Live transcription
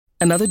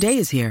Another day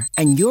is here,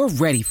 and you're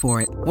ready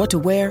for it. What to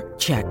wear?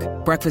 Check.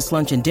 Breakfast,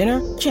 lunch, and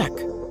dinner? Check.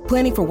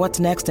 Planning for what's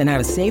next and how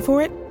to save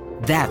for it?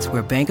 That's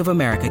where Bank of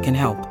America can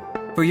help.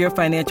 For your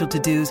financial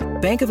to-dos,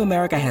 Bank of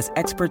America has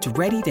experts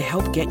ready to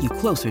help get you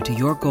closer to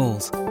your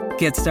goals.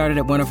 Get started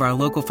at one of our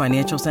local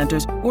financial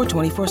centers or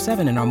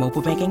 24/7 in our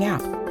mobile banking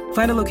app.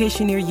 Find a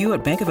location near you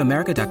at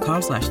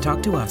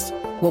bankofamerica.com/talktous.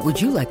 What would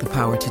you like the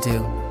power to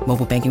do?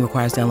 Mobile banking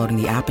requires downloading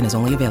the app and is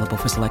only available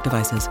for select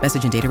devices.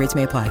 Message and data rates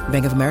may apply.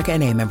 Bank of America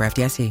N.A., member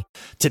FDIC.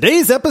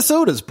 Today's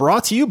episode is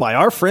brought to you by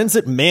our friends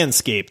at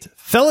Manscaped.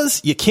 Fellas,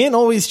 you can't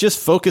always just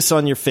focus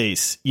on your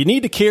face. You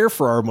need to care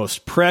for our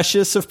most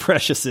precious of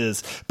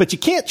preciouses, but you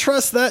can't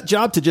trust that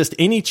job to just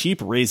any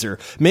cheap razor.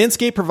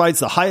 Manscaped provides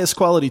the highest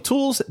quality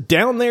tools,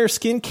 down there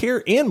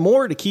skincare, and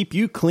more to keep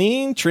you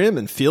clean, trim,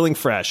 and feeling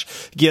fresh.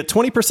 Get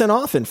 20%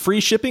 off and free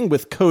shipping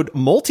with code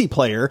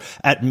MULTIPLAYER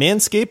at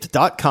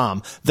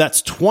manscaped.com.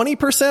 That's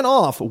 20%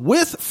 off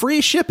with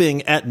free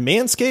shipping at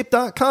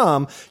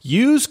manscaped.com.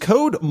 Use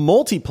code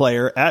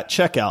MULTIPLAYER at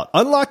checkout.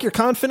 Unlock your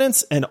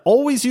confidence and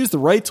always use the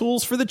right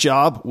tools for the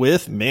job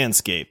with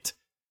Manscaped.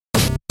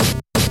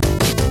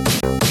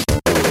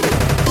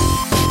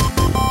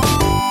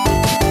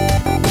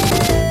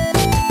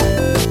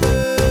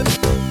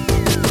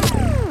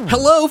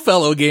 Hello,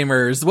 fellow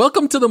gamers.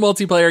 Welcome to the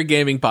Multiplayer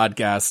Gaming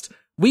Podcast.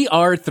 We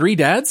are three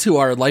dads who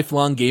are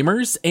lifelong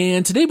gamers,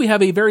 and today we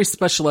have a very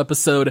special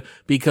episode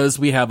because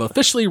we have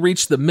officially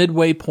reached the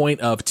midway point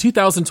of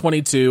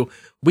 2022.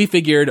 We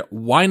figured,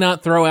 why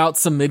not throw out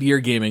some mid-year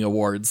gaming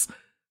awards?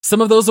 Some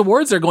of those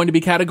awards are going to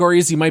be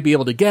categories you might be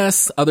able to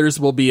guess. Others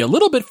will be a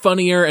little bit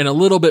funnier and a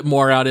little bit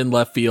more out in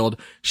left field.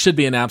 Should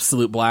be an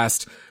absolute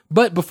blast.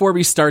 But before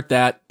we start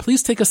that,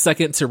 please take a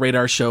second to rate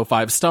our show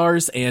 5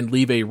 stars and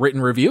leave a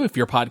written review if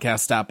your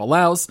podcast app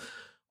allows.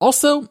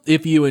 Also,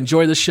 if you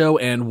enjoy the show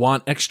and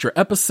want extra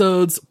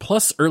episodes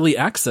plus early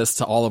access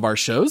to all of our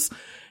shows,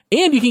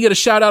 and you can get a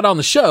shout out on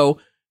the show,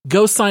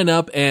 go sign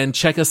up and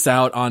check us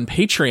out on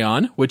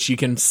Patreon, which you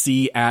can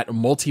see at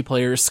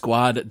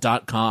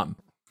multiplayersquad.com.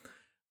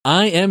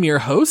 I am your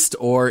host,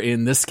 or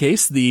in this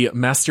case, the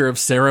Master of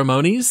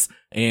Ceremonies,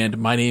 and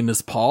my name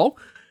is Paul.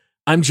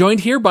 I'm joined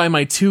here by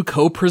my 2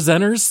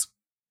 co-presenters.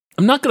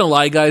 I'm not gonna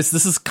lie, guys,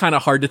 this is kind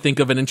of hard to think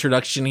of an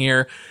introduction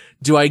here.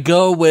 Do I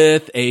go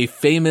with a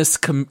famous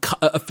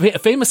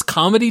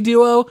comedy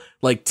duo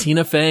like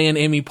Tina Fey and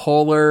Amy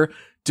Poehler?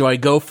 Do I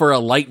go for a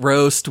light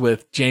roast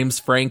with James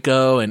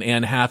Franco and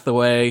Anne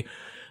Hathaway?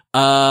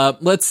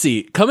 Let's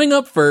see. Coming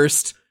up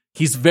first,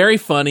 he's very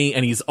funny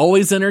and he's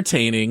always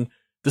entertaining.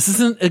 This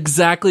isn't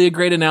exactly a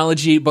great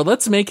analogy, but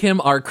let's make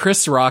him our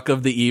Chris Rock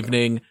of the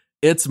evening.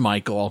 It's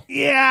Michael.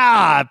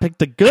 Yeah, I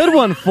picked a good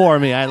one for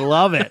me. I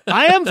love it.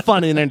 I am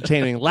funny and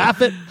entertaining.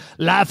 Laugh at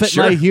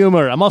Sure. my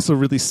humor. I'm also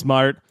really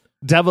smart,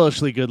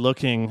 devilishly good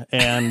looking,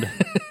 and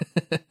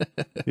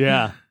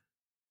yeah.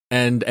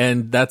 And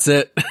that's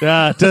it.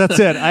 Yeah, that's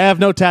it. I have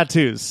no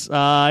tattoos.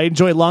 I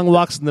enjoy long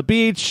walks on the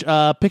beach,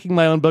 picking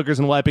my own boogers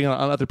and wiping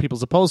on other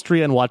people's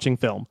upholstery, and watching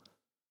film.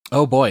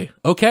 Oh boy.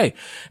 Okay.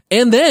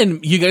 And then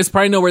you guys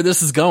probably know where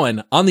this is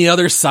going. On the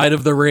other side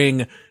of the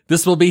ring,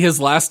 this will be his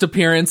last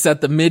appearance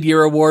at the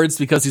mid-year awards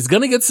because he's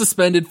going to get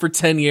suspended for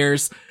 10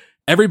 years.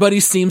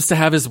 Everybody seems to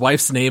have his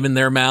wife's name in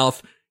their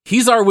mouth.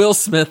 He's our Will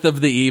Smith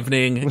of the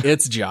evening.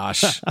 It's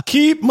Josh.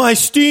 Keep my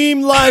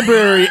Steam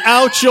library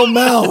out your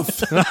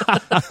mouth.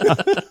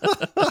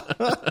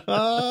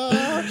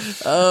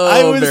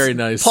 Very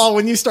nice. Paul,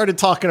 when you started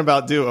talking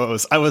about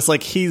duos, I was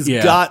like, he's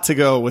got to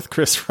go with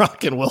Chris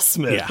Rock and Will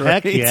Smith. Yeah.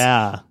 Right? Heck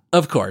yeah.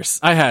 Of course.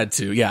 I had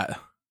to. Yeah.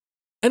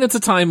 And it's a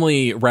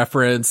timely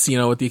reference,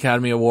 with the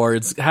Academy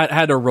Awards.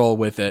 Had to roll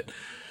with it.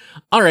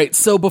 All right,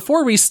 so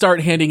before we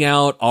start handing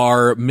out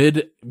our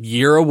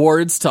mid-year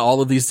awards to all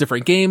of these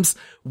different games,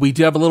 we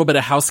do have a little bit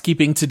of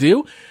housekeeping to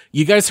do.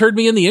 You guys heard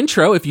me in the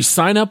intro. If you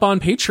sign up on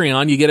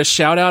Patreon, you get a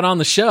shout out on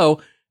the show,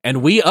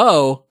 and we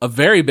owe a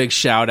very big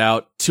shout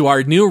out to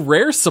our new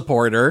rare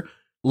supporter,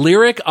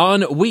 Lyric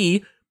on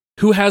Wii,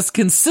 who has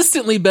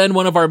consistently been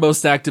one of our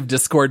most active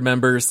Discord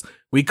members.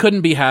 We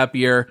couldn't be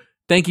happier.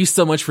 Thank you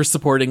so much for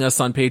supporting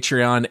us on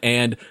Patreon,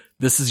 and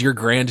this is your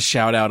grand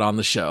shout out on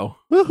the show.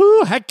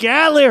 Woohoo! Heck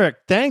yeah, Lyric.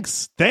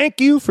 Thanks. Thank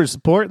you for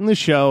supporting the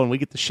show, and we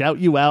get to shout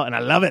you out, and I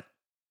love it.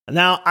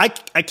 Now, I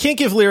can't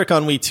give Lyric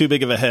on Wii too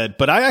big of a head,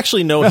 but I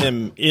actually know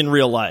him in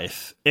real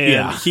life.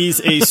 And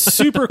he's a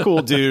super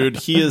cool dude.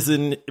 He is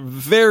a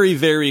very,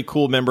 very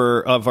cool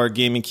member of our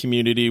gaming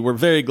community. We're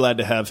very glad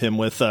to have him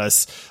with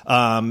us.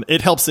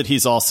 It helps that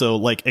he's also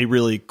like a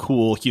really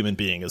cool human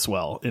being as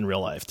well in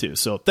real life too.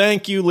 So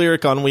thank you,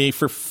 Lyric on Wii,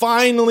 for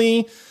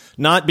finally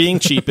not being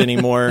cheap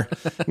anymore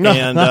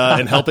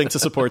and helping to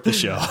support the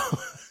show.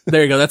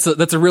 There you go. That's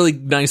a really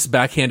nice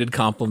backhanded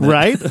compliment.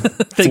 Right?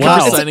 Thank you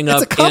for signing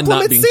up and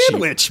not being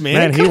sandwich, cheap.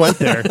 man. He went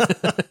there.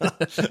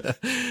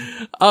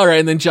 All right.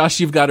 And then Josh,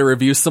 you've got a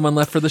review someone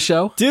left for the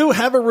show? Do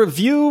have a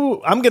review.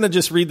 I'm going to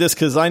just read this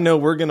because I know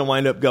we're going to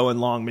wind up going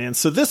long, man.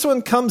 So this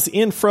one comes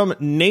in from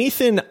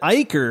Nathan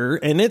Eicher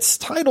and it's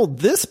titled,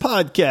 "This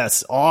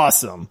Podcast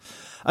Awesome.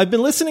 I've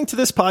been listening to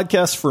this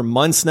podcast for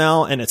months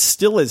now, and it's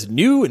still as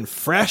new and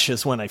fresh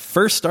as when I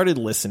first started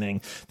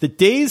listening. The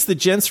days the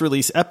gents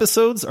release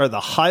episodes are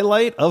the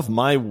highlight of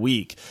my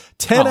week.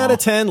 10 out of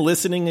 10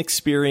 listening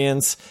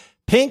experience.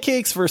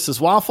 Pancakes versus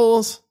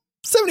waffles,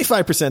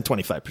 75%,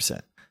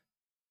 25%.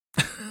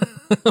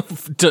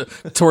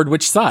 Toward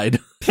which side?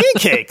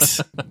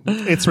 Pancakes.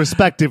 It's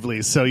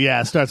respectively. So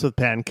yeah, it starts with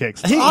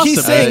pancakes.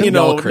 He's saying, you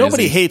know, crazy.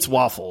 nobody hates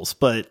waffles,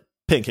 but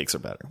pancakes are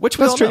better. Which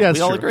we That's all true. know. Yeah, that's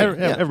We all true.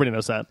 agree. Yeah. Everybody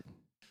knows that.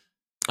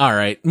 All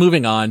right,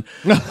 moving on.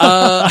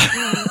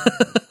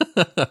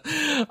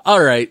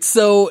 All right,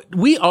 so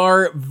we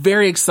are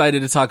very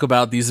excited to talk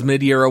about these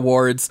mid-year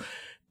awards.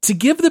 To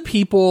give the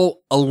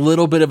people a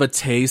little bit of a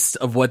taste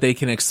of what they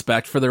can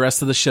expect for the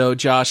rest of the show,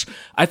 Josh,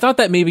 I thought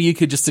that maybe you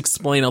could just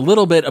explain a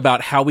little bit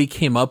about how we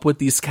came up with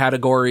these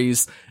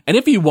categories. And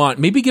if you want,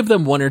 maybe give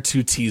them one or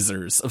two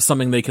teasers of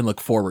something they can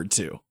look forward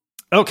to.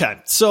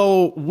 Okay,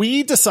 so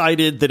we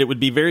decided that it would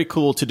be very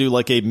cool to do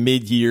like a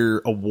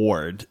mid-year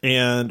award.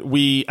 And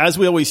we, as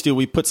we always do,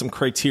 we put some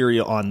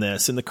criteria on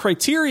this. And the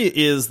criteria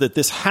is that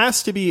this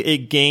has to be a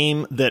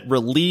game that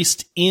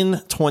released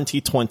in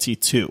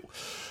 2022.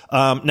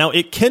 Now,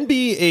 it can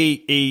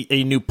be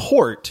a new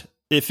port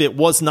if it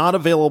was not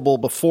available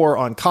before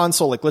on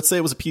console. Like, let's say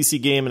it was a PC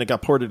game and it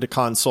got ported to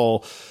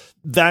console.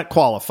 That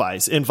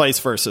qualifies, and vice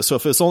versa. So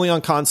if it's only on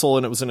console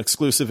and it was an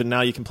exclusive and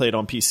now you can play it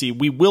on PC,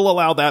 we will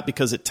allow that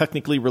because it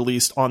technically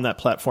released on that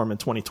platform in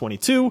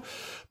 2022.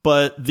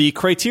 But the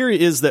criteria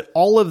is that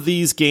all of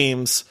these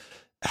games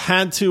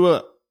had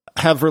to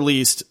have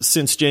released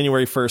since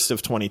January 1st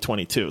of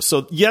 2022.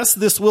 So yes,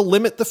 this will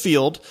limit the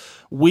field.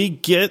 We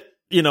get,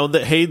 you know,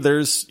 that, hey,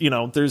 there's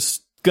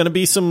going to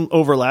be some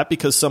overlap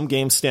because some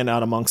games stand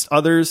out amongst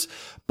others,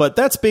 but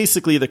that's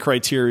basically the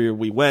criteria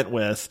we went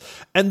with.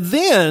 And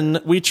then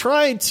we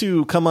tried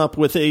to come up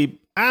with a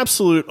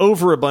absolute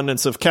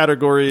overabundance of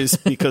categories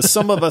because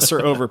some of us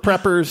are over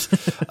preppers.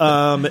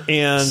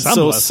 And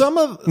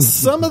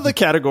some of the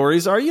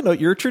categories are, you know,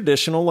 your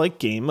traditional like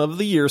game of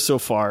the year so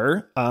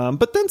far.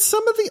 But then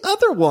some of the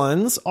other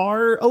ones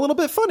are a little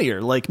bit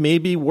funnier, like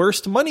maybe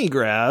worst money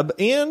grab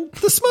and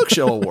the Smoke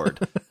Show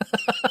Award.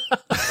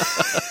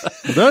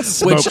 That's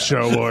Smoke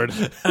Show Award.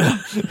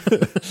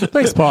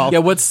 Thanks, Paul. Yeah,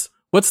 what's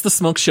the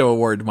Smoke Show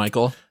Award,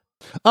 Michael?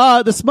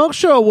 The Smoke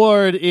Show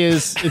Award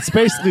it's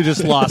basically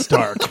just Lost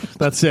Ark.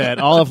 That's it.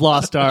 All of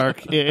Lost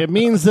Ark. It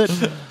means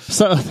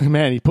that,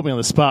 man, he put me on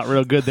the spot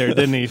real good there,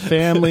 didn't he?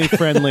 Family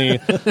friendly.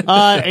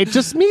 It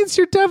just means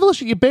you're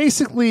devilish. You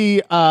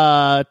basically,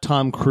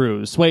 Tom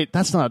Cruise. Wait,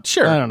 that's not,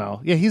 Sure. I don't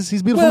know. Yeah, he's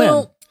a beautiful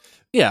man.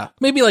 Yeah,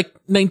 maybe like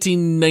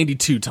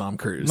 1992 Tom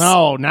Cruise.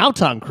 No, now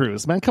Tom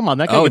Cruise, man. Come on,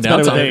 that guy gets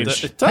better with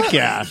age. Heck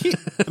yeah. He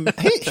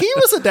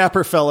was a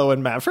dapper fellow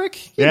in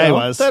Maverick. You Yeah, know, he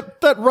was.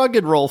 That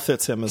rugged role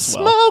fits him as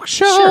well. Smoke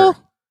Show. Sure.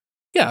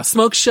 Yeah,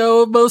 Smoke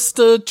Show, most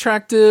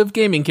attractive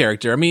gaming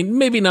character. I mean,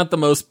 maybe not the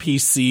most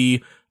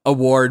PC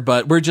award,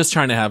 but we're just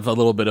trying to have a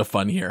little bit of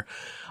fun here.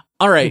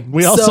 All right.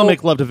 We also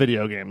make love to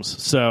video games,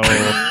 so...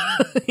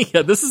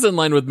 Yeah, this is in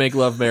line with Make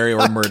Love, Marry,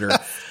 or Murder.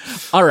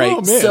 All right.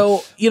 Oh, man.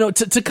 So, you know,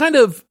 to kind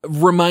of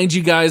remind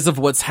you guys of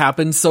what's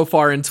happened so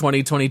far in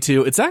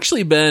 2022, it's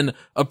actually been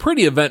a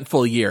pretty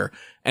eventful year.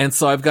 And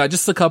so I've got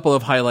just a couple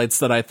of highlights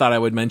that I thought I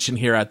would mention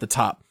here at the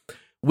top.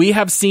 We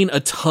have seen a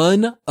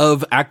ton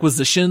of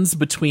acquisitions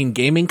between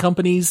gaming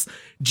companies.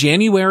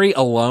 January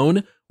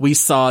alone, we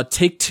saw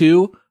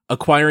Take-Two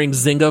acquiring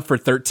Zynga for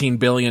 $13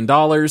 billion,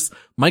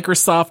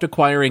 Microsoft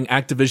acquiring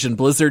Activision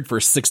Blizzard for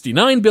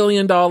 $69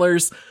 billion,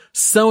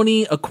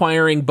 Sony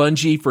acquiring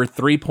Bungie for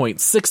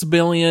 $3.6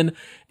 billion,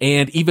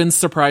 and even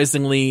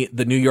surprisingly,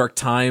 the New York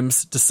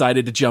Times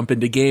decided to jump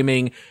into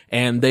gaming,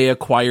 and they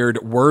acquired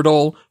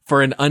Wordle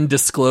for an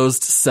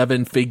undisclosed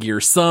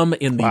 7-figure sum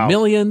in the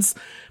millions.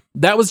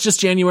 That was just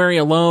January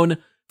alone.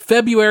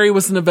 February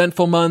was an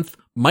eventful month.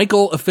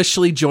 Michael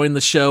officially joined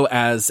the show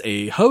as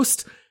a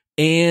host,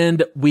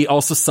 and we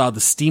also saw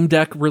the Steam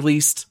Deck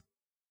released.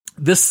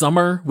 This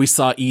summer, we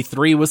saw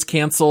E3 was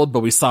canceled, but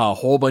we saw a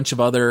whole bunch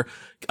of other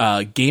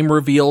game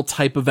reveal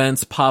type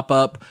events pop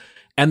up.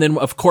 And then,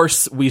 of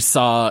course, we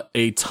saw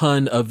a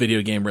ton of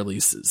video game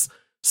releases.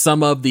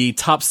 Some of the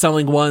top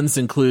selling ones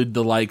include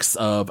the likes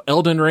of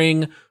Elden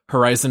Ring,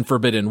 Horizon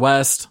Forbidden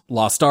West,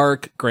 Lost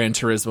Ark, Gran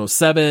Turismo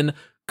 7,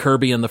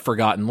 Kirby and the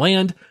Forgotten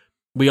Land.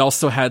 We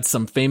also had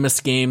some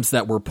famous games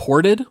that were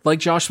ported, like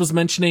Josh was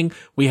mentioning.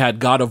 We had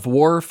God of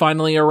War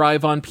finally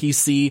arrive on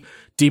PC.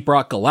 Deep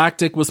Rock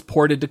Galactic was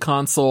ported to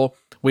console.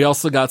 We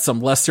also got some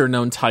lesser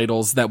known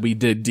titles that we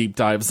did deep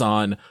dives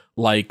on,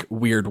 like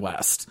Weird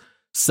West.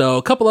 So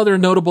a couple other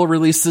notable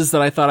releases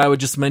that I thought I would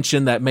just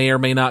mention that may or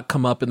may not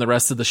come up in the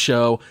rest of the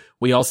show.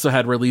 We also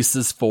had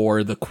releases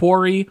for The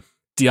Quarry,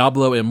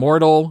 Diablo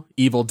Immortal,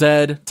 Evil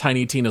Dead,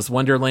 Tiny Tina's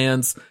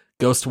Wonderlands,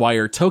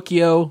 Ghostwire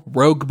Tokyo,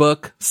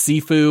 Roguebook,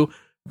 Sifu,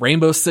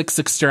 Rainbow Six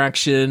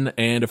Extraction,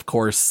 and of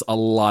course, a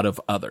lot of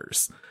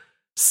others.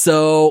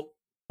 So,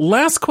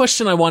 last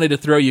question I wanted to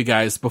throw you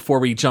guys before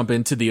we jump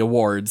into the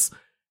awards.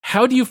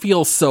 How do you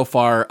feel so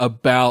far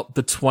about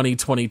the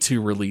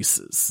 2022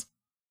 releases?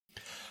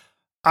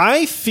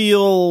 I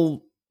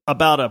feel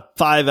about a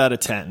 5 out of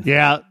 10.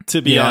 Yeah.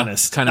 To be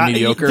honest. Kind of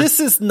mediocre. This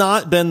has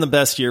not been the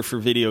best year for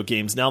video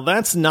games. Now,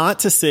 that's not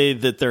to say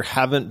that there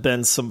haven't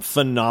been some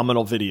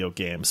phenomenal video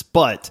games,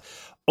 but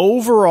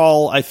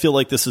overall, I feel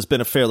like this has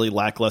been a fairly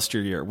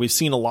lackluster year. We've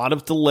seen a lot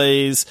of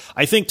delays.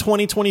 I think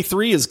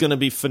 2023 is going to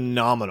be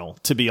phenomenal,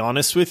 to be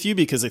honest with you,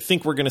 because I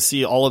think we're going to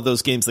see all of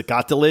those games that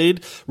got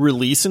delayed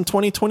release in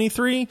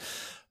 2023.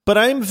 But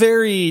I'm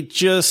I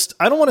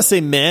don't want to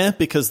say meh,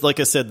 because like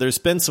I said, there's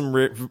been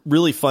some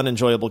really fun,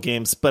 enjoyable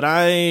games, but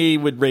I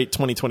would rate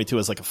 2022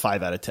 as like a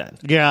 5 out of 10.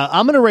 Yeah,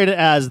 I'm going to rate it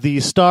as the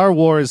Star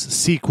Wars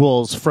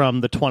sequels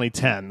from the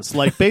 2010s.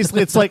 Like,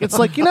 basically, it's like,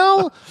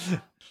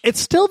 it's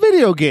still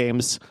video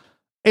games.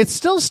 It's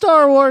still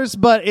Star Wars,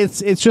 but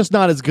it's just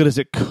not as good as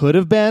it could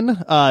have been.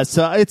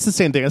 So it's the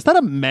same thing. It's not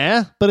a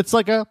meh, but it's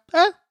like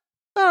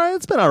all right,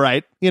 it's been all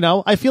right.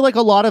 I feel like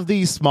a lot of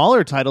these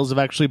smaller titles have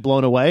actually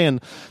blown away,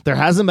 and there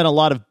hasn't been a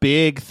lot of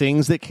big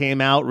things that came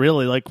out,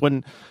 really. Like,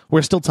 when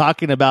we're still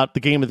talking about the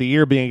game of the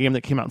year being a game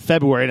that came out in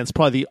February, and it's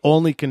probably the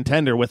only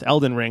contender with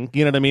Elden Ring.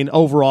 You know what I mean?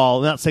 Overall,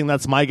 I'm not saying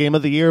that's my game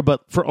of the year,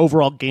 but for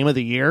overall game of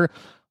the year,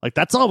 like,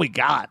 that's all we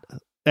got.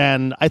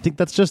 And I think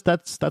that's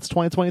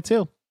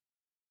 2022.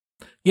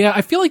 Yeah,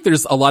 I feel like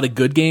there's a lot of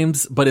good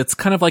games, but it's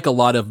kind of like a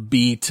lot of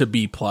B to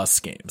B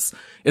plus games.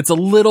 It's a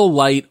little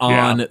light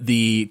on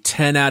the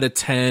 10 out of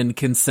 10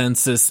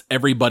 consensus,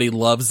 everybody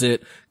loves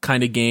it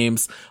kind of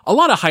games. A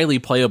lot of highly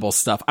playable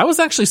stuff. I was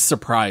actually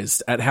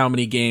surprised at how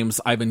many games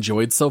I've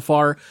enjoyed so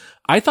far.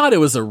 I thought it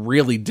was a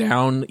really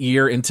down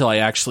year until I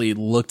actually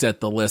looked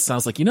at the list. I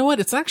was like, you know what?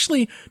 It's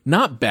actually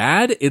not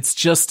bad. It's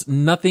just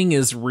nothing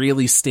is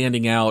really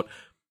standing out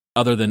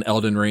other than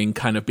Elden Ring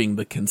kind of being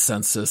the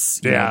consensus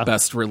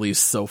best release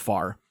so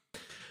far.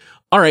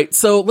 All right,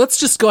 so let's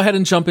just go ahead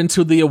and jump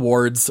into the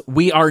awards.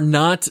 We are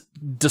not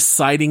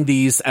deciding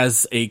these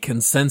as a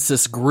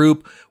consensus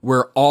group.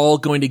 We're all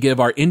going to give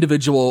our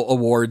individual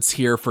awards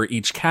here for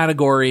each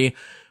category.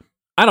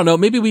 I don't know,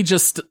 maybe we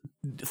just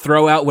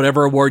throw out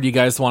whatever award you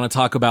guys want to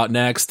talk about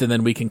next, and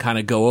then we can kind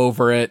of go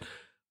over it.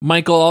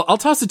 Michael, I'll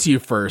toss it to you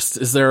first.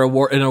 Is there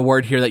an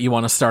award here that you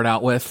want to start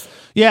out with?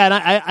 Yeah, and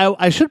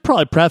I should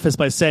probably preface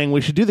by saying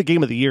we should do the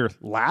game of the year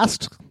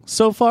last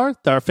so far.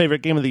 Our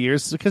favorite game of the year,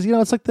 because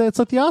it's like the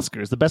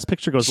Oscars. The best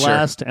picture goes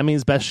last.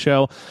 Emmys, best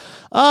show.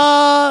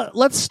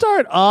 Let's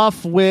start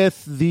off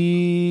with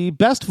the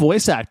best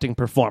voice acting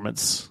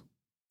performance.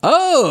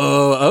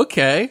 Oh,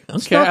 okay.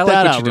 I like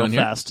what you're doing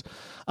here. Fast.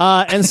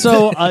 And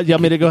so, you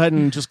want me to go ahead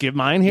and just give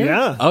mine here?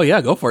 Yeah. Oh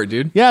yeah, go for it,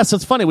 dude. Yeah. So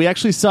it's funny. We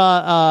actually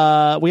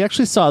saw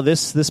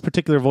this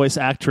particular voice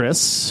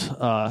actress,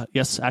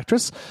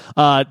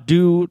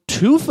 do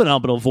 2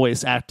 phenomenal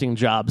voice acting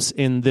jobs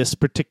in this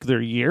particular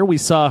year. We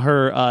saw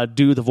her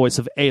do the voice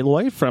of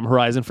Aloy from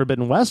Horizon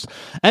Forbidden West,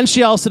 and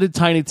she also did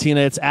Tiny Tina.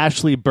 It's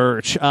Ashley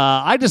Birch.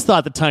 I just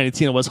thought that Tiny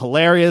Tina was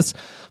hilarious,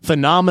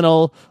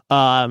 phenomenal,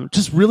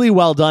 just really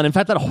well done. In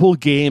fact, that whole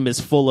game is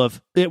full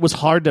of. It was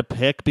hard to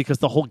pick because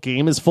the whole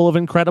game is full of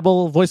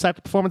incredible voice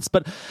acting performance.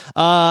 But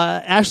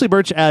Ashley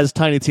Birch as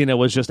Tiny Tina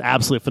was just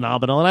absolutely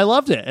phenomenal, and I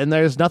loved it. And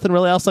there's nothing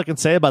really else I can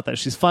say about that.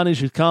 She's funny,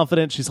 she's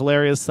confident, she's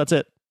hilarious. That's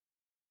it.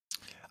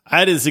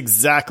 That is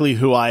exactly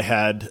who I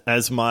had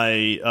as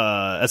my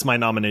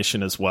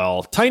nomination as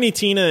well. Tiny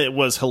Tina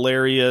was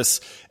hilarious.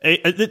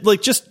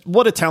 Just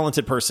what a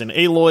talented person.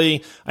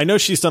 Aloy, I know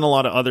she's done a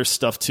lot of other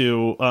stuff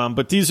too,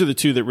 but these are the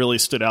 2 that really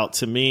stood out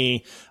to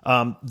me.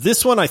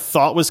 This one I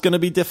thought was going to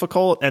be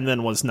difficult and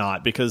then was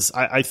not, because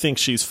I think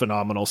she's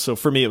phenomenal. So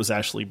for me, it was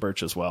Ashley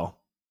Birch as well.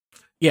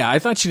 Yeah, I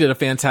thought she did a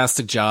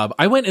fantastic job.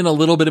 I went in a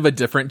little bit of a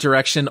different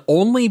direction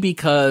only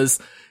because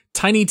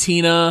Tiny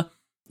Tina,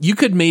 you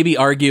could maybe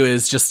argue,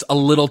 is just a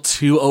little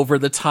too over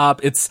the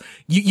top. It's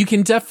you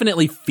can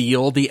definitely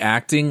feel the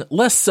acting,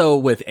 less so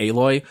with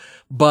Aloy,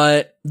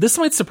 but this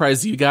might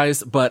surprise you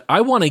guys, but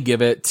I want to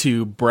give it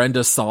to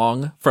Brenda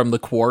Song from The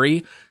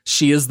Quarry.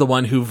 She is the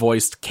one who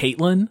voiced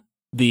Caitlin,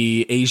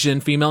 the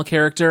Asian female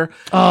character.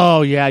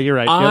 Oh yeah, you're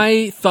right.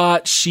 I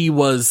thought she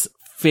was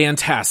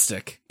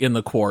fantastic in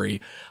The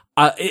Quarry.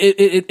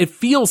 It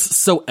feels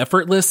so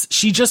effortless.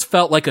 She just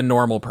felt like a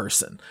normal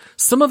person.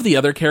 Some of the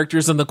other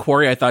characters in The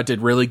Quarry I thought did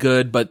really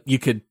good, but you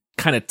could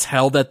kind of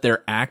tell that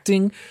they're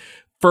acting.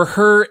 For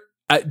her,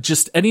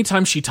 just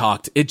anytime she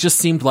talked, it just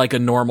seemed like a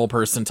normal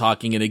person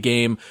talking in a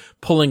game,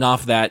 pulling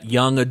off that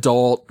young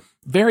adult,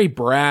 very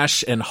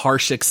brash and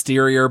harsh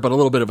exterior, but a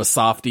little bit of a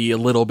softie, a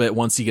little bit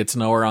once you get to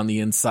know her on the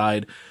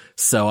inside.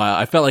 So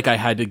I felt like I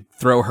had to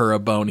throw her a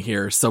bone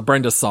here. So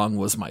Brenda Song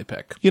was my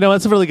pick.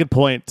 That's a really good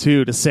point,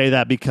 too, to say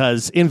that,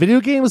 because in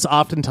video games,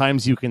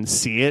 oftentimes you can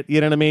see it. You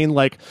know what I mean?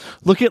 Like,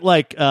 look at,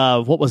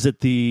 what was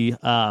it? The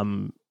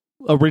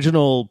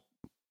original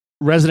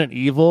Resident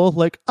Evil,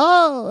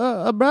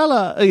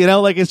 umbrella,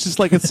 it's just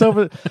like, it's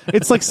so,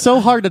 it's like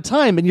so hard to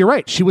time. And you're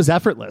right. She was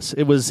effortless.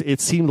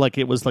 It seemed like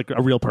it was like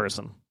a real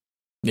person.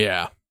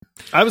 Yeah.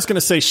 I was going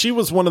to say she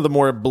was one of the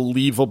more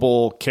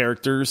believable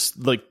characters.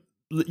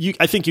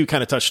 I think you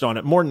kind of touched on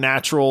it. More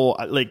natural.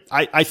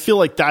 I feel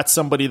like that's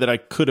somebody that I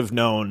could have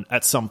known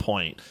at some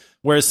point.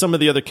 Whereas some of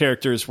the other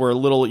characters were a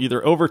little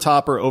either over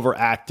top or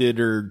overacted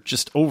or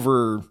just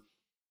overdone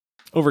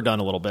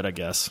a little bit, I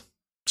guess.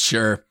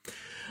 Sure.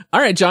 All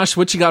right, Josh,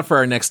 what you got for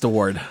our next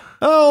award?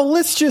 Oh,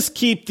 let's just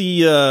keep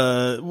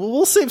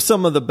we'll save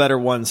some of the better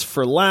ones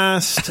for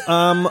last.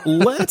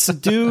 Let's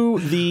do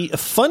the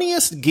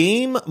funniest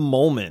game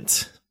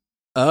moment.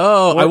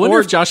 Oh, I wonder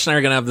if Josh and I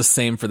are going to have the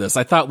same for this.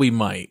 I thought we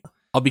might.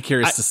 I'll be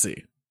curious to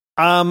see.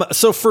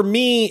 So for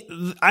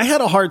me, I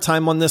had a hard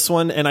time on this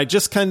one, and I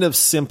just kind of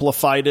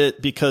simplified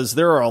it because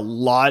there are a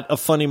lot of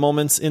funny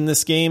moments in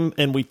this game,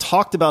 and we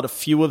talked about a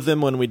few of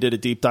them when we did a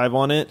deep dive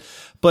on it.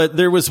 But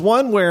there was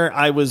one where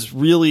I was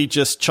really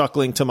just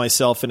chuckling to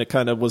myself, and it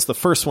kind of was the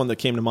first one that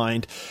came to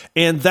mind.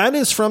 And that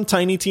is from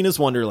Tiny Tina's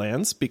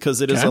Wonderlands,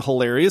 because it is a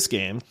hilarious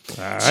game.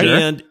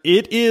 And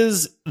it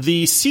is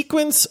the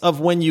sequence of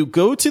when you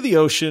go to the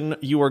ocean,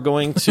 you are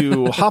going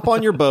to hop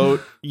on your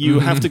boat. You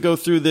have to go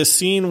through this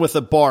scene with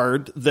a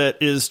bard that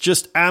is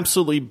just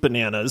absolutely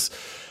bananas.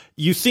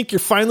 You think you're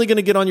finally going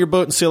to get on your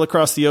boat and sail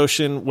across the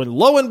ocean when,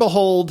 lo and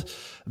behold,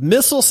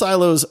 missile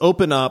silos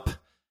open up.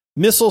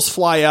 Missiles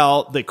fly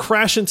out, they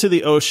crash into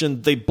the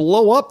ocean, they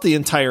blow up the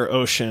entire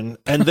ocean,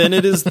 and then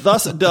it is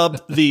thus dubbed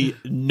the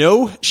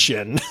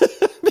Nocean.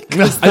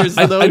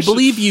 I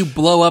believe you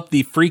blow up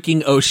the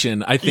freaking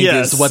ocean, I think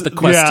is what the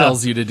quest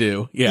tells you to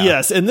do. Yeah.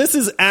 Yes, and this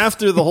is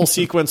after the whole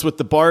sequence with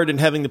the bard and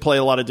having to play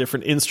a lot of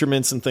different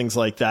instruments and things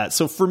like that.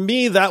 So for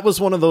me, that was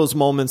one of those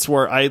moments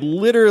where I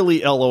literally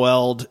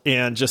LOL'd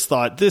and just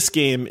thought, this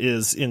game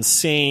is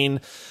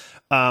insane.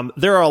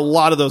 There are a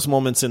lot of those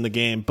moments in the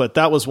game, but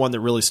that was one that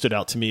really stood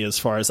out to me as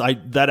far as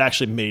that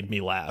actually made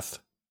me laugh.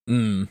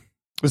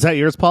 Was that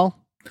yours, Paul?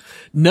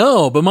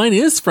 No, but mine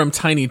is from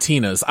Tiny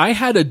Tina's. I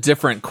had a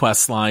different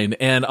quest line,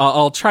 and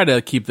I'll try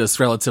to keep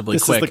this relatively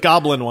quick. This is the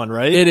goblin one,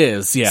 right? It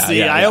is, yeah.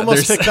 See, I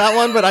almost picked that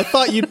one, but I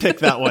thought you'd pick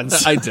that one.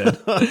 I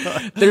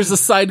did. There's a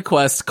side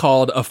quest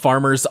called A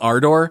Farmer's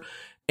Ardor,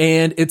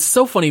 and it's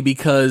so funny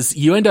because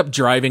you end up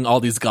driving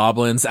all these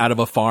goblins out of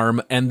a farm,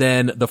 and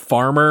then the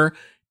farmer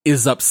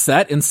is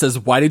upset and says,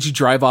 why did you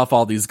drive off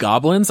all these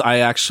goblins? I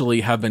actually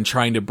have been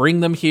trying to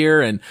bring them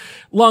here. And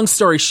long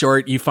story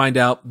short, you find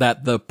out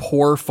that the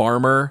poor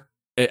farmer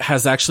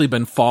has actually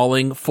been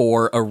falling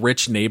for a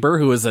rich neighbor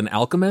who is an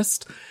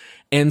alchemist.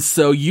 And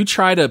so you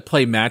try to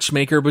play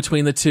matchmaker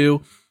between the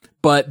two,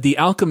 but the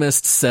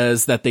alchemist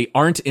says that they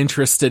aren't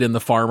interested in the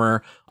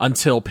farmer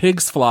until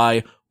pigs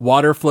fly,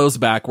 water flows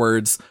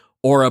backwards,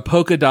 or a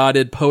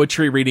polka-dotted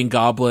poetry-reading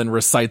goblin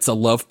recites a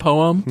love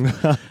poem.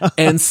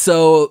 And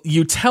so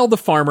you tell the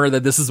farmer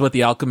that this is what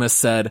the alchemist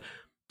said,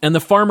 and the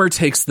farmer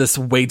takes this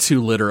way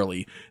too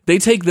literally. They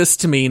take this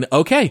to mean,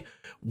 okay,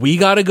 we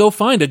gotta go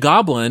find a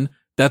goblin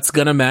that's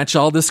gonna match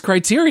all this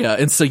criteria.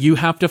 And so you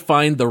have to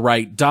find the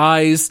right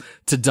dyes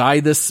to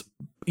dye this,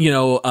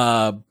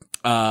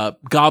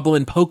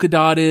 goblin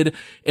polka-dotted.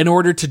 In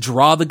order to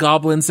draw the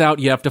goblins out,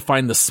 you have to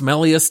find the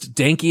smelliest,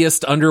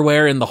 dankiest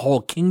underwear in the whole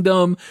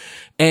kingdom.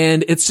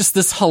 And it's just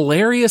this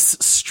hilarious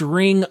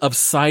string of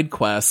side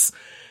quests.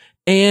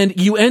 And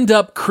you end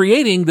up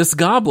creating this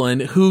goblin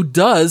who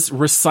does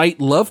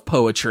recite love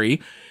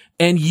poetry.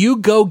 And you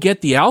go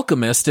get the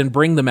alchemist and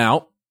bring them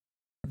out.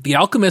 The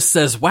alchemist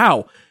says,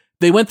 wow,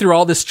 they went through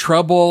all this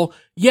trouble.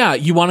 Yeah,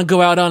 you want to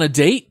go out on a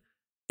date?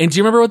 And do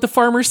you remember what the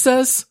farmer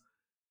says?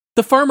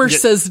 The farmer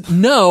says,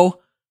 no,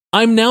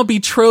 I'm now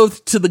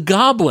betrothed to the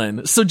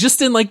goblin. So just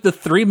in like the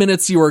 3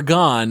 minutes you were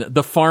gone,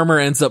 the farmer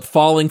ends up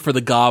falling for the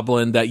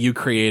goblin that you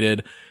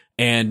created,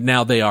 and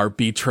now they are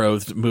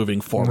betrothed moving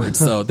forward.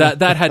 So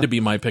that had to be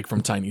my pick from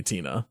Tiny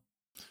Tina.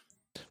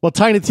 Well,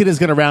 Tiny Tina's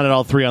going to round it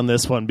all three on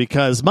this one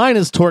because mine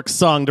is Torque's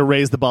song to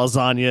raise the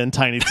Balzania and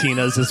Tiny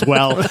Tina's as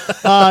well.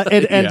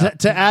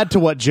 To add to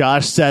what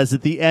Josh says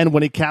at the end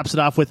when he caps it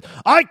off with,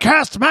 I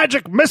cast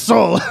magic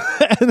missile.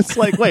 And it's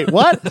like, wait,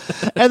 what?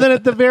 And then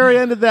at the very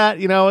end of that,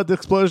 the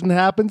explosion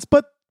happens.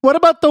 But what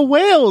about the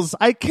whales?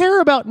 I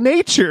care about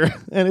nature.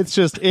 And it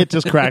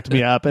just cracked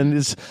me up. And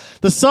it's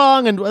the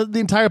song and the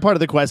entire part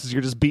of the quest is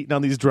you're just beating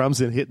on these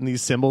drums and hitting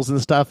these cymbals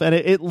and stuff. And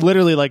it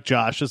literally, like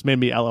Josh, just made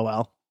me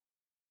LOL.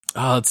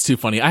 Oh, it's too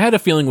funny. I had a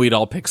feeling we'd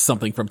all pick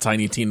something from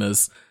Tiny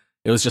Tina's.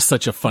 It was just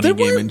such a funny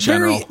game in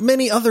general. There were very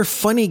many other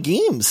funny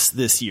games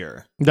this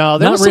year. No,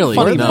 there were some really,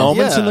 funny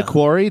moments in the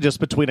quarry, just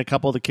between a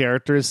couple of the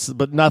characters,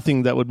 but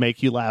nothing that would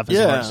make you laugh as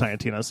much as Tiny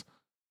Tina's.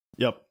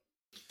 Yep.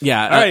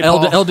 Yeah, right,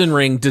 Elden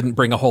Ring didn't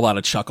bring a whole lot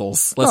of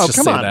chuckles. Let's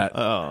just say that.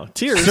 Oh,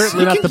 tears.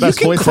 Certainly not the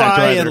best voice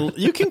actor either.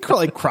 You can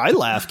cry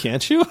laugh,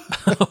 can't you?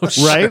 Oh,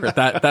 sure. Right?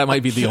 That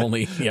might be the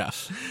only, yeah.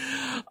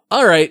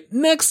 All right,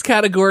 next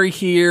category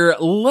here.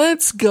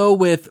 Let's go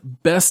with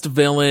best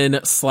villain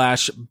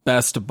 /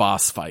 best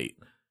boss fight.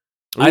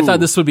 Ooh. I thought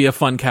this would be a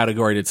fun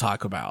category to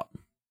talk about.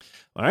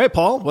 All right,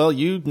 Paul. Well,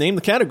 you name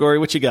the category.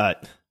 What you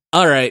got?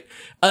 All right.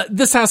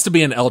 This has to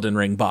be an Elden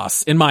Ring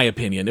boss, in my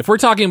opinion. If we're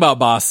talking about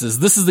bosses,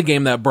 this is the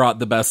game that brought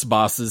the best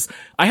bosses.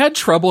 I had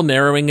trouble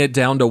narrowing it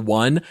down to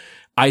one.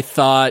 I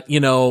thought,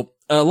 a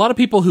lot of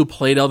people who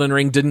played Elden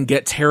Ring didn't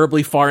get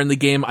terribly far in the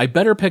game. I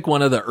better pick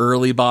one of the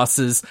early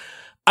bosses.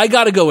 I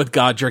gotta go with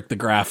Godric the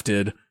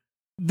Grafted.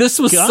 This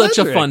was such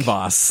a Godric. fun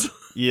boss.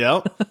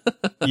 Yep.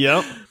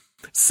 Yep.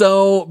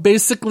 So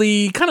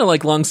basically, kind of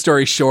like long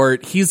story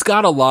short, he's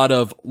got a lot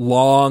of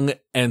long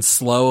and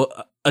slow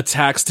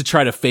attacks to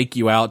try to fake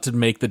you out to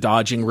make the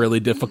dodging really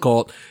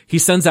difficult. He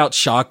sends out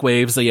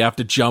shockwaves that you have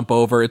to jump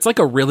over. It's like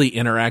a really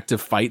interactive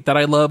fight that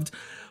I loved.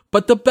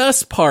 But the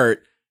best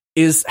part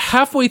is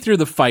halfway through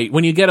the fight,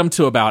 when you get him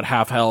to about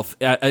half health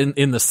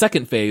in the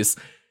second phase,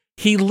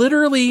 he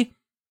literally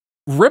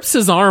rips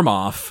his arm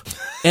off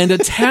and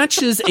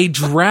attaches a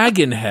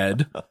dragon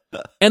head.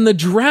 And the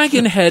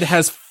dragon head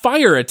has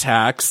fire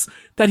attacks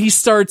that he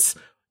starts,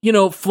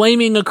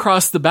 flaming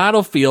across the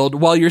battlefield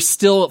while you're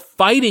still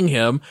fighting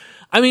him.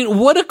 I mean,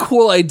 what a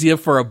cool idea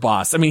for a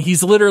boss. I mean,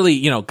 he's literally,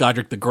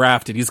 Godric the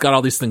Grafted. He's got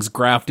all these things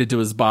grafted to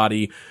his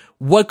body.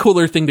 What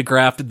cooler thing to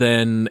graft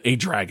than a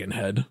dragon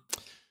head?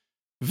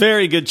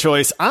 Very good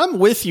choice. I'm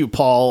with you,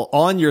 Paul,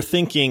 on your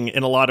thinking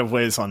in a lot of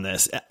ways on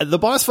this. The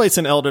boss fights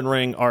in Elden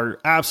Ring are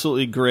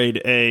absolutely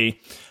grade A.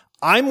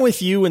 I'm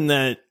with you in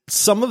that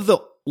some of the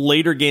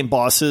later game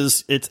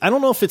bosses, I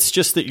don't know if it's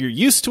just that you're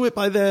used to it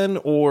by then,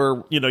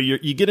 or,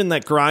 you get in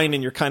that grind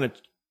and you're kind of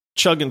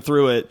chugging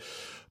through it.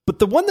 But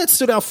the one that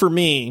stood out for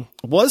me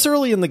was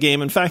early in the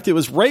game. In fact, it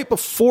was right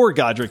before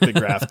Godric the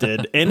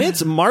Grafted, and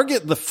it's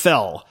Margit the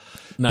Fell.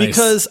 Nice.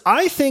 Because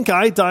I think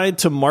I died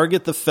to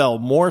Margit the Fell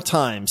more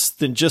times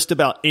than just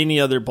about any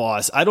other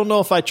boss. I don't know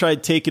if I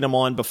tried taking him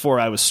on before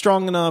I was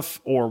strong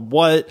enough or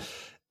what,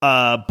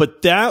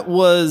 but that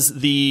was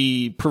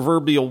the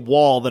proverbial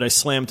wall that I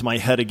slammed my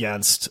head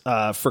against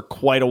for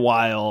quite a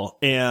while.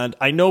 And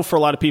I know for a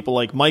lot of people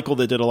like Michael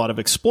that did a lot of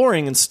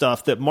exploring and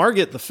stuff, that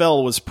Margit the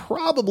Fell was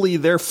probably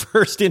their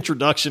first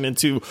introduction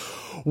into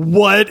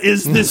what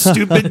is this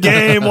stupid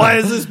game? Why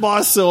is this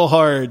boss so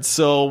hard?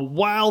 So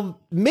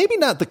while maybe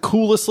not the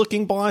coolest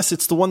looking boss,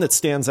 it's the one that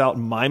stands out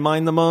in my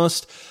mind the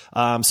most.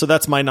 So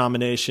that's my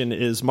nomination,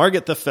 is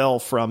Margit the Fell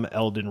from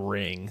Elden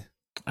Ring.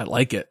 I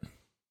like it.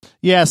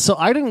 Yeah, so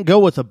I didn't go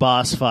with a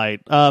boss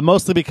fight,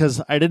 mostly because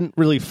I didn't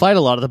really fight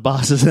a lot of the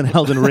bosses in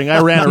Elden Ring.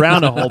 I ran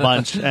around a whole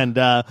bunch, and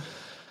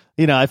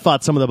I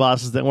fought some of the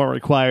bosses that weren't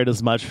required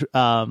as much,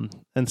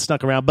 and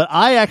snuck around. But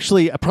I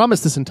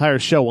promise this entire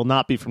show will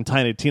not be from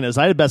Tiny Tina's.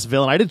 I did Best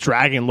Villain. I did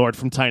Dragon Lord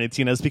from Tiny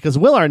Tina's because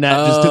Will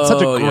Arnett just did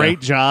such a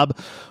great job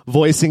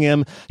voicing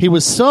him. He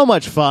was so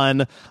much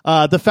fun.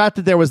 The fact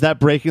that there was that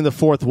breaking the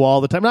fourth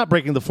wall, not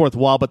breaking the fourth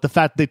wall, but the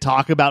fact that they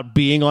talk about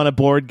being on a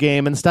board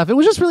game and stuff, it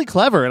was just really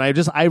clever. And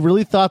I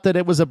really thought that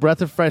it was a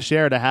breath of fresh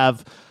air to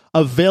have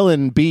a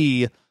villain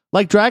be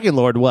like Dragon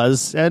Lord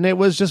was. And it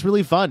was just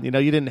really fun. You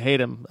didn't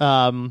hate him.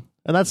 And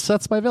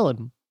that's my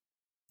villain.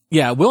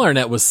 Yeah, Will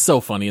Arnett was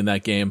so funny in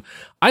that game.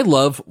 I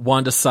love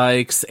Wanda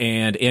Sykes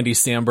and Andy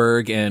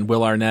Samberg and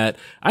Will Arnett.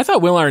 I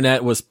thought Will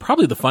Arnett was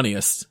probably the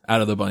funniest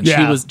out of the bunch.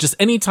 Yeah. He was just,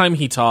 anytime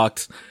he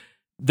talked,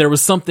 there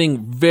was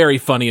something very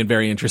funny and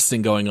very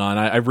interesting going on.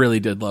 I really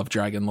did love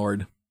Dragon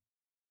Lord.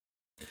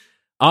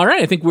 All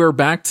right, I think we're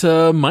back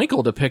to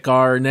Michael to pick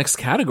our next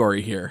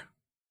category here.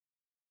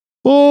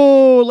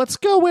 Oh, let's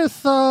go with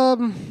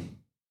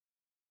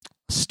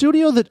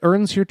studio that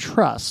earns your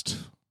trust.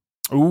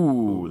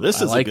 Ooh,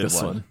 this is I like a good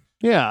this one.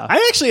 Yeah.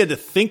 I actually had to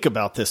think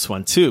about this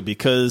one too,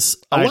 because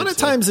a lot of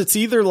times it's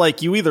either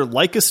like you either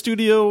like a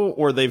studio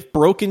or they've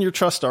broken your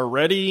trust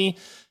already.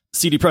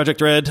 CD Projekt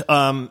Red,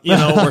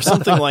 or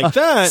something like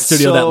that.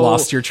 Studio that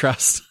lost your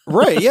trust.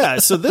 Right, yeah.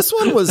 So this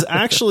one was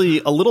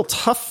actually a little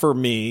tough for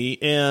me,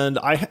 and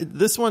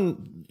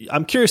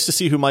I'm curious to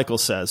see who Michael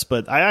says,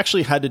 but I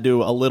actually had to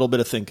do a little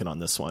bit of thinking on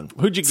this one.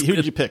 Who'd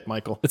you pick,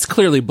 Michael? It's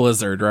clearly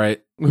Blizzard, right?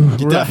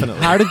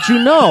 Definitely. How did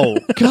you know?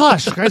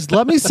 Gosh, guys,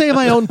 let me say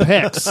my own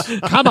picks.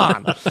 Come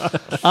on.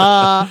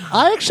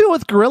 I actually went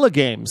with Guerrilla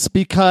Games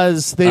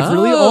because they've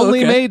really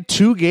only made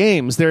 2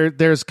 games.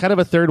 There's kind of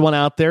a third one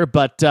out there,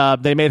 but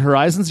they made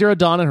Horizon Zero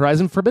Dawn and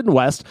Horizon Forbidden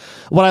West.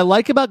 What I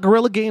like about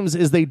Guerrilla Games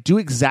is they do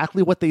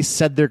exactly what they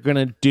said they're going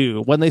to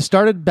do. When they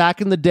started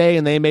back in the day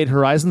and they made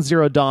Horizon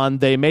Zero Dawn,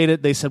 they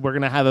said, we're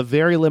going to have a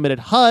very limited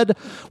HUD.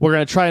 We're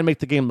going to try and make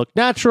the game look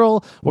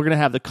natural. We're going to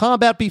have the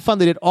combat be fun.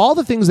 They did all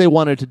the things they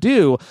wanted to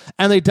do,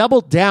 and they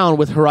doubled down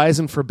with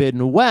Horizon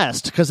Forbidden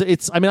West because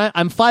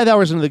I'm 5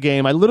 hours into the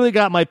game. I literally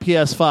got my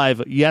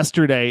PS5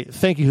 yesterday.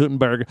 Thank you,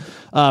 Hutenberg,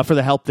 for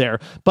the help there.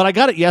 But I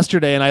got it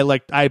yesterday,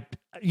 and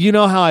you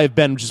know how I've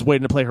been just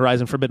waiting to play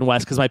Horizon Forbidden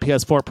West because my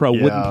PS4 Pro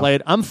wouldn't play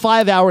it. I'm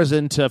 5 hours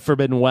into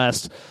Forbidden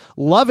West.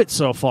 Love it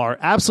so far.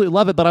 Absolutely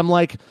love it. But I'm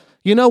like,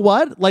 you know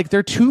what? Like,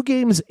 they're 2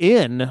 games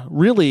in,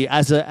 really,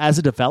 as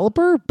a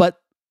developer, but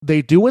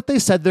they do what they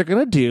said they're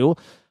going to do.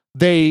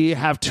 They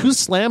have 2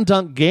 slam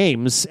dunk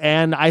games,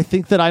 and I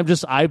think that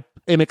I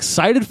am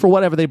excited for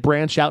whatever they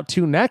branch out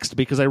to next,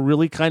 because I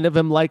really kind of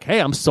am like, hey,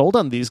 I'm sold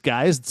on these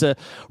guys. It's a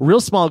real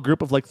small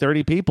group of like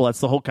 30 people. That's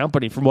the whole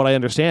company from what I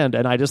understand.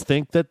 And I just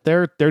think that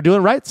they're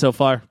doing right so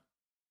far.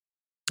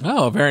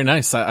 Oh, very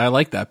nice. I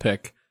like that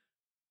pick.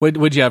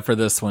 What'd you have for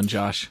this one,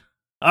 Josh?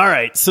 All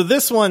right. So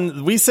this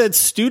one, we said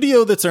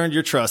studio that's earned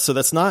your trust. So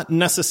that's not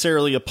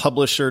necessarily a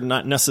publisher,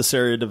 not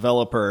necessarily a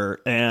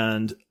developer.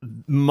 And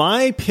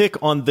my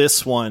pick on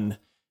this one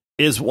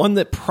is one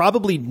that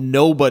probably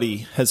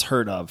nobody has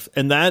heard of,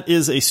 and that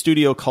is a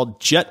studio called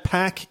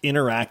Jetpack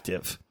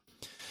Interactive.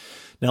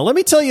 Now, let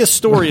me tell you a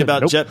story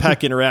about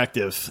Jetpack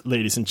Interactive,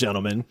 ladies and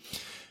gentlemen.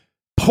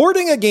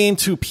 Porting a game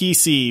to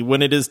PC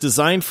when it is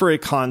designed for a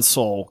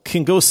console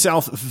can go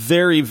south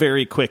very,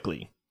 very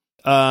quickly.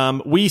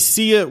 We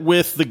see it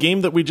with the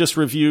game that we just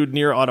reviewed,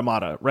 Nier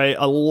Automata, right?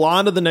 A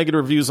lot of the negative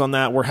reviews on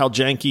that were how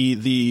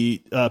janky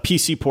the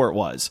PC port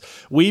was.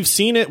 We've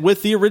seen it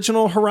with the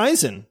original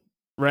Horizon,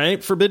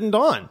 right? Forbidden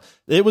Dawn.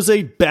 It was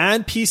a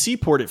bad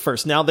PC port at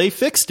first. Now they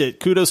fixed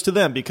it. Kudos to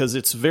them because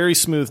it's very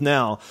smooth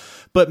now.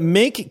 But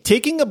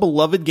taking a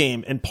beloved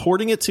game and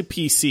porting it to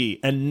PC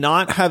and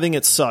not having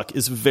it suck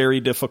is very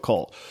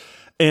difficult.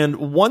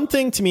 And one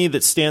thing to me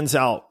that stands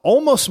out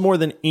almost more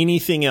than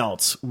anything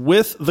else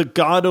with the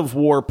God of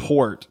War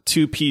port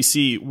to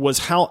PC was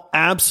how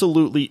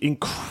absolutely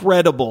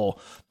incredible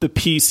the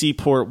PC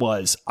port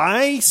was.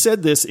 I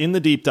said this in the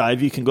deep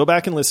dive. You can go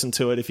back and listen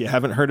to it if you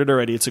haven't heard it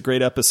already. It's a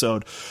great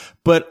episode.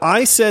 But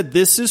I said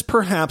this is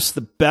perhaps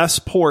the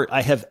best port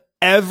I have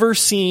ever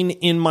seen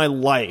in my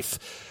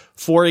life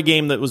for a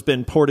game that was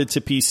been ported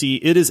to PC.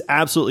 It is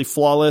absolutely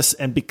flawless.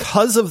 And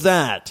because of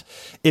that,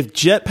 if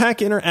Jetpack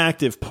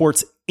Interactive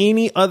ports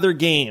any other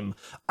game,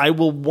 I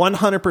will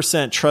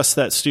 100% trust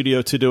that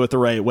studio to do it the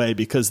right way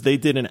because they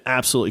did an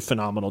absolutely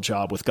phenomenal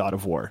job with God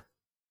of War.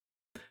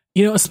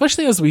 You know,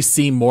 especially as we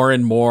see more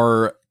and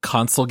more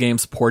console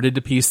games ported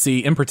to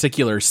PC, in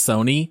particular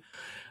Sony,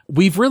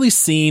 we've really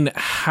seen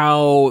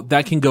how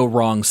that can go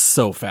wrong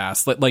so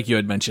fast. Like you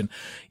had mentioned,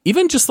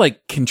 even just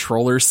like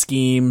controller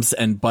schemes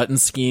and button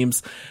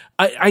schemes.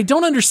 I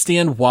don't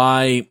understand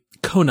why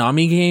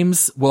Konami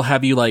games will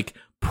have you like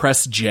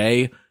press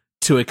J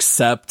to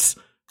accept,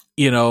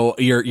 you know,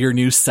 your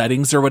new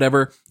settings or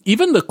whatever.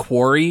 Even The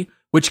Quarry,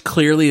 which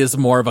clearly is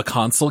more of a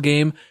console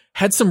game,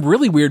 had some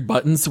really weird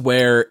buttons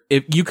where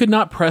if you could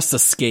not press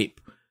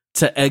escape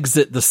to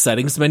exit the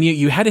settings menu,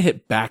 you had to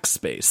hit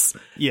backspace.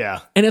 Yeah.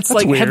 And it's That's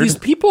like, weird. have these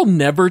people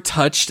never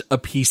touched a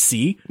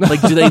PC?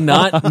 Like, do they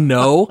not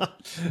know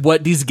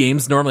what these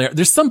games normally are?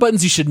 There's some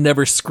buttons you should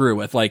never screw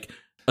with, like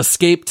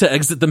escape to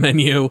exit the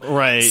menu.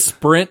 Right.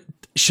 Sprint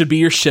should be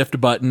your shift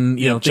button,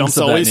 you know, Jumps things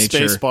of that always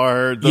nature. space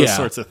bar, those Yeah.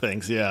 sorts of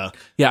things. Yeah.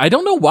 Yeah, I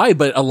don't know why,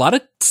 but a lot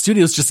of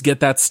studios just get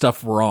that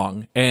stuff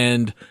wrong.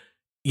 And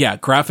yeah,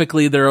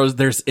 graphically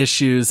there's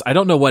issues. I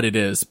don't know what it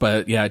is,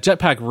 but yeah,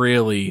 Jetpack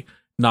really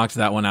knocked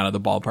that one out of the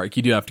ballpark.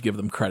 You do have to give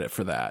them credit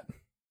for that.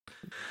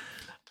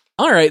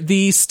 All right,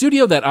 the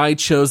studio that I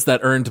chose that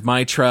earned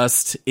my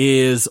trust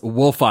is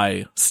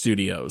Wolfeye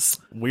Studios.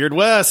 Weird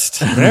West.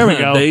 There we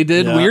go. They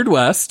did Yeah. Weird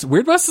West.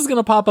 Weird West is going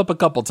to pop up a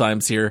couple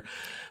times here,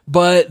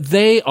 but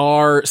they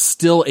are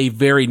still a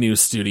very new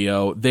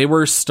studio. They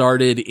were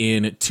started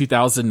in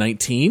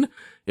 2019.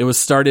 It was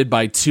started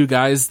by two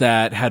guys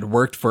that had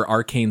worked for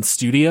Arcane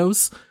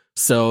Studios.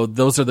 So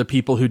those are the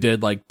people who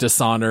did like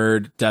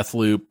Dishonored,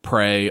 Deathloop,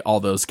 Prey,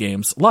 all those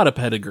games. A lot of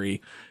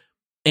pedigree.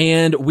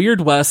 And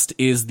Weird West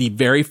is the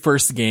very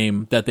first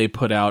game that they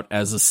put out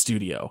as a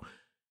studio.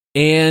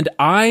 And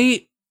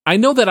I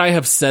know that I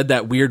have said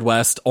that Weird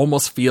West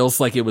almost feels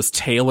like it was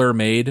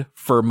tailor-made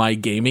for my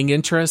gaming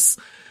interests,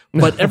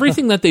 but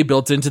everything that they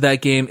built into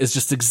that game is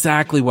just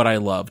exactly what I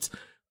loved.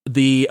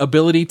 The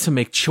ability to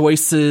make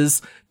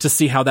choices, to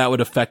see how that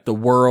would affect the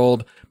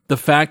world, the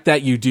fact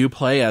that you do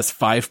play as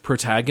 5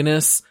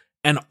 protagonists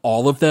and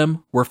all of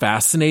them were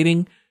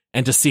fascinating,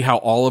 and to see how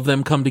all of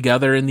them come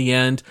together in the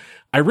end.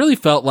 I really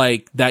felt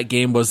like that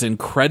game was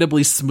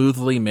incredibly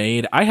smoothly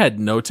made. I had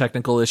no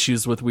technical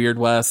issues with Weird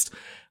West.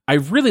 I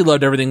really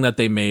loved everything that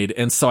they made.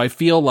 And so I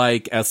feel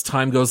like as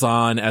time goes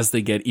on, as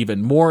they get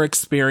even more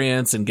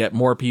experience and get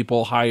more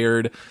people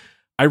hired,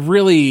 I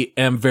really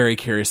am very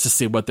curious to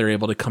see what they're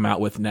able to come out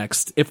with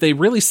next. If they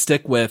really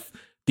stick with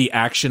the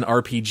action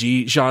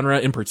RPG genre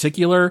in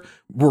particular,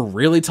 we're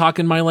really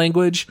talking my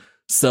language.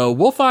 So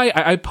Wolfeye,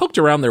 I poked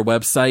around their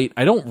website.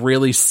 I don't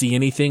really see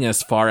anything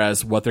as far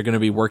as what they're going to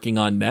be working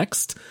on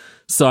next.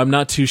 So I'm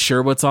not too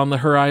sure what's on the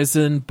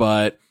horizon,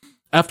 but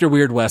after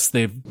Weird West,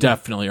 they've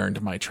definitely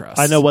earned my trust.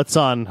 I know what's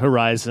on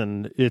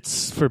Horizon.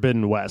 It's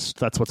Forbidden West.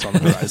 That's what's on the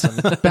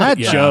horizon. Bad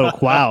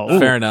joke. Wow. Ooh.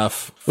 Fair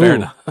enough. Fair Ooh.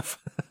 enough.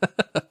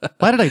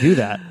 Why did I do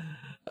that?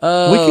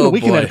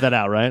 We can edit that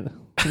out, right?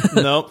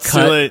 Nope. Too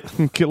Cut. late.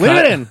 Leave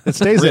it in. It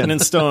stays Written in. in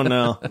stone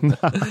now.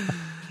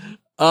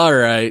 All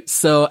right.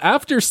 So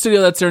after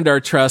Studio That's Earned Our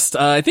Trust,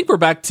 I think we're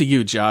back to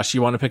you, Josh.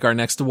 You want to pick our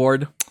next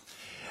award?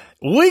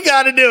 We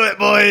got to do it,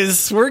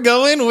 boys. We're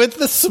going with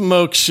the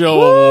Smoke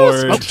Show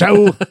Award. Smoke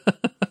show.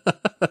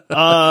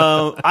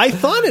 I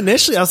thought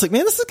initially, I was like,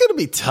 man, this is going to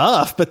be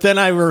tough. But then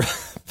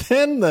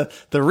then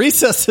the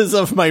recesses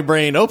of my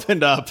brain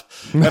opened up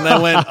and I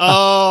went,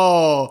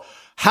 oh,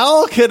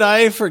 how could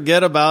I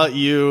forget about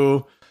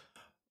you,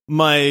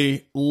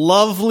 my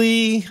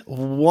lovely,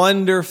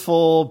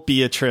 wonderful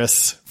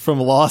Beatrice from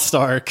Lost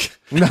Ark.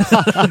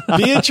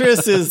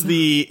 Beatrice is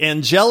the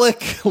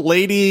angelic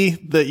lady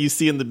that you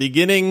see in the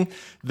beginning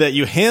that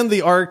you hand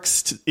the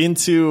arcs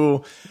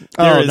into.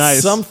 There is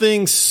nice.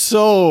 something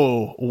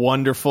so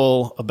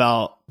wonderful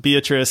about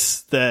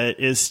Beatrice that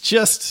is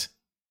just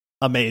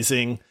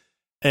amazing.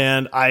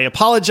 And I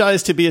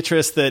apologize to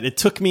Beatrice that it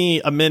took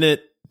me a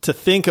minute to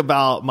think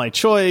about my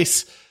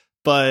choice,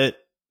 but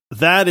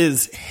that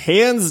is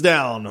hands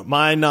down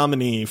my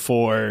nominee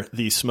for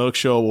the Smoke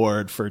Show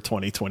Award for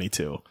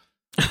 2022.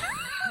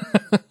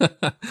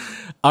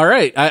 All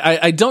right.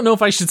 I don't know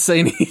if I should say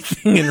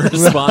anything in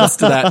response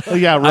to that.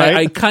 Yeah, right.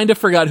 I kind of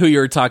forgot who you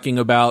were talking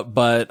about,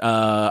 but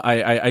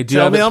I do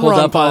Tell have me it I'm pulled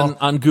wrong, up Paul.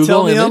 on Google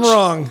Tell me Image. I'm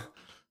wrong.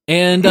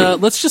 And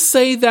let's just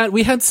say that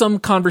we had some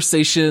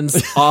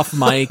conversations off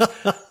mic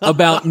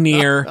about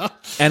Nier,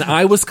 and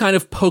I was kind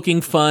of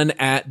poking fun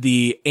at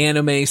the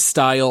anime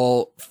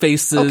style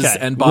faces Okay,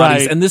 and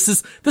bodies, right. and this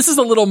is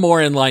a little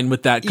more in line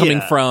with that coming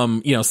Yeah.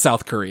 from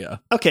South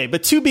Korea. Okay,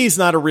 but 2B's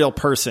not a real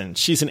person.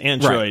 She's an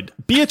android.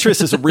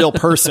 Beatrice is a real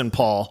person,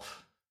 Paul.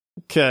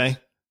 Okay.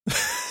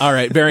 All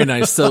right, very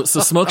nice. So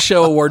Smoke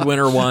Show Award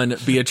winner 1,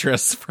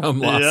 Beatrice from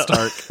Lost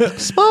Ark.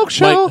 Smoke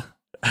Show.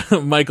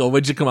 Michael,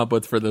 what'd you come up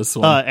with for this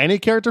one? Any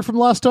character from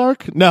Lost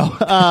Ark? No.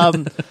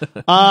 Man,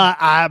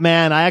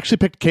 I actually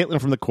picked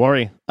Caitlin from The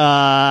Quarry.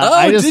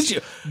 Did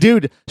you?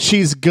 Dude,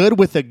 she's good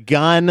with a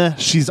gun.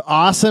 She's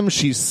awesome.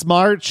 She's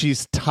smart.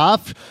 She's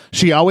tough.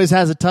 She always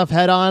has a tough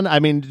head on. I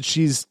mean,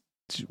 she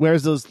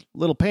wears those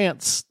little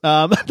pants.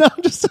 I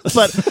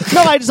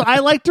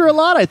liked her a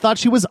lot. I thought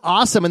she was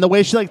awesome. And the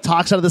way she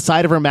talks out of the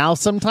side of her mouth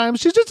sometimes,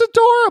 she's just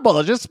adorable.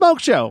 It's just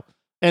Smoke Show.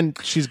 And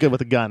she's good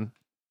with a gun.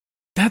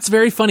 That's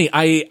very funny.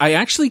 I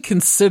actually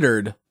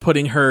considered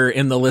putting her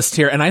in the list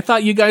here, and I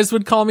thought you guys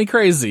would call me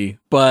crazy,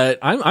 but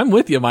I'm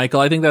with you, Michael.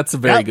 I think that's a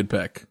very good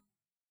pick.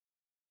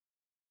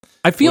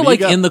 I feel like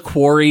in The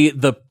Quarry,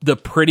 the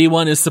pretty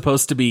one is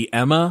supposed to be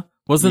Emma.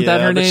 Wasn't that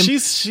her name?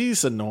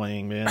 She's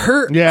annoying, man.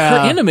 Her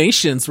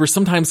animations were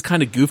sometimes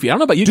kind of goofy. I don't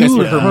know about you guys,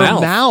 but her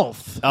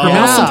mouth. Her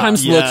mouth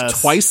sometimes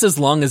looked twice as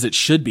long as it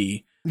should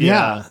be.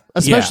 Yeah.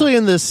 Especially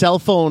in the cell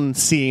phone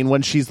scene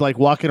when she's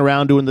walking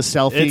around doing the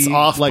selfie, It's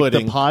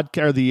off-putting. the podcast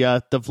or the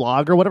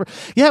vlog or whatever.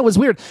 Yeah, it was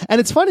weird.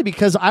 And it's funny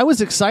because I was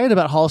excited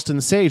about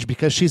Halston Sage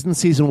because she's in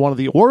season 1 of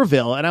the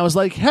Orville. And I was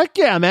like, heck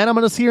yeah, man, I'm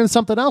going to see her in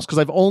something else because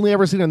I've only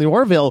ever seen her in the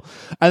Orville.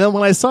 And then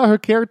when I saw her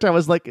character, I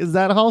was like, is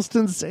that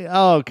Halston Sage?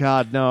 Oh,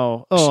 God,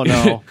 no. Oh,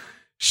 no.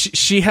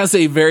 She has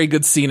a very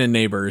good scene in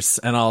Neighbors,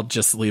 and I'll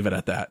just leave it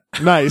at that.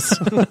 Nice.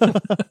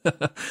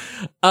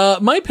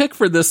 My pick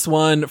for this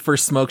one for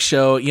Smoke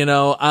Show,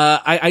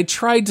 I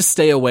tried to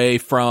stay away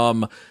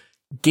from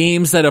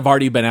games that have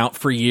already been out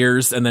for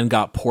years and then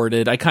got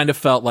ported. I kind of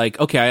felt like,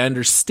 okay, I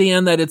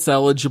understand that it's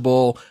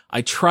eligible.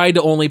 I tried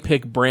to only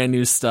pick brand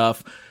new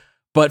stuff.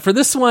 But for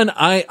this one,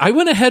 I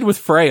went ahead with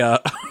Freya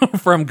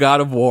from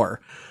God of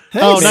War.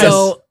 Oh, nice.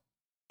 So,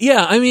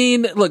 yeah, I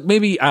mean, look,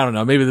 maybe, I don't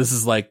know, maybe this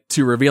is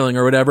too revealing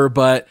or whatever,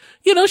 but,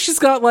 she's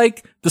got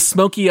the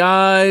smoky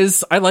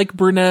eyes. I like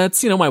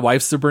brunettes. My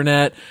wife's a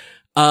brunette.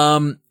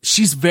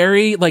 She's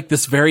very,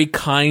 this very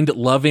kind,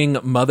 loving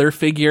mother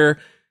figure.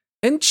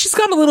 And she's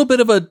got a little bit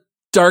of a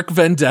dark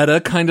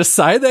vendetta kind of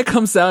side that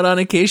comes out on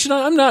occasion.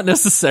 I'm not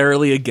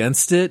necessarily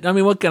against it. I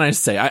mean, what can I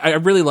say? I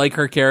really like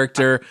her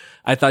character.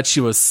 I thought she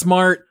was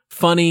smart,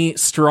 funny,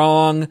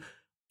 strong,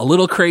 a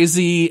little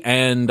crazy,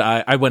 and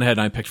I went ahead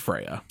and I picked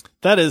Freya.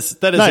 That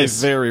is Nice.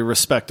 a very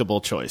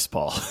respectable choice,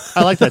 Paul.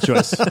 I like that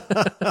choice.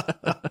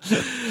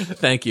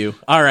 Thank you.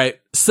 All right.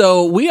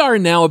 So we are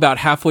now about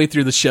halfway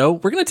through the show.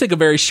 We're going to take a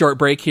very short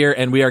break here,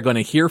 and we are going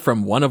to hear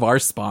from one of our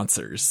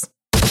sponsors.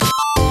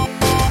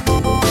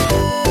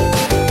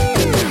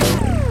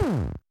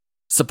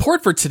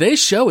 Support for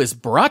today's show is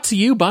brought to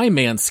you by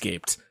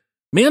Manscaped.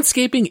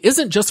 Manscaping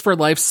isn't just for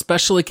life's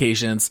special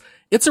occasions.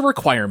 It's a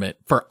requirement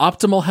for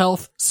optimal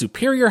health,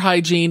 superior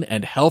hygiene,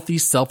 and healthy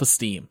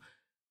self-esteem.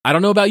 I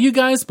don't know about you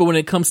guys, but when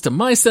it comes to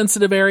my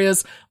sensitive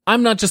areas,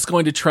 I'm not just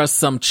going to trust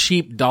some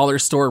cheap dollar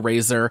store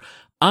razor.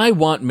 I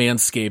want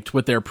Manscaped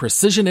with their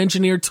precision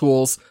engineered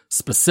tools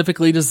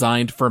specifically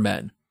designed for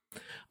men.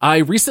 I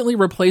recently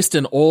replaced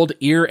an old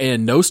ear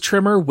and nose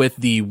trimmer with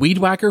the Weed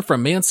Whacker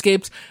from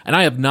Manscaped, and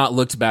I have not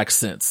looked back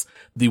since.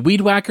 The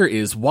Weed Whacker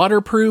is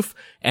waterproof,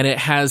 and it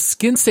has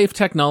skin-safe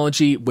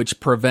technology which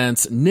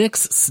prevents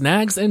nicks,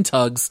 snags, and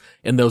tugs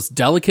in those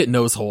delicate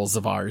nose holes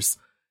of ours.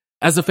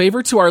 As a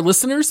favor to our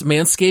listeners,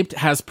 Manscaped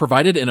has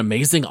provided an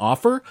amazing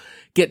offer.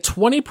 Get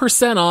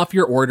 20% off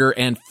your order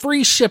and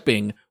free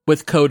shipping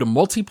with code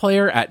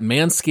multiplayer at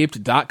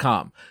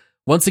manscaped.com.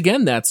 Once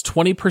again, that's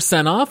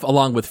 20% off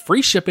along with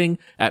free shipping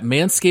at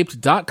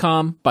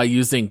manscaped.com by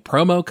using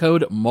promo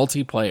code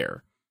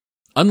multiplayer.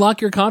 Unlock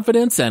your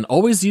confidence and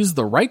always use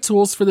the right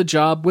tools for the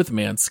job with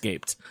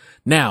Manscaped.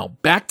 Now,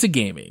 back to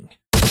gaming.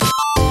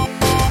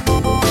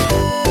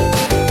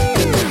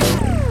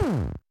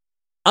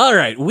 All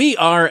right, we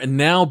are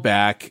now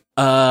back.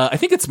 I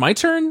think it's my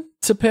turn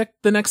to pick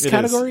the next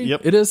category.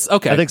 Yep. It is?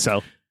 Okay. I think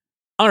so.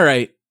 All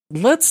right,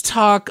 let's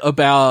talk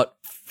about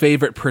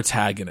favorite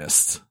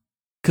protagonist.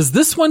 Because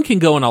this one can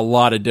go in a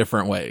lot of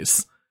different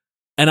ways.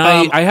 And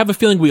I have a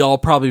feeling we all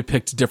probably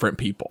picked different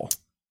people.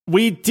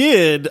 We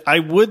did. I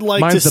would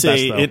like Mine's to the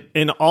say, best,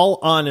 in all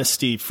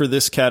honesty, for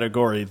this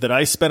category, that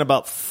I spent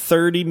about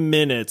 30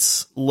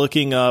 minutes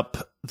looking up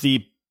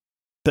the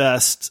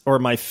best or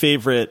my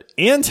favorite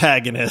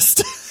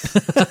antagonist.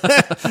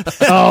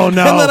 Oh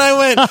no.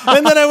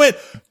 And then I went,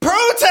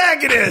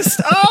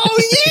 protagonist.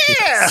 Oh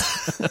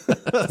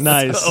yeah.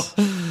 Nice.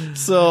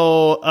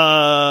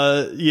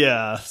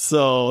 Yeah.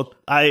 So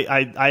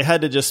I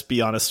had to just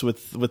be honest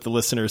with the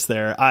listeners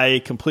there. I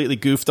completely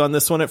goofed on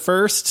this one at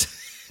first.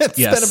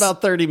 Spent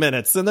about 30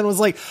 minutes and then I was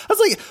like,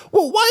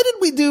 well, why did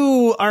we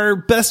do our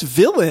best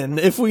villain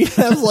if we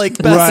have like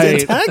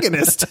best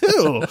antagonist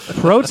too?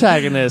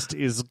 Protagonist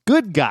is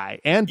good guy.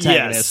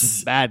 Antagonist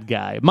is bad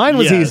guy. Mine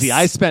was easy.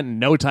 I spent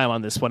no time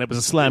on this one. It was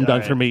a slam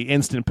dunk for me.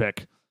 Instant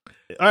pick.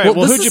 All right.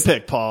 Well, who'd you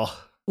pick, Paul?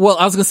 Well,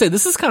 I was going to say,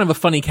 this is kind of a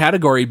funny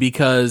category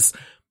because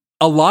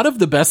a lot of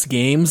the best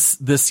games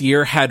this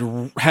year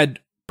had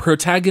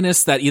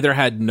protagonists that either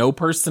had no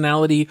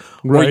personality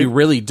or you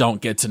really don't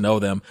get to know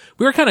them.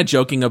 We were kind of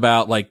joking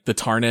about like the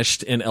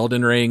Tarnished in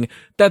Elden Ring.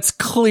 That's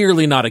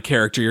clearly not a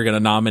character you're going to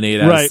nominate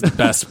as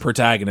best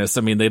protagonist.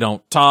 I mean, they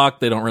don't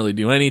talk. They don't really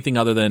do anything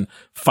other than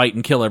fight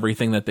and kill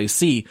everything that they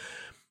see.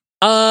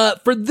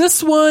 For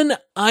this one,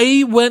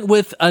 I went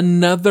with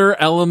another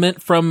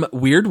element from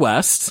Weird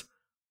West.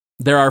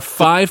 There are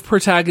 5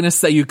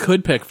 protagonists that you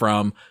could pick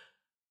from.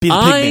 Be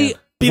the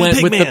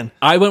Pigman.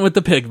 I went with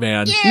the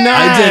Pigman. Yeah.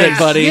 I did it,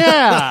 buddy.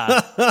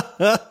 Yeah.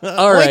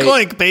 All right.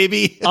 Oink, oink,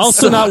 baby.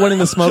 Also not winning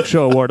the Smoke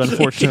Show Award,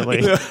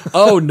 unfortunately.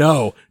 Oh,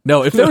 no.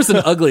 No, if there was an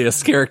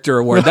ugliest character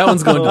award, that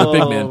one's going to the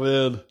Pigman.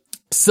 Oh, man.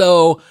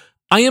 So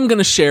I am going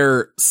to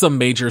share some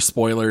major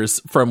spoilers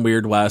from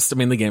Weird West. I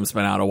mean, the game's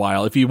been out a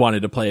while. If you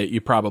wanted to play it,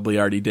 you probably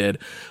already did.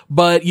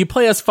 But you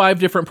play as 5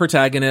 different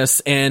protagonists,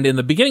 and in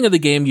the beginning of the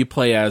game, you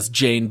play as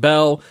Jane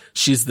Bell.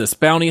 She's this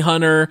bounty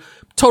hunter.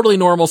 Totally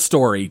normal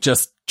story,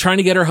 just trying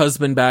to get her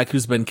husband back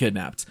who's been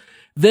kidnapped.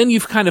 Then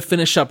you kind of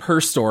finish up her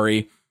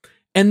story,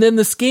 and then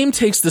this game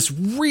takes this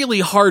really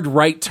hard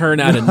right turn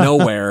out of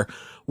nowhere,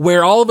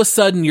 where all of a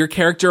sudden your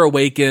character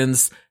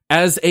awakens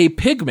as a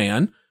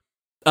pigman.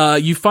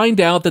 You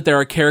find out that there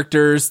are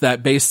characters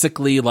that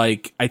basically,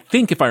 like, I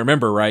think if I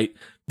remember right,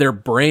 their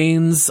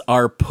brains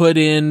are put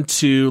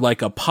into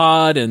like a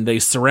pod and they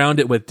surround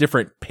it with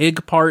different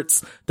pig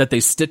parts that they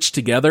stitch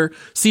together.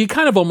 So you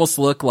kind of almost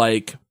look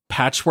like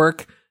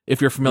Patchwork,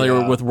 if you're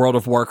familiar with World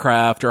of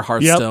Warcraft or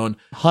Hearthstone.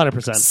 Yep,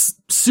 100%.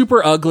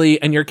 Super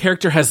ugly, and your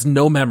character has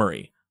no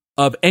memory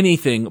of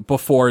anything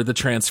before the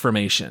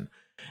transformation.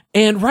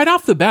 And right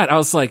off the bat, I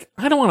was like,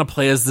 I don't want to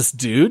play as this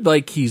dude.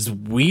 Like, he's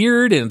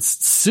weird and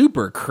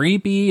super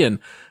creepy, and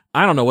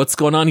I don't know what's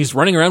going on. He's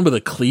running around with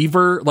a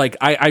cleaver. Like,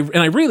 I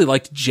really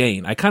liked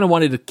Jane. I kind of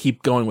wanted to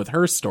keep going with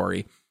her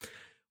story.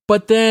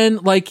 But then,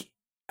 like,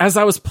 as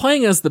I was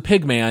playing as the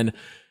Pigman,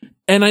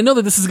 and I know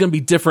that this is going to be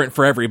different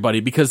for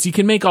everybody because you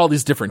can make all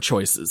these different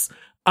choices.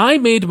 I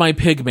made my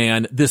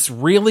Pigman this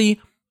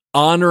really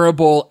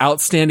honorable,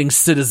 outstanding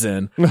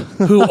citizen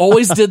who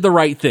always did the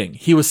right thing.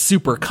 He was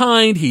super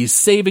kind. He's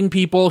saving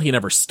people. He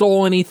never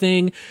stole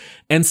anything.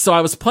 And so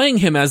I was playing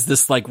him as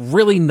this like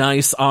really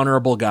nice,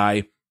 honorable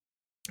guy.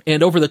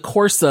 And over the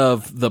course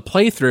of the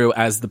playthrough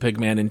as the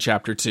Pigman in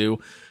Chapter 2,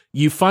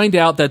 you find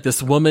out that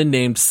this woman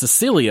named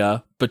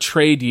Cecilia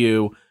betrayed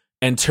you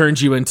and turned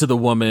you into the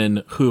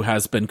woman who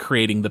has been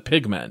creating the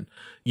pigmen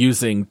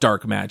using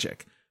dark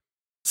magic.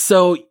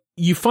 So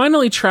you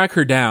finally track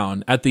her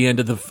down at the end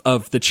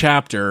of the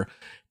chapter,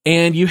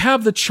 and you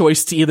have the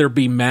choice to either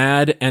be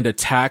mad and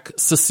attack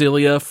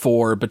Cecilia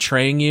for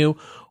betraying you,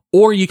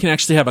 or you can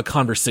actually have a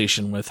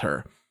conversation with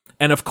her.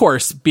 And of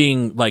course,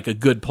 being like a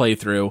good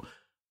playthrough,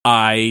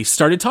 I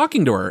started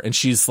talking to her, and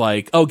she's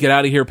like, "Oh, get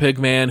out of here,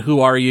 Pigman.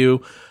 Who are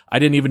you? I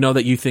didn't even know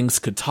that you things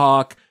could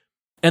talk."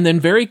 And then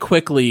very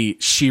quickly,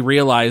 she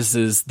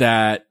realizes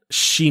that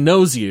she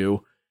knows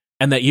you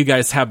and that you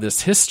guys have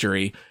this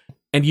history.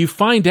 And you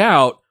find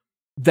out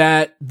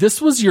that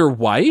this was your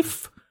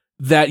wife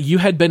that you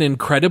had been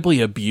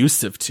incredibly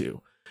abusive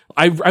to.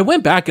 I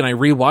went back and I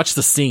rewatched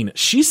the scene.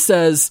 She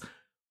says,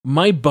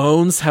 "My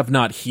bones have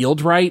not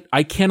healed right.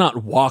 I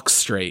cannot walk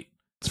straight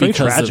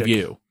because of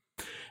you."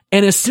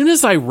 And as soon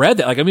as I read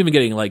that, like, I'm even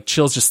getting like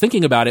chills just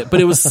thinking about it, but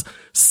it was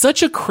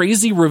such a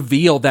crazy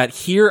reveal that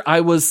here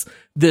I was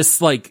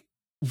this like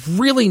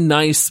really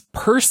nice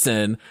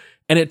person,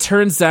 and it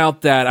turns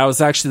out that I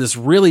was actually this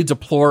really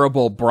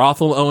deplorable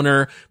brothel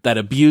owner that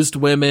abused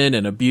women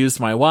and abused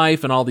my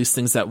wife and all these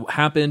things that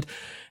happened.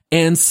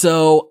 And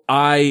so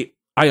I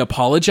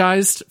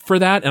apologized for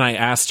that, and I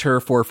asked her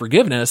for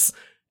forgiveness,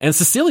 and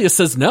Cecilia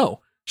says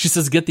no. She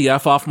says, "Get the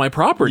F off my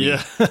property."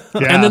 Yeah.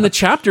 And then the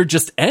chapter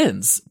just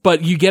ends,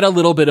 but you get a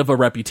little bit of a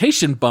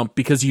reputation bump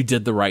because you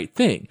did the right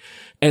thing.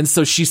 And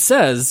so she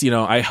says, you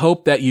know, "I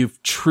hope that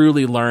you've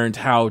truly learned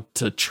how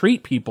to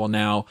treat people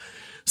now."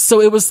 So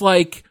it was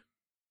like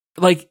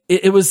like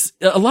it was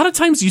a lot of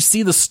times you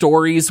see the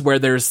stories where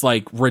there's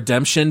like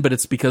redemption, but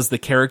it's because the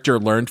character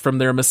learned from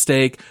their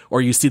mistake,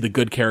 or you see the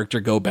good character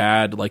go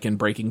bad, like in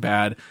Breaking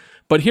Bad.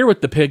 But here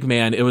with the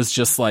Pigman, it was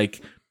just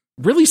like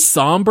really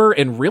somber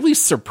and really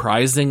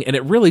surprising, and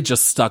it really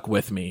just stuck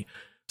with me.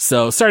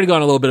 So sorry to go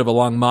on a little bit of a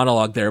long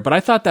monologue there, but I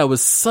thought that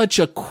was such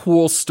a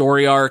cool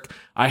story arc.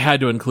 I had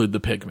to include the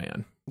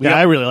Pigman. Yeah,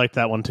 I really liked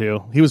that one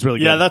too. He was really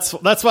good. Yeah, that's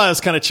why I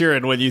was kind of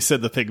cheering when you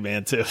said the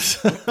Pigman too.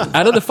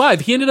 Out of the 5,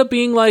 he ended up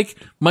being like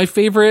my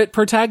favorite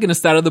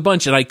protagonist out of the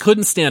bunch, and I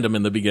couldn't stand him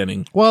in the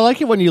beginning. Well, I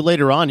like it when you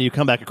later on you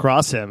come back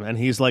across him and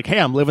he's like, "Hey,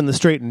 I'm living the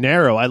straight and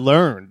narrow. I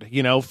learned,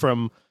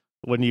 from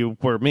when you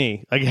were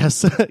me, I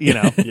guess."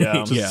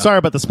 Yeah. Sorry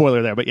about the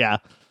spoiler there, but yeah.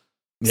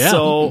 Yeah.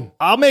 So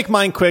I'll make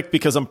mine quick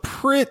because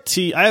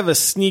I have a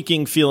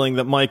sneaking feeling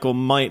that Michael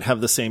might have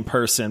the same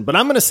person, but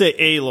I'm going to say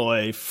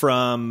Aloy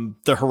from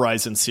the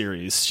Horizon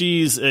series.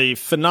 She's a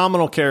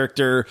phenomenal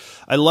character.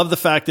 I love the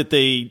fact that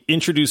they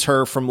introduce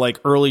her from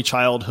like early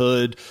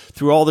childhood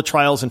through all the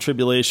trials and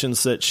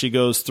tribulations that she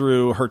goes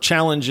through, her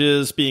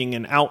challenges, being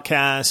an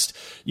outcast.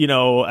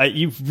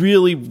 You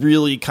really,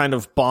 really kind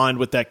of bond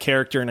with that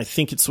character. And I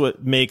think it's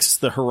what makes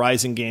the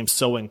Horizon games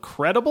so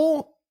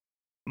incredible.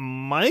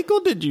 Michael,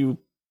 did you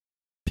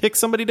pick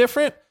somebody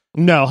different?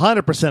 No,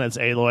 100% it's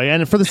Aloy.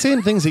 And for the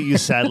same things that you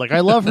said, like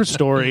I love her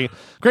story.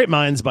 Great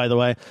minds, by the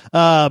way.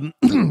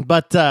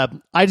 But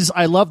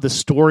I love the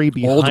story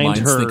behind Old minds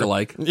her. think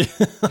alike.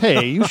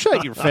 Hey, you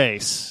shut your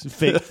face.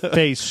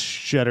 Face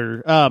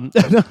shutter.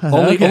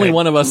 Only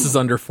one of us is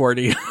under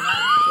 40.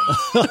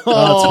 Oh, that's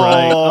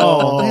right.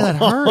 Oh, man, that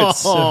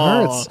hurts.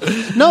 It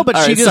hurts. No, but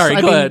All she right, just.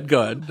 sorry,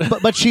 go ahead.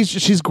 But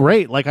she's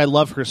great. Like I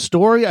love her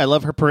story. I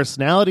love her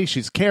personality.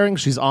 She's caring.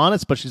 She's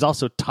honest, but she's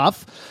also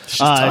tough.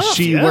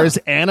 She wears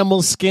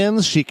animal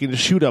skins. She can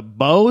shoot a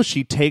bow.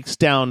 She takes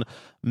down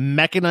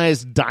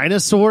mechanized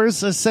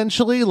dinosaurs,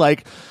 essentially.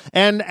 Like,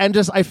 and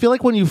just I feel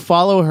like when you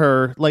follow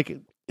her, like.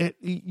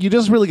 You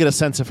just really get a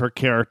sense of her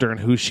character and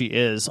who she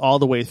is all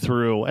the way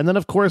through. And then,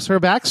 of course, her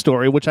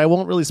backstory, which I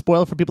won't really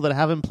spoil for people that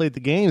haven't played the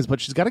games, but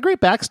she's got a great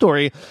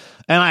backstory.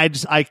 And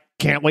I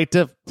can't wait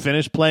to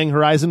finish playing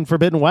Horizon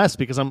Forbidden West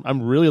because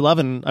I'm really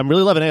loving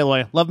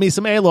Aloy. Love me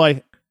some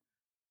Aloy.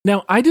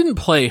 Now, I didn't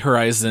play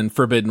Horizon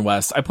Forbidden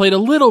West. I played a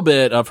little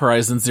bit of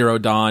Horizon Zero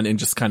Dawn and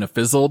just kind of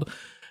fizzled.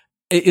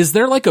 Is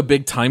there like a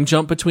big time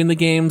jump between the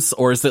games,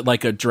 or is it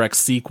like a direct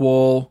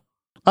sequel?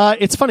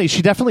 It's funny.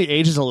 She definitely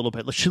ages a little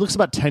bit. She looks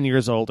about 10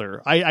 years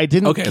older. I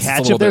didn't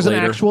catch if there's an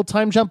actual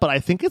time jump, but I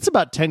think it's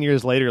about 10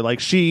 years later. Like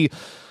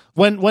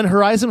when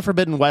Horizon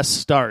Forbidden West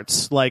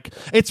starts, like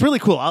it's really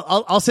cool.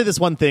 I'll say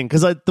this one thing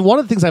because one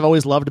of the things I've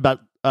always loved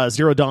about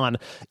Zero Dawn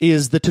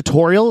is the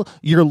tutorial.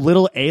 You're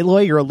little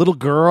Aloy, you're a little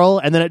girl,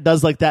 and then it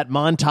does like that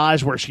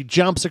montage where she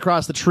jumps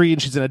across the tree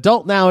and she's an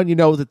adult now, and you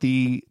know that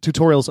the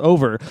tutorial's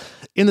over.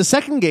 In the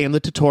second game, the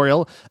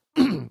tutorial,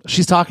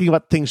 she's talking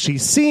about things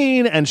she's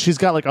seen, and she's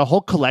got like a whole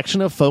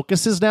collection of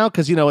focuses now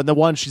because, in the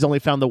one, she's only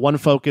found the one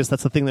focus.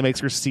 That's the thing that makes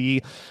her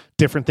see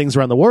different things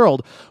around the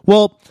world.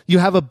 Well, you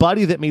have a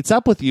buddy that meets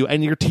up with you,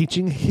 and you're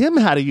teaching him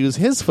how to use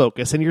his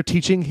focus, and you're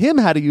teaching him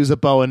how to use a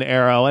bow and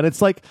arrow. And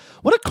it's like,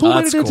 what a cool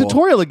way to do a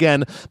tutorial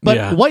again.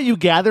 But what you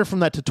gather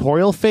from that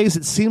tutorial phase,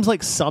 it seems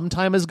like some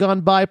time has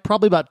gone by,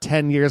 probably about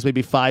 10 years,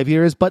 maybe 5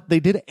 years, but they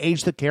did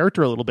age the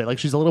character a little bit. Like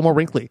she's a little more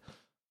wrinkly.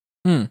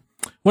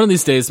 One of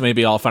these days,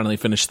 maybe I'll finally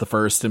finish the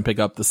first and pick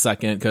up the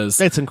second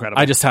because it's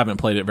incredible. I just haven't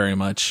played it very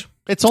much.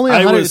 It's only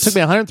it took me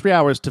 103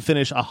 hours to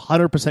finish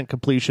 100%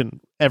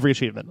 completion every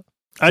achievement.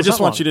 So I just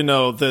want you to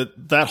know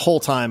that whole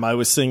time I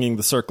was singing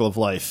The Circle of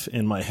Life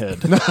in my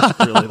head.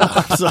 Really,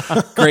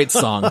 great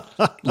song.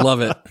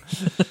 Love it.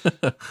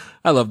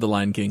 I love The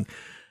Lion King.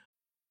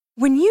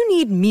 When you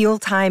need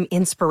mealtime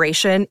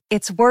inspiration,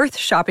 it's worth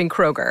shopping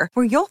Kroger,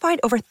 where you'll find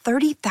over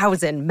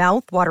 30,000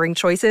 mouth-watering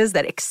choices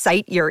that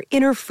excite your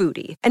inner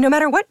foodie. And no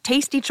matter what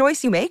tasty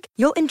choice you make,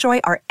 you'll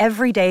enjoy our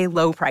everyday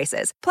low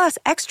prices, plus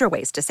extra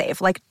ways to save,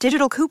 like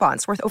digital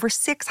coupons worth over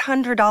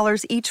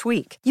 $600 each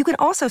week. You can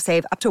also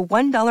save up to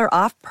 $1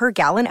 off per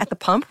gallon at the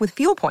pump with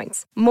fuel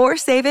points. More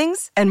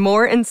savings and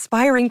more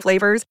inspiring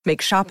flavors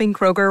make shopping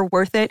Kroger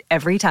worth it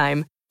every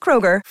time.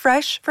 Kroger,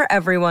 fresh for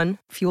everyone.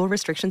 Fuel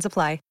restrictions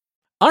apply.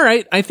 All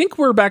right, I think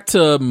we're back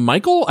to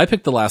Michael. I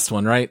picked the last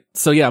one, right?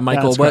 So yeah,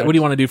 Michael, what do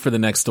you want to do for the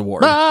next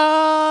award?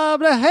 That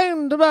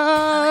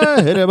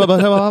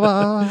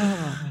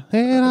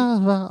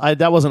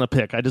wasn't a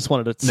pick. I just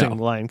wanted to sing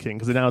Lion King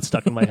because now it's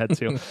stuck in my head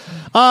too.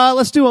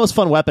 Let's do Most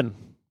Fun Weapon.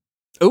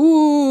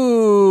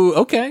 Ooh,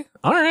 okay.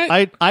 All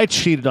right. I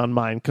cheated on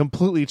mine,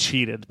 completely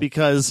cheated,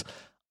 because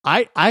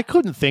I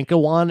couldn't think of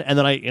one, and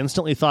then I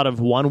instantly thought of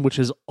one, which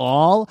is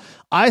all.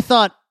 I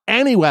thought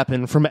any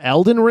weapon from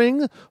Elden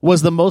Ring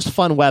was the most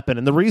fun weapon.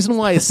 And the reason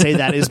why I say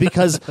that is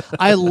because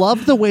I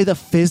love the way the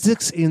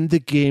physics in the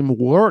game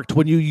worked.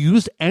 When you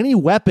used any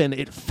weapon,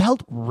 it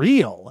felt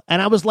real.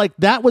 And I was like,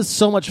 that was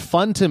so much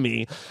fun to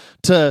me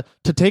to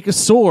take a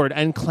sword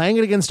and clang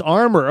it against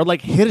armor, or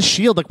like hit a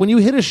shield. Like when you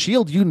hit a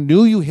shield, you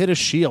knew you hit a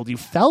shield. You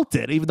felt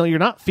it, even though you're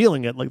not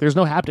feeling it. Like there's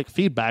no haptic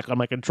feedback on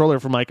my controller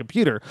from my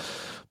computer.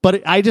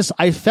 But I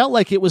felt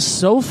like it was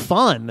so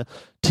fun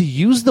to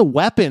use the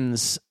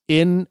weapons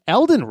in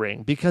Elden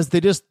Ring because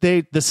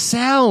the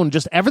sound,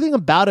 just everything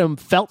about him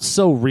felt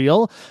so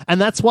real. And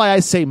that's why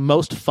I say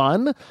most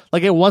fun.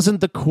 Like it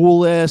wasn't the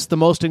coolest, the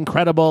most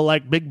incredible,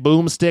 like big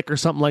boomstick or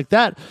something like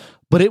that.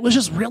 But it was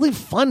just really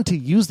fun to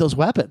use those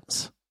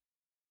weapons.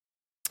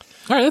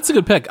 All right, that's a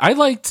good pick. I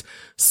liked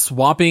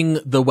swapping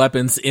the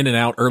weapons in and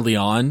out early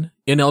on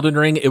in Elden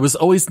Ring. It was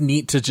always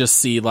neat to just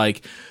see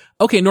like,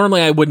 okay,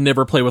 normally I would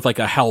never play with like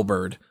a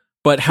halberd,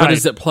 but how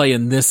does it play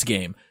in this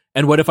game?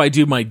 And what if I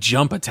do my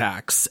jump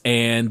attacks?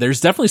 And there's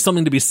definitely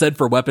something to be said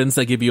for weapons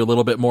that give you a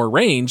little bit more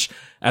range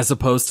as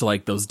opposed to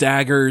like those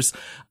daggers.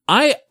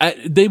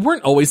 They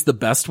weren't always the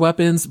best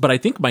weapons, but I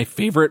think my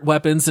favorite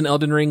weapons in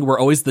Elden Ring were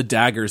always the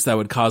daggers that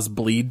would cause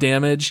bleed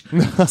damage.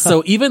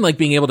 So even like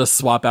being able to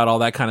swap out all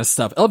that kind of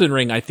stuff, Elden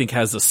Ring, I think,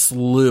 has a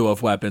slew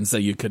of weapons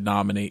that you could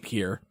nominate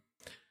here.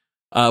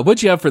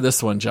 What'd you have for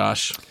this one,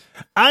 Josh?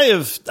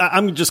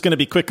 I'm just going to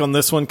be quick on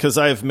this one because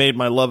I have made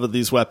my love of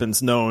these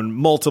weapons known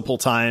multiple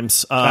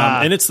times.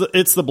 And it's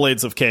the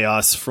Blades of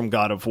Chaos from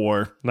God of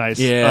War. Nice.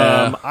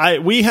 Yeah.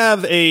 We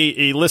have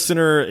a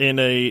listener and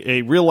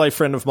a real life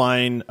friend of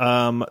mine,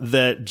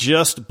 that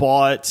just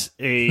bought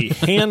a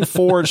hand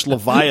forged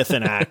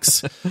Leviathan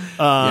axe.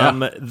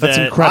 That's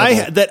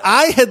incredible. that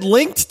I had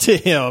linked to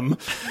him,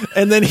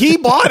 and then he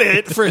bought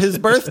it for his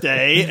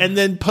birthday and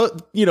then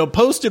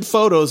posted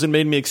photos and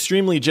made me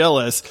extremely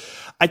jealous.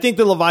 I think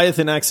the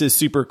Leviathan axe is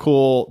super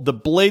cool. The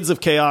Blades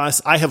of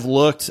Chaos, I have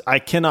looked. I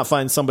cannot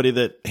find somebody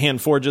that hand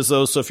forges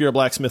those. So if you're a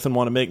blacksmith and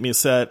want to make me a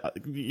set,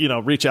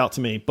 reach out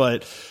to me.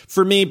 But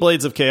for me,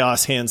 Blades of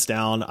Chaos, hands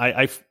down.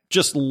 I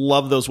just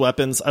love those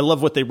weapons. I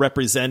love what they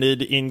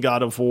represented in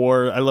God of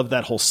War. I love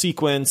that whole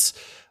sequence.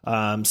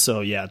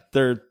 So yeah,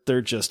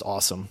 they're just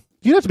awesome.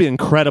 You'd have to be an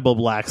incredible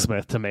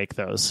blacksmith to make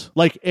those.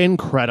 Like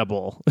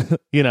incredible.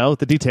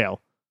 The detail.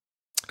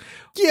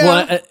 Yeah,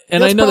 well,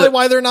 and that's I know probably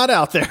why they're not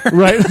out there.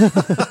 Right.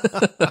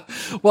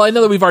 Well, I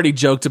know that we've already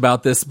joked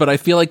about this, but I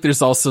feel like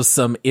there's also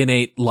some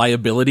innate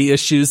liability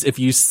issues if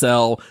you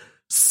sell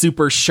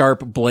super sharp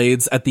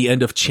blades at the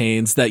end of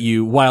chains that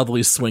you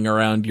wildly swing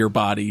around your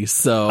body.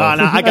 So no,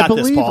 I got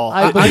this, Paul.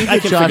 I believe I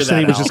that can Josh said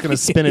he was out. just going to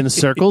spin in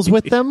circles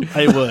with them.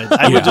 I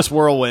would just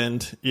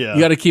whirlwind. Yeah.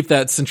 you got to keep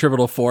that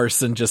centripetal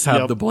force and just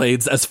have the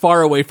blades as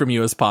far away from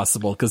you as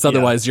possible, because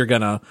otherwise you're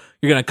gonna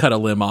cut a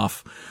limb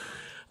off.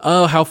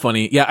 Oh, how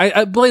funny.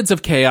 Yeah, Blades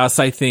of Chaos,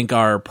 I think,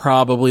 are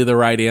probably the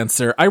right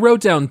answer. I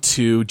wrote down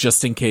 2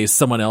 just in case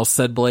someone else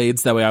said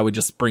blades. That way I would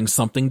just bring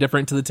something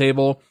different to the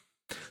table.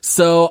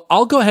 So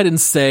I'll go ahead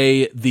and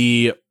say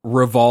the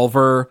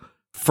revolver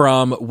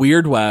from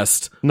Weird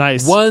West.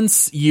 Nice.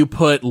 Once you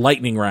put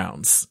lightning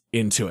rounds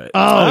into it.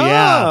 Oh,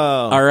 yeah.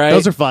 All right.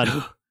 Those are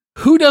fun.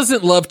 Who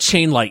doesn't love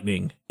chain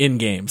lightning in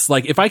games?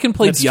 Like, if I can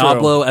play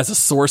Diablo as a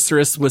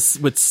sorceress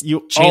with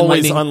you chain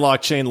always lightning,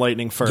 unlock chain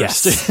lightning first.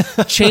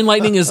 Yes. Chain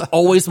lightning is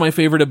always my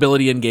favorite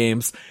ability in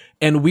games,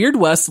 and Weird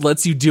West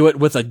lets you do it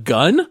with a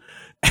gun.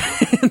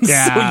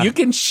 So you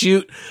can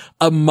shoot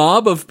a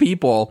mob of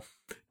people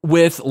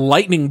with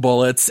lightning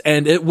bullets,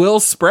 and it will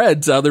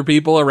spread to other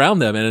people around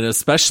them. And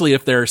especially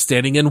if they're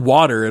standing in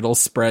water, it'll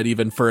spread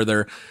even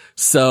further.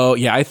 So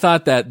yeah, I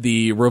thought that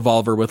the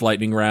revolver with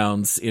lightning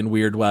rounds in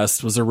Weird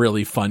West was a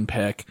really fun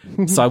pick.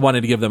 So I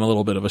wanted to give them a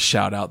little bit of a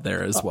shout out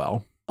there as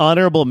well.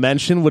 Honorable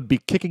mention would be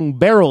kicking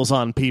barrels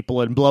on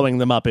people and blowing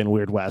them up in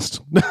Weird West.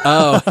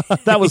 Oh,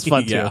 that was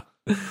fun yeah.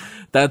 too.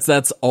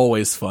 That's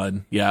always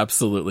fun. Yeah,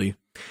 absolutely.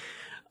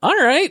 All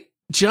right.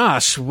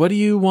 Josh, what do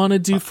you want to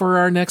do for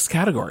our next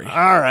category?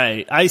 All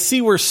right. I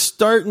see we're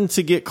starting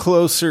to get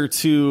closer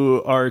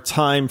to our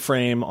time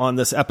frame on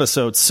this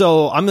episode.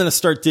 So I'm going to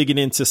start digging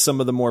into some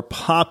of the more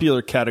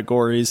popular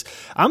categories.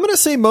 I'm going to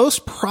say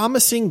most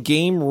promising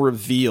game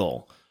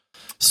reveal.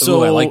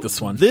 So I like this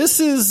one. This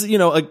is,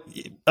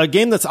 a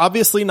game that's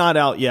obviously not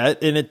out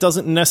yet, and it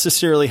doesn't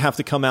necessarily have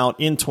to come out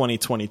in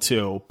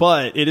 2022,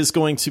 but it is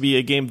going to be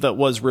a game that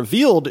was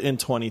revealed in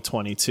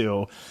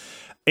 2022.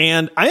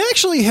 And I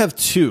actually have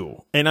 2,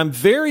 and I'm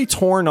very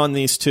torn on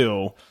these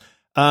 2.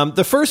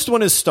 The first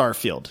one is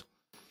Starfield.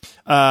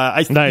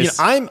 Nice.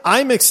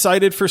 I'm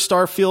excited for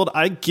Starfield.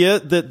 I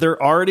get that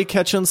they're already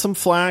catching some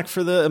flack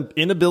for the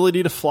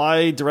inability to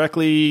fly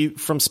directly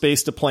from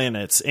space to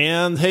planets.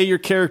 And hey, your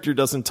character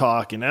doesn't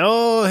talk. And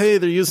oh, hey,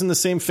 they're using the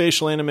same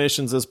facial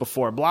animations as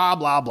before. Blah,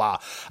 blah, blah.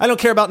 I don't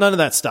care about none of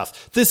that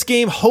stuff. This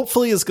game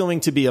hopefully is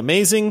going to be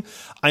amazing.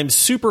 I'm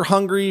super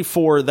hungry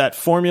for that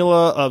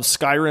formula of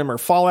Skyrim or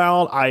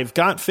Fallout. I've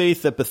got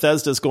faith that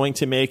Bethesda is going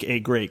to make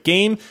a great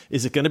game.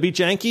 Is it going to be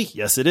janky?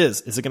 Yes, it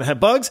is. Is it going to have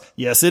bugs?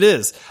 Yes, it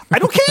is. I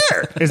don't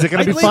care. Is it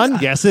going to be fun?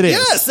 Yes, it is.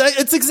 Yes,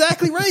 it's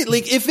exactly right.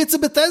 Like if it's a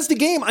Bethesda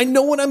game, I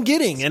know what I'm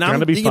getting, and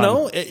I'm, you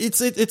know,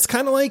 it's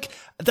kind of like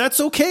that's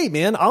okay,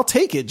 man. I'll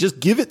take it. Just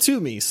give it to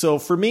me. So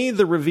for me,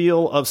 the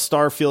reveal of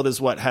Starfield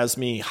is what has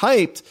me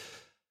hyped.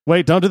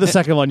 Wait, don't do the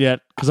second one yet,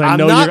 because I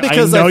know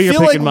you're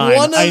picking mine.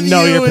 One of I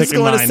know you you're is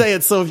picking going mine. to say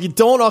it. So if you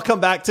don't, I'll come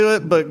back to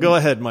it. But go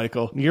ahead,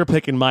 Michael. You're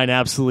picking mine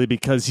absolutely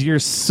because you're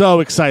so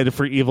excited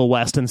for Evil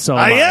West, and so am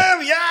I.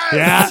 am.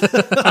 Yes.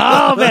 Yeah.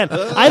 Oh man,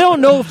 I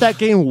don't know if that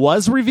game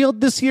was revealed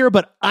this year,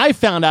 but I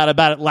found out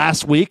about it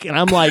last week, and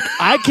I'm like,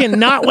 I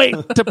cannot wait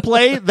to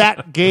play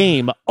that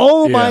game.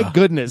 Oh my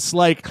goodness!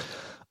 Like,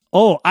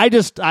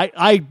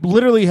 I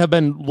literally have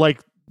been like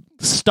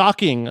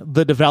stalking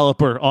the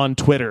developer on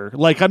Twitter.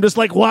 Like, I'm just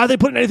like, why are they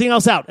putting anything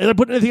else out? And they're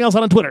putting anything else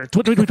out on Twitter.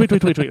 Tweet.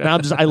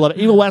 And I love it.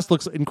 Evil West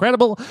looks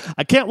incredible.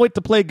 I can't wait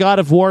to play God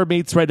of War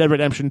meets Red Dead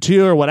Redemption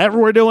 2 or whatever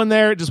we're doing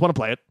there. Just want to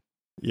play it.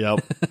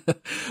 Yep.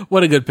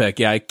 What a good pick.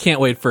 Yeah, I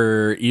can't wait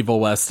for Evil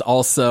West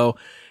also.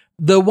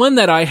 The one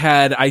that I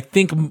had, I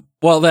think,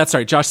 well, that's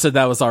right. Josh said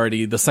that was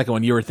already the second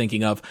one you were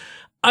thinking of.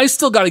 I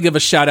still got to give a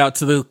shout out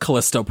to the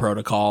Callisto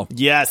Protocol.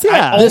 Yes.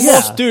 Yeah,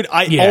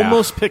 I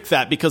almost picked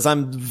that because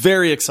I'm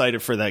very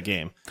excited for that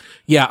game.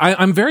 Yeah,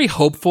 I'm very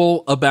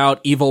hopeful about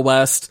Evil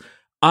West.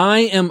 I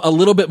am a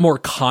little bit more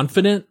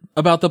confident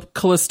about the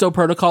Callisto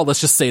Protocol.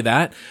 Let's just say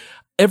that.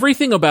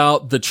 Everything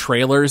about the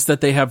trailers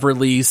that they have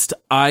released,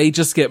 I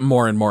just get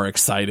more and more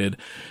excited.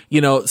 You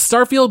know,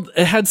 Starfield,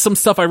 it had some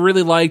stuff I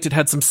really liked. It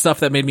had some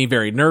stuff that made me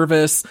very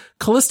nervous.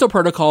 Callisto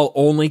Protocol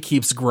only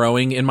keeps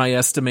growing in my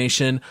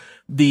estimation.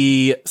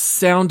 The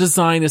sound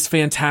design is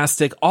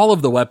fantastic. All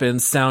of the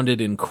weapons sounded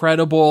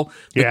incredible.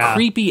 The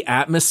creepy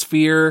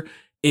atmosphere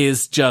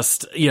is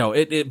just, you know,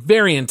 it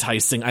very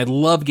enticing. I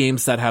love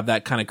games that have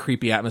that kind of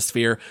creepy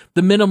atmosphere.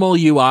 The minimal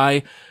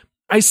UI,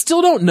 I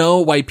still don't know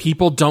why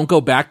people don't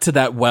go back to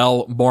that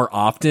well more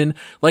often.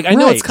 Like, I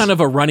know it's kind of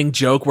a running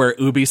joke where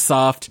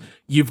Ubisoft,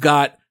 you've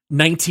got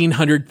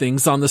 1900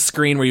 things on the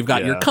screen where you've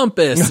got your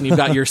compass and you've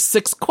got your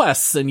 6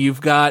 quests and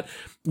you've got,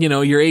 you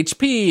know, your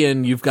HP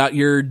and you've got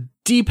your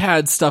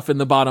D-pad stuff in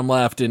the bottom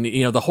left, and,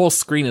 you know, the whole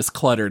screen is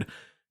cluttered.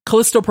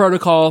 Callisto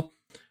Protocol,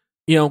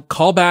 you know,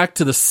 call back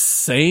to the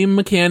same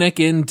mechanic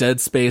in Dead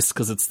Space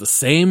because it's the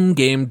same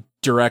game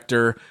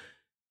director.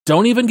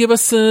 Don't even give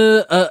us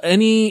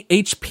any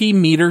HP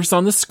meters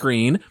on the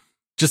screen.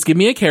 Just give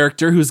me a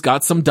character who's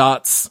got some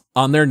dots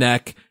on their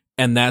neck,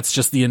 and that's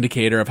just the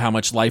indicator of how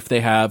much life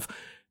they have.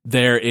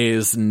 There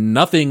is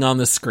nothing on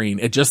the screen.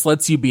 It just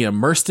lets you be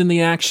immersed in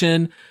the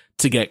action,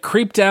 to get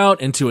creeped out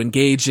and to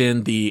engage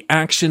in the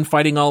action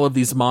fighting all of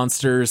these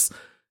monsters.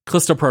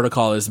 Callisto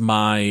Protocol is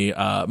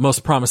my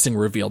most promising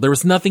reveal. There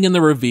was nothing in the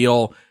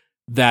reveal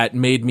that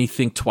made me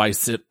think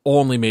twice. It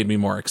only made me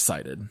more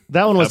excited.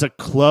 That one was a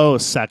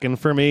close second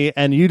for me,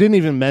 and you didn't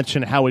even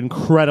mention how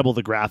incredible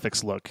the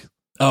graphics look.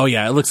 Oh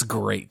yeah, it looks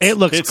great. It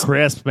looks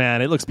crisp,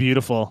 man. It looks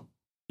beautiful.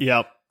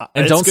 Yep.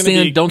 And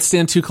don't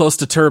stand too close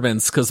to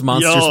turbines because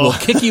monsters will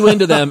kick you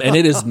into them, and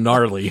it is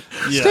gnarly.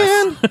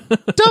 Yes.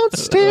 Don't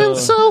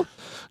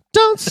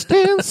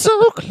stand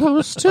so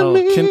close to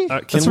me.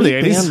 Can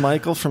we ban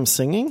Michael from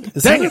singing?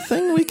 Is that a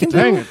thing we can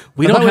do?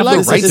 We don't have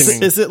the rights.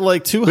 Is it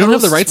like two? We don't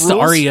have the rights to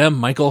REM,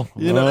 Michael.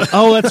 You know?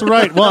 Oh, that's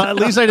right. Well, at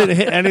least I didn't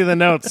hit any of the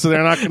notes, so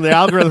they're not. The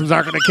algorithms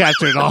aren't going to catch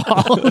it at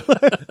all.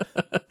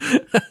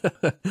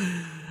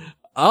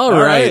 All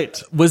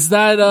right. Was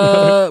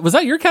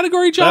that your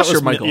category, Josh,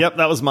 or Michael? Yep,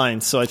 that was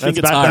mine. So I think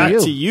it's back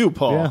to you,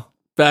 Paul. Yeah.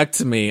 Back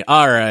to me.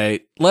 All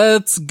right.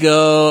 Let's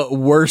go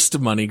worst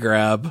money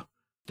grab.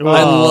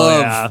 I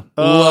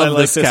love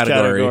this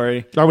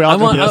category. Are we all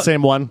going to do the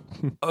same one?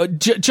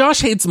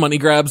 Josh hates money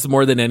grabs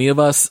more than any of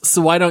us,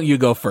 so why don't you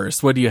go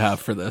first? What do you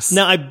have for this?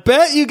 Now, I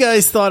bet you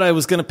guys thought I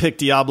was going to pick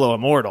Diablo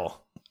Immortal,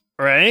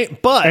 right?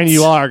 And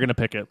you are going to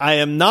pick it. I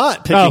am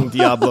not picking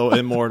Diablo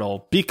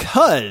Immortal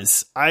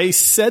because I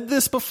said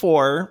this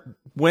before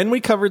when we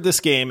covered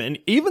this game, and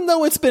even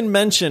though it's been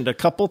mentioned a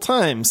couple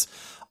times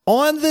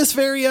on this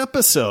very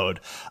episode,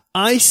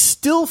 I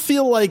still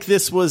feel like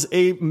this was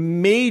a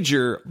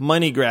major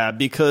money grab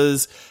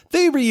because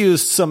they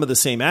reused some of the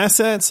same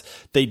assets.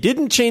 They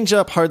didn't change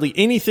up hardly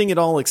anything at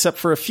all except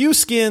for a few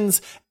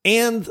skins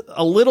and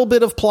a little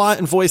bit of plot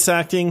and voice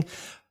acting.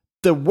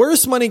 The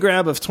worst money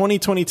grab of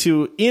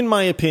 2022, in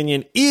my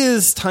opinion,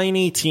 is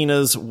Tiny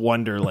Tina's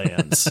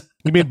Wonderlands.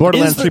 You mean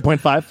Borderlands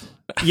 3.5?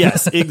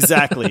 Yes,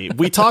 exactly.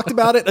 We talked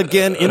about it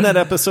again in that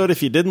episode.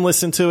 If you didn't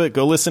listen to it,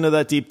 go listen to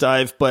that deep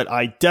dive. But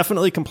I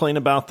definitely complain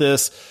about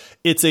this.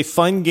 It's a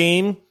fun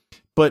game,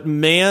 but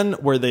man,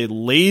 were they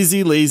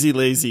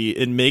lazy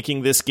in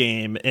making this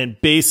game and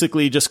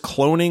basically just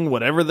cloning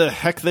whatever the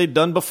heck they'd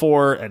done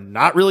before and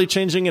not really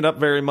changing it up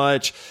very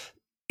much.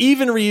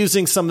 Even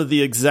reusing some of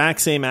the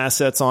exact same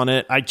assets on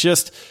it.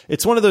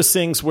 It's one of those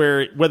things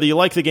where whether you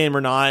like the game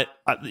or not,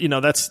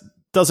 that's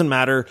doesn't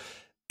matter.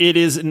 It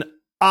is an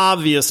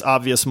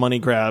obvious money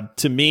grab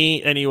to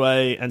me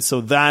anyway. And so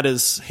that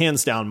is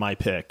hands down my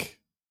pick.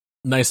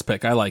 Nice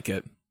pick. I like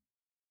it.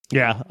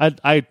 Yeah.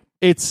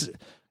 It's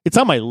It's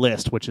on my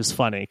list, which is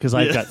funny because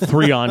I've got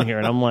 3 on here,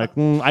 and I'm like,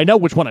 I know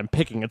which one I'm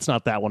picking. It's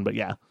not that one, but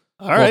yeah.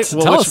 All right.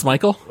 Tell us,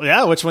 Michael.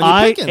 Yeah, which one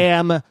are you picking? I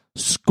am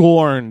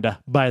scorned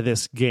by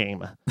this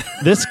game.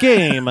 This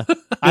game,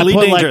 Elite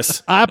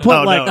Dangerous.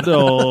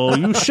 Oh,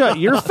 you shut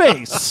your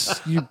face,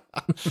 you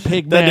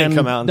pig that man. Didn't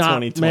come out in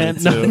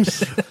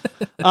 2022.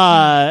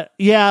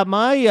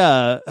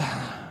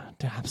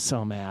 I'm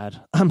so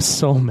mad. I'm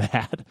so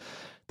mad.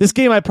 This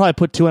game I probably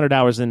put 200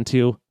 hours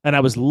into, and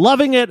I was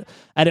loving it,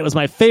 and it was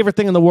my favorite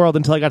thing in the world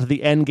until I got to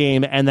the end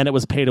game, and then it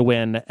was pay to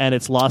win, and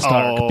it's Lost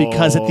Ark.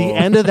 Because at the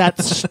end of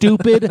that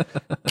stupid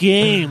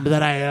game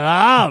that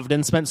I loved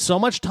and spent so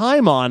much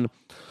time on,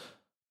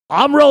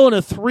 I'm rolling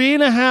a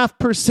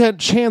 3.5%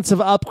 chance of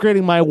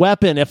upgrading my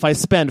weapon if I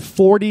spend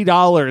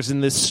 $40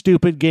 in this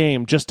stupid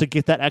game just to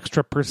get that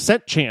extra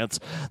percent chance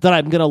that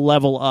I'm going to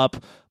level up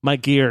my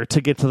gear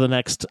to get to the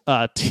next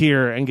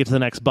tier and get to the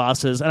next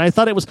bosses. And I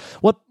thought it was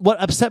what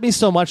upset me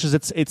so much is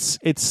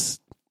it's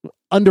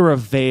under a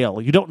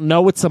veil. You don't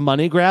know it's a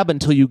money grab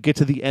until you get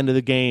to the end of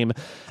the game.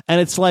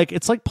 And it's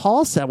like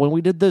Paul said when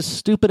we did this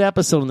stupid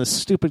episode in this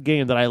stupid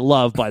game that I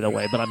love, by the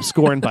way, but I'm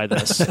scorned by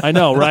this. I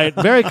know, right?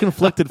 Very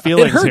conflicted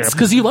feelings. It hurts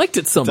because you liked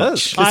it so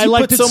much. I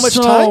liked it so much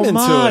time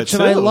into it,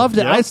 and I loved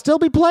it. Yep. I'd still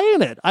be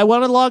playing it. I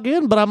want to log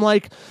in, but I'm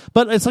like,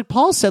 but it's like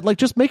Paul said, like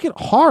just make it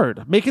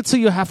hard. Make it so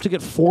you have to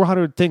get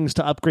 400 things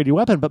to upgrade your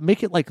weapon, but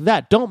make it like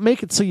that. Don't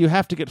make it so you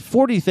have to get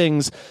 40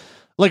 things,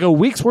 like a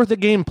week's worth of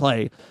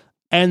gameplay.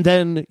 And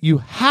then you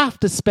have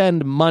to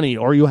spend money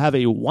or you have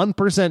a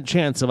 1%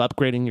 chance of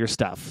upgrading your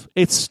stuff.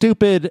 It's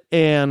stupid,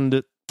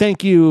 and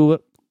thank you,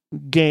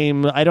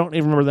 game. I don't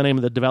even remember the name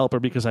of the developer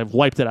because I've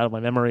wiped it out of my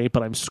memory,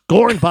 but I'm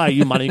scorned by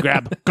you, money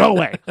grab. Go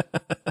away.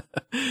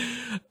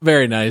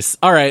 Very nice.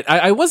 All right.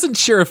 I wasn't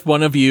sure if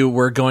one of you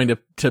were going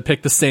to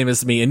pick the same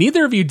as me, and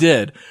neither of you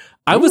did.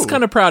 I was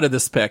kind of proud of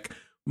this pick.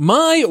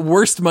 My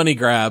worst money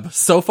grab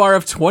so far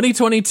of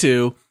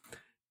 2022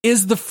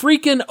 is the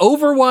freaking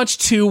Overwatch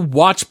 2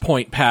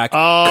 Watchpoint pack,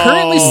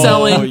 currently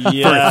selling for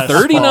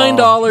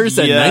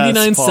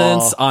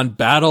 $39.99 on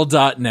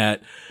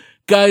Battle.net.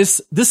 Guys,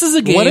 this is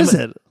a game. What is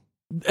it?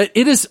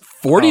 It is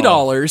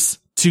 $40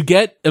 to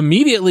get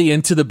immediately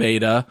into the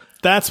beta.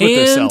 That's what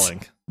they're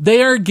selling.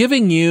 They are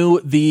giving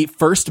you the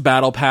first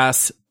Battle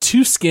Pass,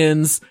 2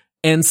 skins,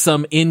 and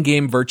some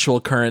in-game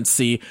virtual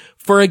currency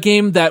for a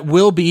game that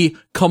will be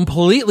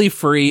completely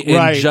free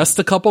in just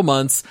a couple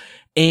months.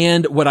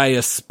 And what I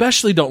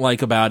especially don't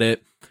like about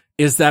it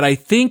is that I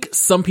think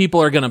some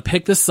people are going to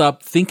pick this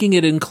up thinking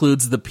it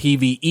includes the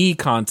PvE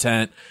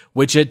content,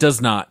 which it does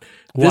not.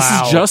 Wow. This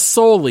is just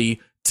solely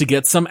to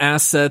get some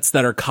assets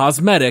that are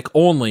cosmetic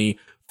only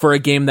for a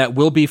game that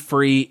will be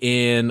free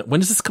in, when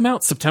does this come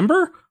out?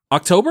 September?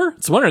 October?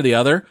 It's one or the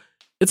other.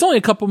 It's only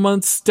a couple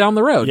months down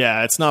the road.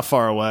 Yeah, it's not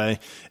far away.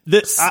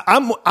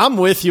 I'm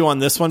with you on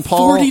this one,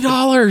 Paul.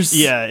 $40.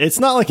 Yeah, it's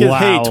not like hey,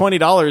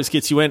 $20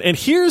 gets you in. And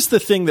here's the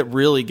thing that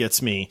really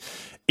gets me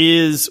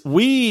is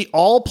we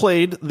all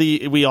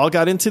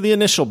got into the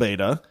initial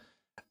beta,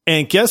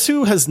 and guess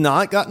who has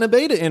not gotten a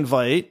beta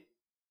invite?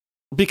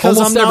 Because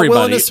almost I'm not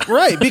everybody. willing to,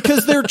 right,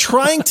 because they're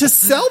trying to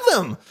sell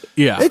them.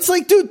 Yeah. It's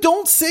like, dude,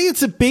 don't say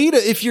it's a beta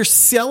if you're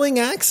selling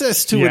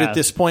access to it at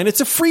this point.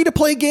 It's a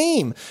free-to-play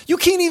game. You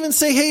can't even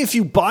say, hey, if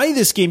you buy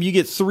this game, you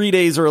get 3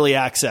 days early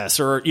access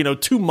or,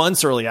 2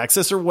 months early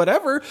access or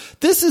whatever.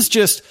 This is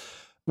just,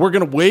 we're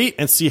going to wait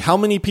and see how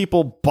many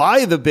people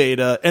buy the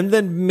beta, and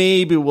then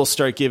maybe we'll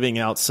start giving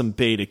out some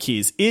beta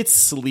keys. It's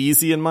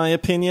sleazy, in my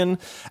opinion,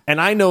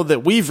 and I know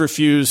that we've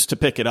refused to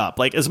pick it up.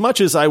 Like, as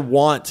much as I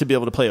want to be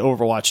able to play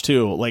Overwatch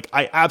 2, like,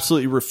 I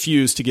absolutely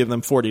refuse to give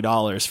them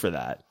 $40 for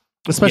that.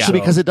 Especially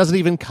because it doesn't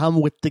even come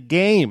with the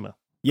game.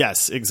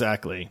 Yes,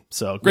 exactly.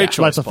 So, great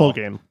choice, that's a full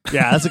game.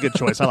 Yeah, that's a good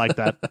choice. I like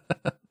that.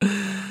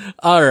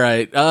 All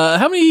right.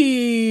 How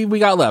many we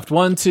got left?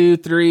 1, 2,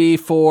 3,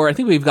 4. I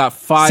think we've got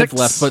 5 6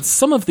 left, but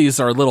some of these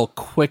are a little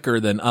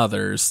quicker than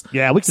others.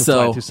 Yeah, we can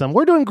fly through some.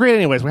 We're doing great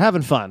anyways. We're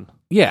having fun.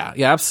 Yeah,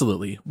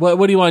 absolutely. What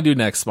do you want to do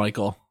next,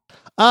 Michael?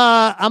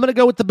 I'm going to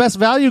go with the best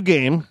value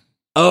game.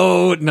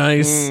 Oh,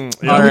 nice.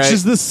 Which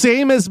is the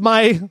same as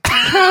my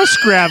cash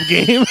grab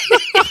game.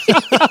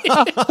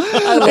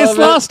 It's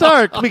Lost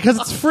Ark because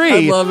it's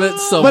free. I love it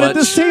so much. But much. at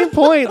the same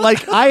point,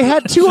 like, I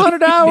had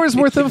 200 hours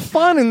worth of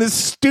fun in this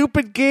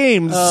stupid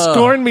game.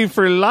 Scorned me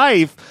for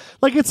life.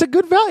 Like, it's a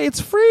good value. It's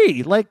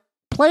free. Like,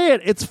 play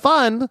it. It's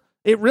fun.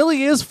 It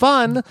really is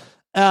fun.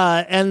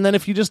 And then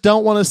if you just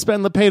don't want to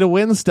spend the pay to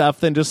win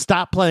stuff, then just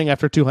stop playing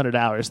after 200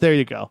 hours. There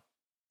you go.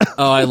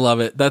 Oh, I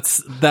love it.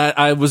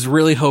 I was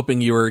really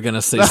hoping you were going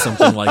to say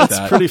something like that.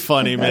 That's pretty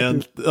funny,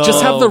 man.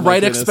 Just have the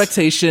right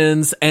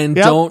expectations and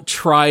don't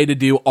try to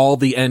do all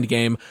the end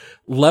game.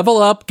 Level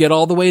up, get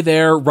all the way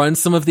there, run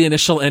some of the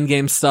initial end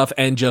game stuff,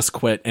 and just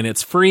quit. And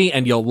it's free,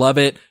 and you'll love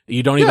it.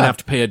 You don't even have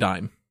to pay a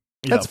dime.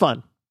 That's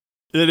fun.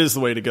 It is the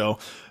way to go.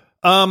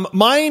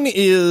 Mine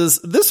is,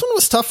 this one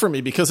was tough for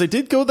me because I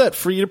did go that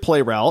free to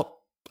play route.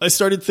 I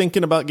started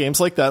thinking about games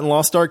like that, and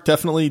Lost Ark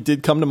definitely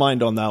did come to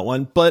mind on that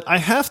one. But I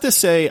have to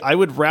say, I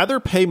would rather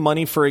pay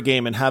money for a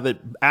game and have it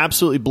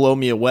absolutely blow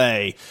me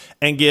away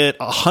and get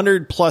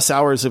 100+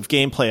 hours of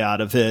gameplay out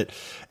of it.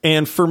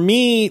 And for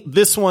me,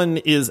 this one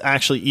is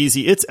actually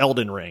easy. It's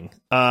Elden Ring.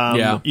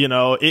 You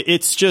know,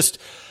 it's just,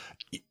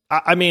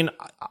 I mean,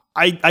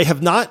 I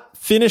have not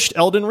finished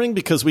Elden Ring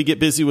because we get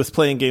busy with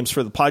playing games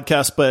for the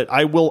podcast, but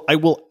I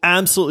will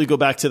absolutely go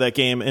back to that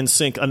game and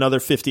sink another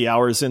 50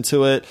 hours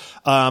into it.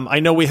 I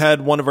know we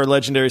had one of our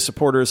legendary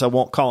supporters, I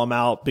won't call him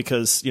out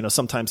because, you know,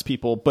 sometimes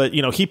people, but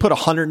you know, he put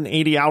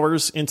 180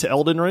 hours into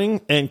Elden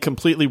Ring and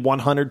completely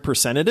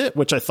 100%ed it,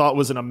 which I thought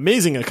was an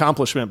amazing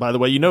accomplishment, by the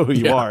way. You know who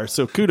you are,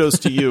 so kudos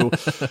to you.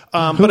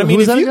 But I mean,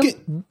 if you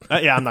can,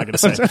 I'm not going to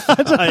say.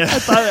 I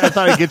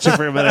thought I'd get you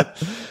for a minute.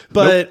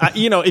 But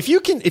you know, if you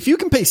can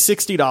pay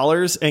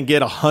 $60 and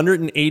get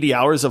 180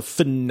 hours of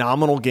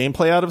phenomenal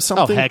gameplay out of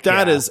something,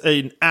 that is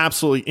an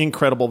absolutely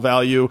incredible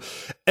value.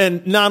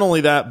 And not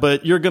only that,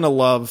 but you're going to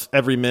love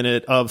every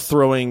minute of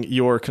throwing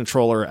your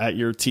controller at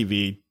your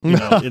TV, you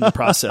know, in the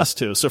process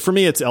too. So for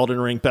me, it's Elden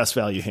Ring, best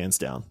value, hands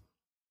down.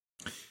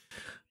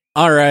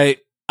 All right.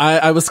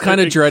 I was kind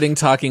of dreading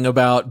talking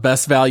about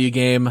best value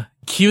game.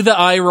 Cue the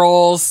eye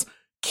rolls,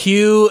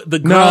 cue the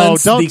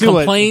grunts, the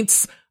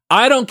complaints.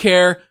 I don't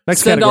care.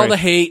 Send all the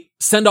hate.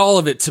 Send all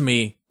of it to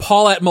me.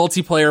 Paul at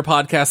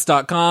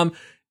multiplayerpodcast.com.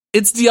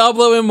 It's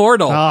Diablo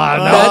Immortal.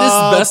 That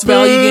is best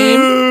value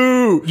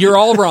game. You're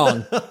all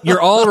wrong.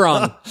 You're all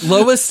wrong.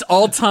 Lowest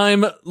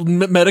all-time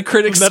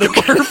Metacritic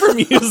score from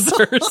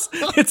users.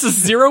 It's a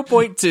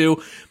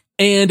 0.2.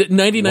 And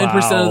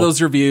 99% of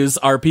those reviews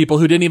are people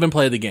who didn't even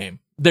play the game.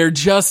 They're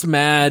just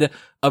mad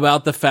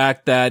about the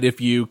fact that if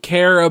you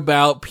care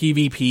about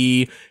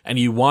PvP and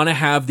you want to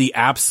have the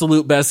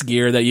absolute best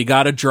gear, that you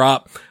got to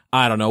drop,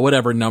 I don't know,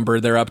 whatever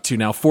number they're up to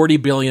now,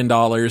 $40 billion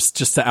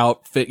just to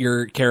outfit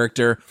your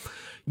character.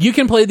 You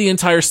can play the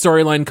entire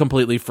storyline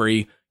completely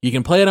free. You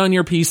can play it on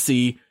your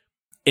PC.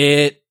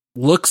 It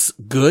looks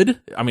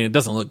good. I mean, it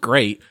doesn't look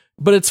great,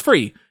 but it's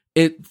free.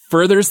 It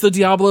furthers the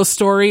Diablo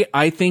story.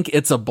 I think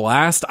it's a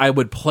blast. I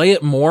would play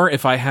it more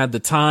if I had the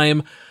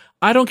time.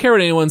 I don't care what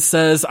anyone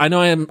says. I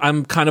know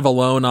I'm kind of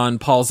alone on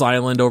Paul's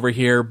Island over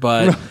here,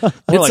 but it's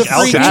like a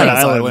free game.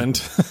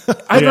 Island.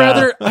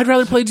 I'd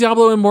rather play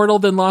Diablo Immortal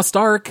than Lost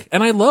Ark,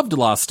 and I loved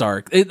Lost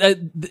Ark.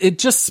 It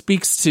just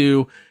speaks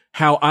to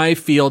how I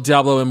feel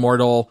Diablo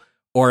Immortal,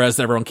 or as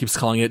everyone keeps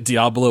calling it,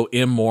 Diablo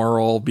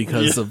Immoral,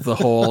 because of the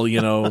whole,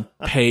 you know,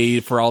 pay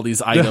for all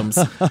these items.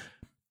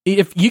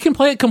 If you can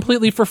play it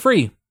completely for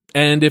free,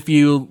 and if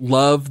you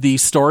love the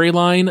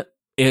storyline,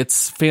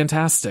 it's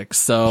fantastic.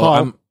 So Paul,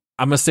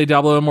 I'm going to say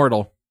Diablo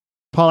Immortal.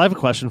 Paul, I have a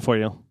question for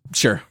you.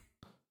 Sure.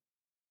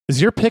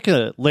 Is your pick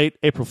a late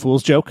April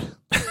Fool's joke?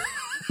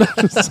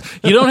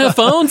 You don't have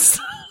phones?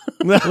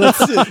 You don't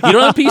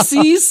have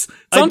PCs? It's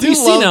on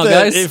PC now,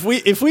 guys.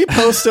 If we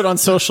posted on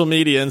social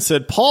media and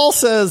said, Paul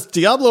says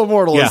Diablo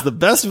Immortal is the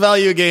best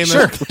value game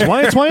in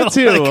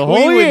 2022, a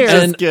whole we year.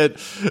 would just get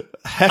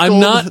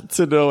heckled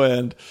to no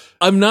end.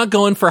 I'm not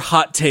going for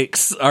hot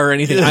takes or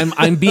anything.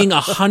 I'm being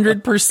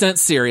 100%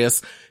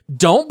 serious.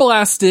 Don't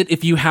blast it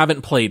if you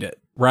haven't played it,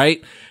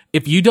 right?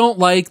 If you don't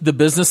like the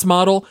business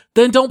model,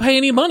 then don't pay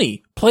any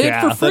money. Play it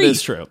for free. That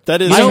is true.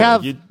 That is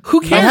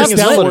who cares? I have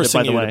downloaded it,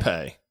 by the way. To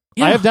pay.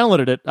 Yeah. I have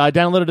downloaded it. I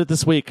downloaded it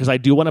this week because I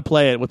do want to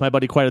play it with my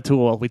buddy Quite a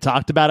Tool. We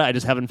talked about it. I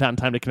just haven't found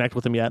time to connect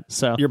with him yet.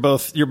 So you're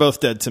both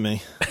dead to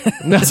me.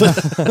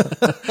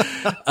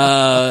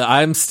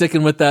 I'm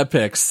sticking with that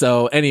pick.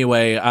 So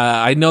anyway,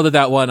 I know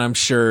that one, I'm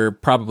sure,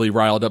 probably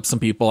riled up some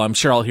people. I'm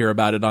sure I'll hear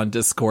about it on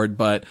Discord,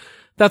 but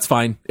that's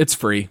fine. It's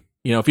free.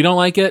 You know, if you don't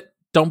like it,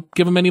 don't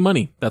give them any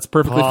money. That's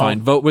perfectly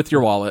fine. Vote with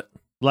your wallet.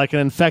 Like an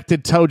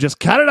infected toe,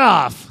 just cut it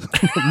off.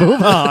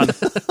 Move on.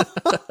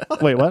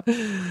 Wait, what?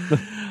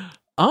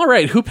 All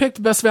right. Who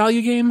picked best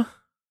value game?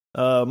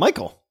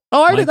 Michael.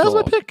 Oh, I did. That was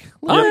my pick.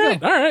 All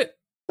right.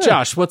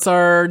 Josh, what's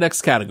our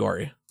next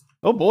category?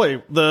 Oh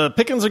boy, the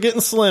pickings are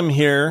getting slim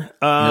here.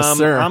 Yes,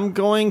 sir. I'm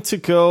going to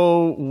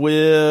go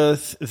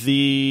with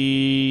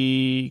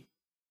the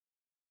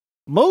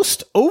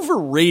most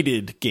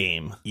overrated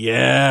game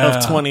of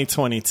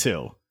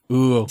 2022.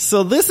 Ooh.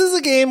 So this is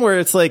a game where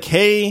it's like,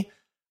 hey,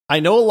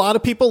 I know a lot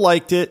of people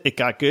liked it. It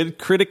got good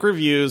critic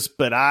reviews,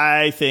 but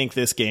I think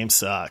this game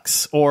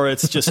sucks, or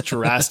it's just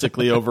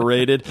drastically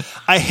overrated.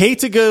 I hate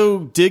to go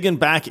digging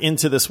back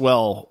into this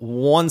well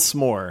once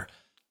more.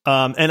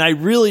 And I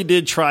really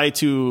did try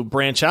to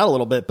branch out a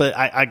little bit, but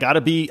I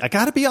gotta be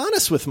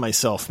honest with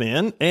myself,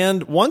 man.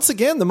 And once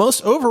again, the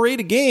most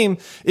overrated game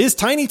is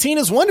Tiny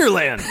Tina's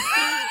Wonderland.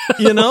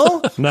 You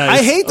know, nice.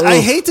 I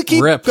hate to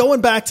keep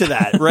going back to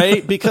that,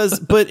 right?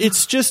 But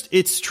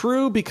it's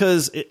true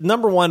because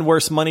number one,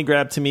 worst money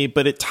grab to me,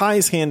 but it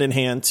ties hand in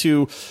hand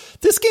to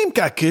this game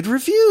got good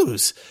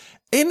reviews,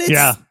 and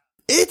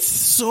it's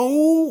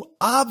so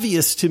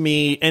obvious to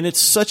me, and it's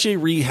such a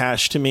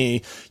rehash to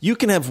me. You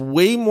can have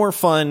way more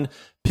fun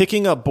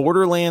picking up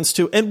Borderlands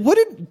 2. And what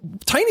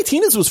did Tiny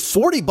Tina's was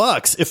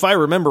 $40 if I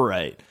remember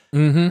right.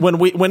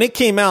 when it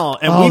came out,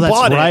 and we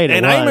bought it.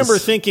 And I remember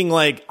thinking,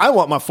 like, I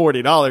want my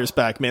 $40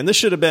 back, man. This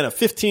should have been a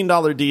 $15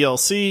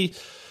 DLC,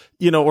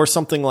 or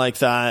something like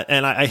that.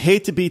 And I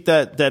hate to beat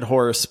that dead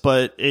horse,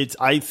 but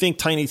I think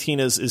Tiny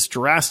Tina's is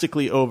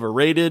drastically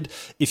overrated.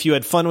 If you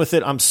had fun with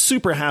it, I'm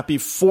super happy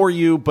for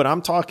you, but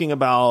I'm talking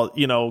about,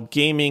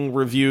 gaming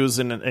reviews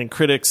and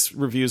critics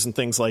reviews and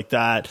things like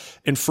that.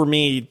 And for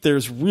me,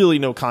 there's really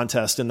no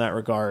contest in that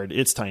regard.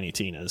 It's Tiny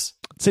Tina's.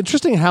 It's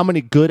interesting how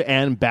many good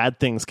and bad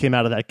things came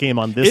out of that game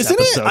on this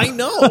episode. Isn't it? I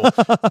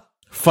know.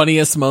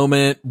 Funniest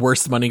moment,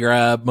 worst money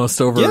grab,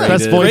 most overrated.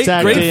 Best voice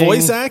acting. Great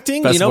voice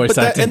acting. Best voice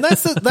acting. And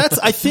that's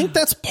I think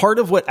that's part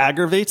of what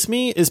aggravates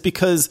me, is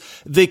because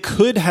they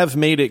could have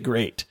made it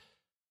great.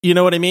 You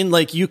know what I mean?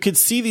 Like, you could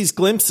see these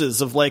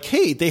glimpses of, like,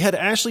 hey, they had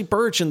Ashley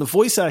Birch and the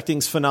voice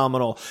acting's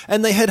phenomenal,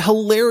 and they had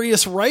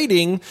hilarious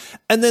writing,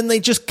 and then they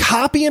just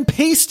copy and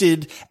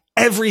pasted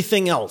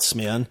everything else,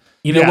 man.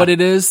 You know what it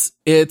is?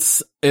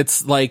 It's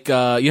like,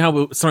 how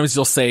sometimes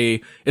you'll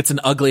say it's an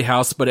ugly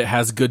house, but it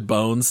has good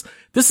bones.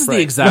 This is the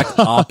exact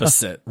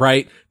opposite,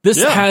 right?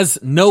 This has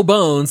no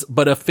bones,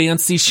 but a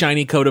fancy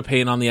shiny coat of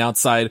paint on the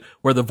outside,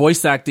 where the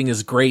voice acting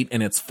is great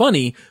and it's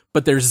funny,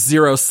 but there's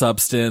zero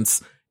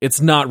substance. It's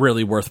not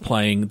really worth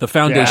playing. The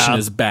foundation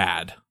is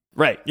bad.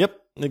 Right. Yep.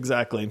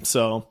 Exactly.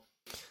 So,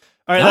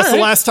 all right, that's the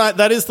last time.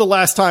 That is the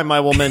last time I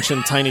will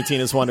mention Tiny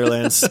Tina's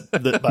Wonderlands.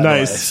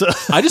 Nice. So.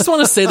 I just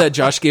want to say that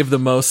Josh gave the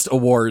most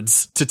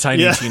awards to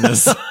Tiny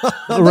Tina's.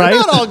 Right?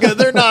 Not all good.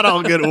 They're not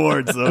all good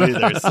awards though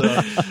either.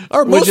 So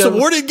our most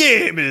awarded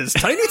game is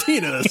Tiny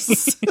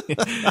Tina's.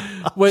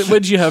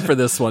 What'd you have for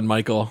this one,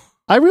 Michael?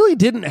 I really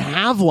didn't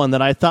have one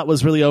that I thought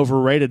was really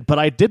overrated, but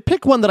I did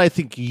pick one that I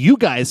think you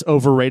guys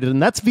overrated,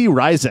 and that's V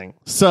Rising.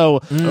 So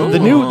the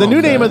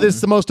new name of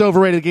this, the most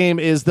overrated game,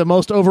 is the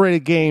most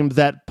overrated game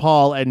that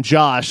Paul and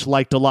Josh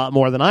liked a lot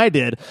more than I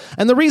did.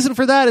 And the reason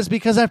for that is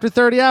because after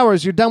 30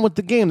 hours, you're done with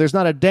the game. There's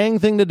not a dang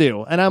thing to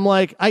do. And I'm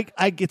like,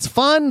 it's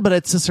fun, but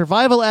it's a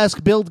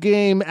survival-esque build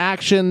game,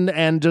 action,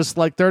 and just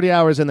like 30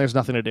 hours and there's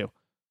nothing to do.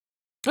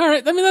 All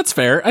right. I mean, that's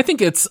fair. I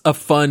think it's a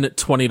fun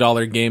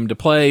 $20 game to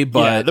play,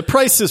 but the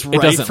price is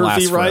right for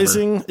V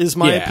Rising, is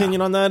my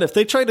opinion on that. If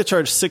they tried to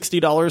charge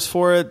 $60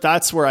 for it,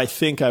 that's where I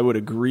think I would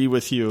agree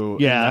with you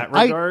in that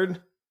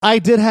regard. I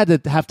did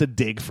have to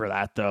dig for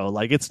that, though.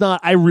 Like, it's not,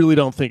 I really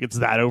don't think it's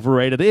that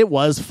overrated. It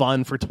was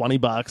fun for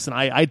 $20, and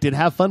I did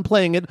have fun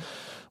playing it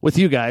with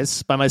you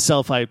guys. By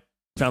myself, I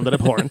found it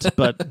abhorrent,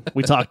 but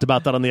we talked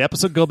about that on the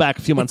episode. Go back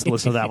a few months and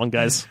listen to that one,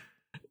 guys.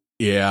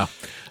 Yeah.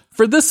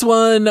 For this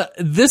one,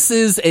 this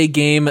is a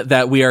game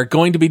that we are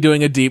going to be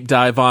doing a deep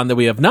dive on that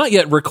we have not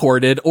yet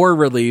recorded or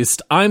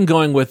released. I'm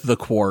going with The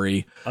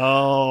Quarry.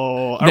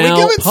 Oh, are now,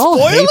 we giving Paul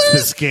spoilers? Hates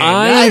this game.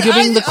 I'm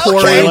giving The Quarry.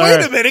 Okay,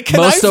 wait a minute.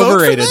 Can most I vote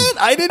overrated. for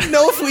that? I didn't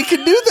know if we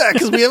could do that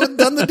because we haven't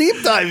done the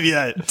deep dive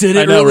yet. Did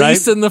it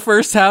release in the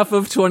first half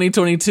of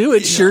 2022?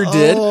 It sure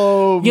did.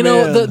 Oh, you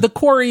know, The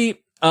Quarry.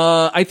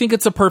 I think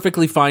it's a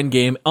perfectly fine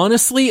game.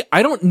 Honestly,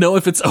 I don't know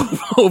if it's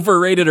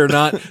overrated or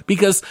not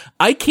because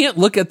I can't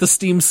look at the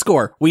Steam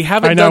score. We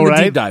haven't done the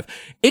deep dive.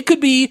 It could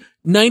be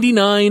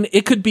 99,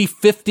 it could be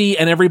 50,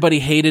 and everybody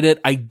hated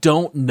it. I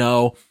don't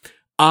know.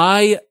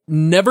 I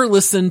never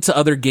listen to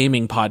other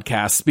gaming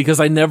podcasts because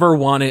I never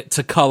want it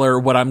to color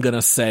what I'm going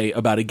to say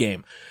about a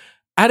game.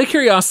 Out of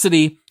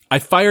curiosity, I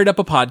fired up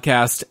a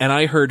podcast and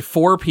I heard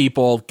 4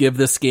 people give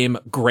this game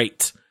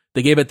great.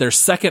 They gave it their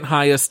second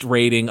highest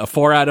rating, a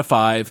 4 out of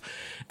 5.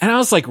 And I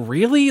was like,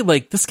 really?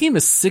 Like, this game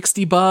is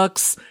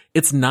 $60.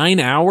 It's 9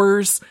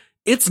 hours.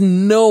 It's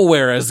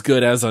nowhere as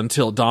good as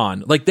Until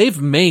Dawn. Like,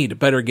 they've made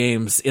better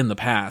games in the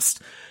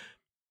past.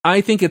 I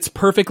think it's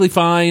perfectly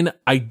fine.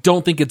 I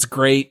don't think it's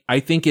great.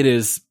 I think it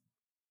is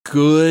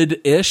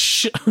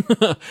good-ish.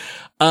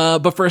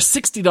 But for a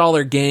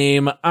 $60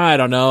 game, I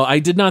don't know. I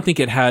did not think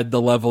it had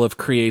the level of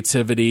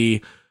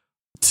creativity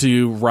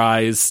to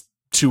rise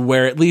to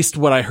where, at least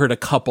what I heard a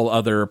couple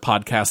other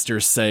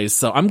podcasters say.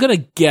 So I'm going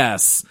to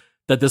guess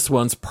that this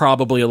one's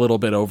probably a little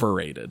bit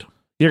overrated.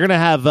 You're going to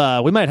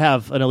have, we might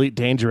have an Elite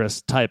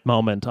Dangerous type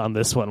moment on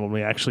this one when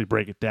we actually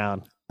break it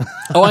down.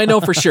 Oh, I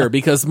know for sure,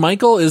 because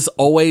Michael is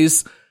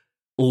always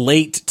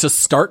late to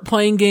start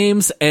playing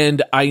games,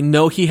 and I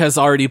know he has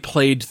already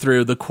played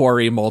through The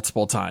Quarry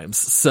multiple times.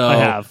 So I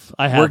have.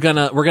 We're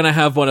gonna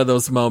have one of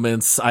those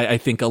moments, I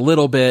think, a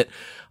little bit.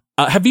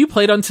 Have you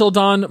played Until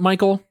Dawn,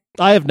 Michael?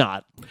 I have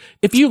not.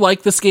 If you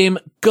like this game,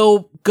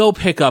 go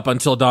pick up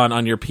Until Dawn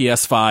on your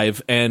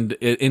PS5 and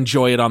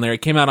enjoy it on there.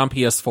 It came out on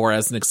PS4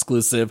 as an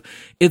exclusive.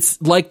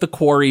 It's like The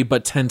Quarry,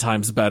 but 10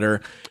 times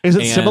better. Is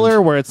it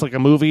similar where it's like a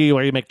movie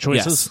where you make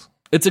choices? Yes.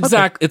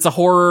 It's a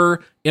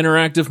horror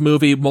interactive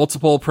movie,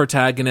 multiple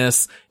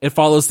protagonists. It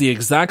follows the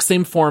exact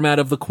same format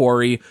of The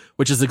Quarry,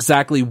 which is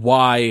exactly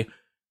why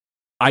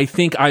I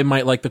think I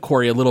might like The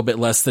Quarry a little bit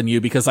less than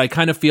you, because I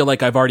kind of feel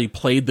like I've already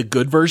played the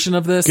good version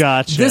of this.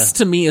 Gotcha. This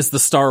to me is the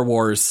Star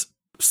Wars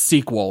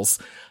sequels.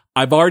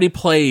 I've already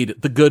played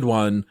the good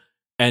one,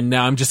 and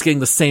now I'm just getting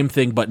the same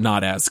thing, but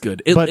not as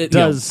good.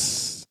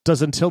 Does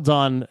does Until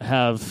Dawn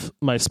have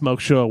my Smoke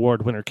Show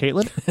Award winner,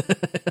 Caitlin?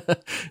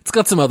 It's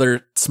got some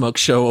other Smoke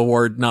Show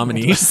Award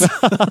nominees.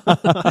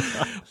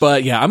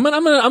 But yeah, I'm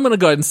gonna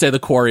go ahead and say The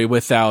Quarry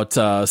without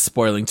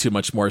spoiling too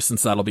much more,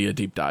 since that'll be a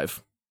deep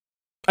dive.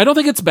 I don't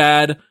think it's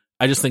bad.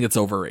 I just think it's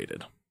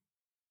overrated.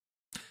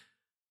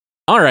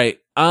 All right.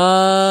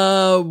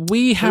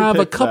 We have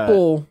a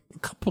couple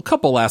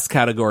last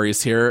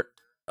categories here.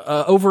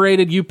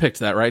 Overrated, you picked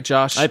that, right,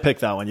 Josh? I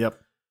picked that one, yep.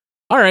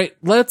 All right,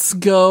 let's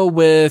go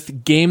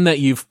with game that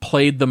you've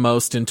played the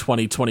most in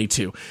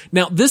 2022.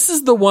 Now, this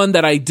is the one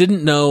that I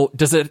didn't know.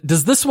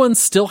 Does this one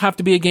still have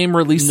to be a game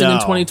releasing in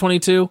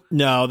 2022?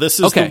 No, this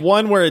is the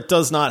one where it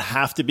does not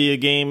have to be a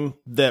game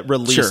that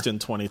released in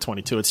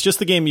 2022. It's just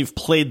the game you've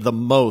played the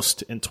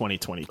most in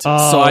 2022.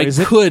 So I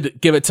could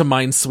give it to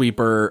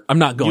Minesweeper. I'm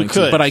not going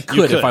to, but I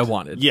could if I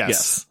wanted.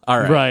 Yes. All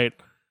right. Right.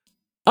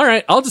 All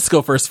right, I'll just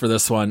go first for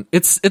this one.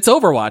 It's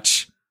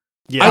Overwatch.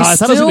 Yeah, I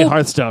thought it was going to be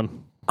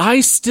Hearthstone.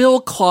 I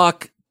still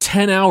clock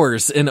 10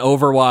 hours in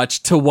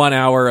Overwatch to 1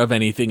 hour of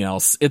anything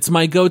else. It's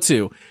my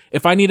go-to.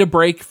 If I need a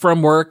break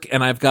from work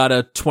and I've got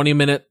a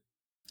 20-minute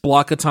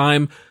block of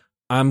time,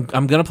 I'm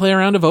going to play a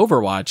round of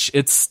Overwatch.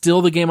 It's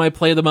still the game I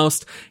play the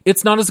most.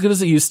 It's not as good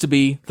as it used to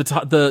be.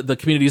 The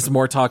community is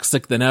more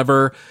toxic than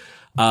ever.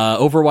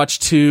 Overwatch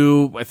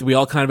 2, I think we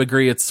all kind of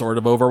agree it's sort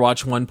of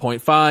Overwatch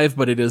 1.5,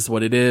 but it is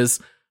what it is.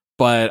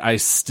 But I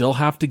still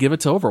have to give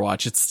it to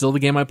Overwatch. It's still the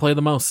game I play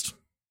the most.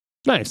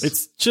 Nice.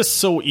 It's just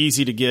so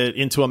easy to get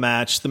into a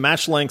match. The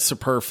match lengths are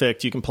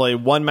perfect. You can play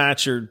one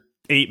match or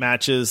 8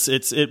 matches.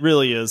 It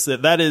really is.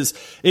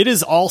 It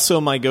is also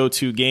my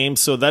go-to game.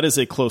 So that is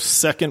a close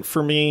second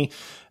for me.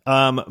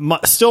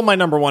 Still my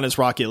number one is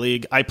Rocket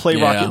League. I play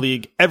Rocket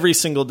League every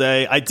single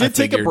day. I did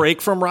take a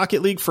break from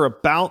Rocket League for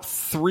about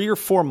 3 or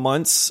 4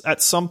 months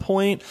at some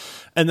point.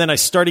 And then I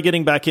started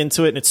getting back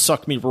into it and it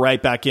sucked me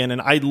right back in. And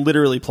I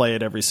literally play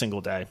it every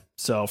single day.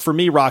 So for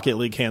me, Rocket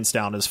League hands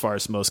down as far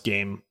as most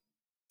game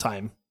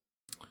time.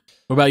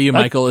 What about you,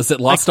 Michael? Is it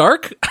Lost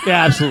Ark?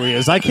 Yeah, absolutely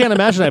is. I can't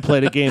imagine I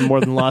played a game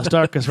more than Lost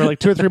Ark, because for like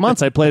 2 or 3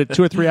 months I played it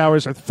 2 or 3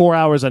 hours or 4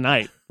 hours a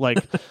night.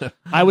 Like,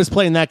 I was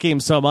playing that game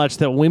so much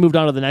that when we moved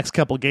on to the next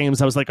couple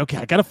games, I was like, okay,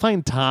 I got to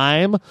find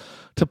time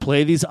to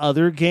play these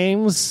other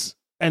games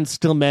and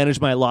still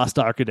manage my Lost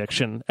Ark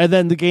addiction. And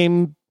then the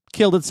game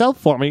killed itself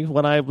for me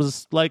when I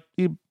was like,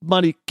 you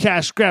money,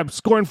 cash grab,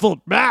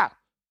 scornful. Ah!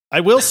 I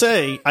will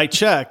say, I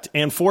checked,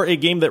 and for a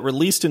game that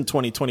released in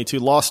 2022,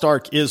 Lost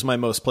Ark is my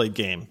most played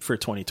game for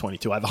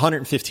 2022. I have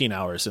 115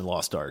 hours in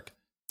Lost Ark.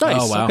 Nice.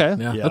 Oh, wow.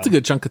 Okay. Yeah. That's a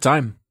good chunk of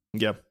time.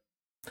 Yep.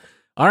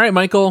 All right,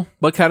 Michael,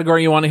 what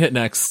category you want to hit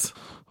next?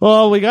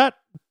 Well, we have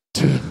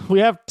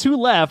 2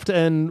 left,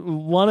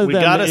 and one of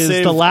them is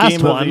the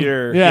last one.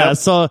 Yeah, yep.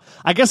 So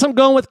I guess I'm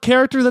going with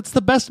character that's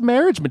the best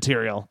marriage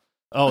material.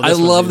 Oh, I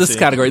love this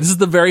category. This is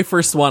the very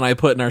first one I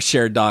put in our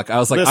shared doc. I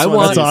was like,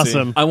 that's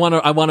awesome. I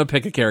want to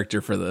pick a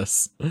character for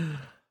this.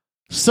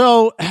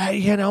 So,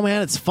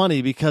 man, it's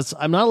funny because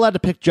I'm not allowed to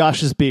pick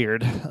Josh's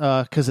beard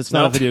because it's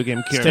not a video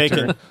game character. It's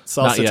taken. It's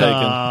also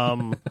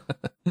taken.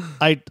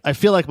 I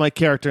feel like my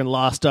character in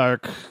Lost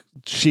Ark,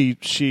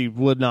 she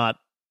would not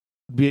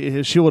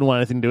be, she wouldn't want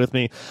anything to do with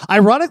me.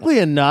 Ironically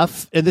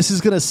enough, and this is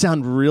going to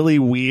sound really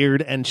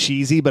weird and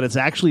cheesy, but it's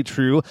actually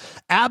true,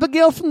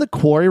 Abigail from The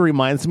Quarry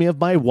reminds me of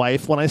my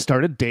wife when I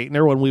started dating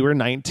her when we were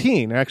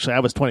 19. Actually, I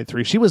was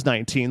 23. She was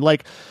 19.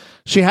 Like,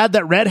 she had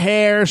that red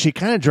hair. She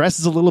kind of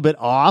dresses a little bit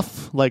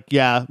off. Like,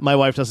 yeah, my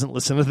wife doesn't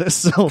listen to this,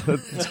 so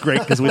it's great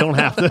because we don't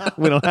have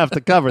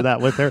to cover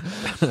that with her.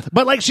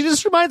 But like, she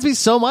just reminds me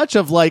so much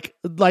of like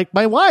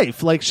my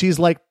wife. Like, she's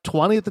like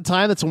 20 at the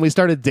time. That's when we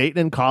started dating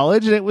in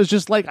college, and it was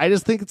just like, I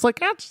just think it's like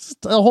just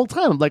the whole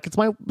time. Like, it's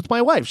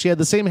my wife. She had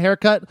the same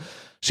haircut.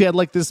 She had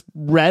like this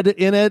red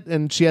in it,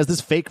 and she has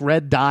this fake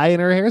red dye in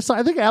her hair. So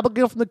I think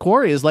Abigail from The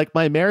Quarry is like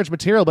my marriage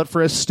material, but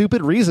for a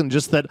stupid reason,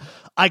 just that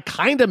I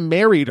kind of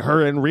married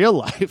her in real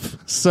life.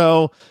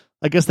 So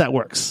I guess that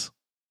works.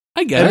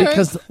 I get it.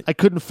 Because I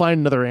couldn't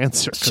find another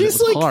answer.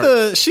 She's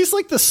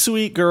like the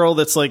sweet girl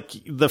that's like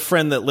the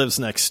friend that lives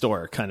next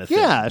door kind of thing.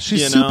 Yeah,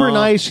 she's super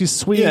nice. She's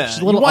sweet. Yeah. She's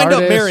a little you wind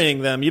artist. up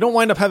marrying them. You don't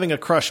wind up having a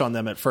crush on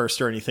them at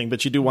first or anything,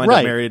 but you do wind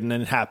up married and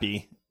then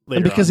happy.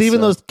 And because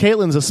even though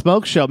Caitlin's a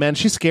smoke show, man,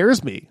 she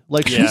scares me.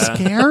 Like, she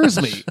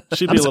scares me.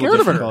 She'd be a little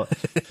difficult.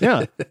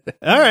 Yeah.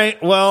 All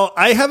right. Well,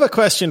 I have a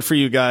question for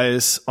you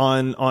guys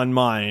on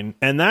mine,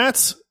 and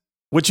that's: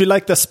 would you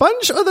like the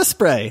sponge or the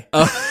spray?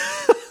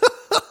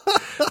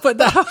 But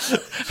because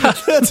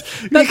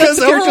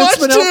Overwatch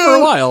 2 been out for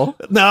a while.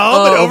 No,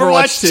 but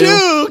Overwatch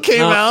 2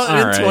 came out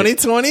in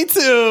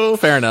 2022.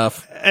 Fair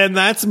enough. And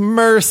that's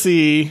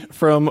Mercy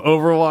from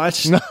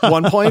Overwatch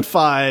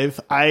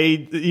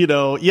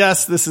 1.5.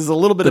 Yes, this is a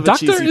little bit of a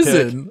cheesy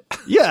pick.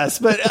 Yes,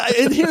 but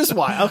and here's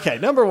why. Okay,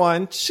 number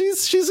one,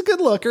 she's a good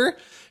looker.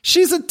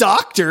 She's a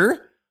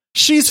doctor.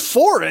 She's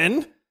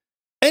foreign,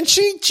 and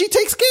she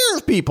takes care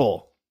of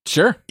people.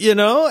 Sure.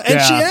 And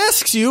she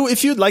asks you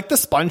if you'd like the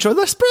sponge or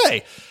the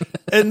spray.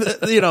 And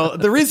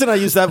the reason I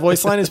use that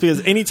voice line is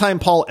because anytime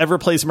Paul ever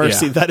plays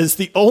Mercy, that is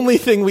the only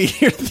thing we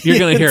hear. You're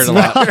going to hear it a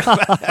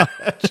lot.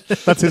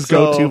 That's his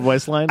go-to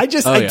voice line. I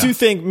do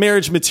think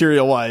marriage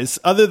material wise,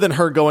 other than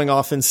her going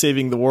off and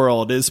saving the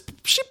world, is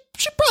she'd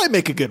probably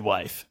make a good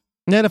wife.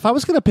 And if I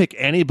was going to pick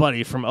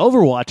anybody from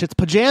Overwatch, it's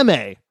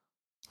Pajame.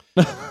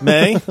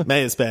 May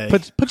is Bay.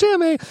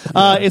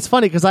 Pajame. It's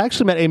funny because I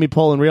actually met Amy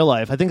Pohl in real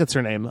life. I think that's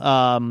her name.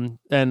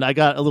 And I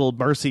got a little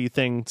Mercy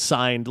thing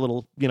signed,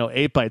 little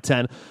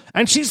 8x10,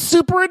 and she's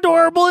super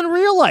adorable in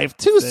real life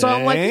too. So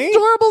I'm like,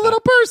 adorable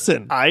little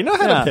person. I know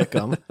how to pick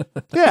them.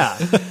 Yeah,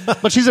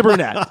 but she's a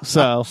brunette.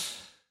 So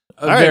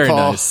Very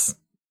Paul. nice.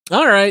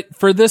 All right,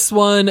 for this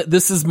one,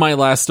 this is my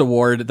last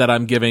award that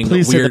I'm giving.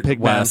 Please say the Weird Pig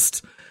Man.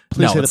 West.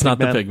 Please say No, the it's Pig not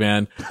the Man. Pig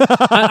Man.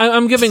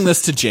 I'm giving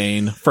this to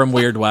Jane from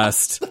Weird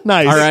West.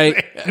 Nice. All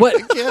right. What?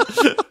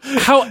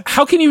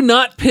 How can you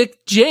not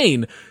pick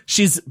Jane?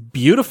 She's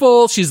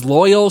beautiful. She's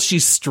loyal.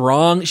 She's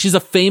strong. She's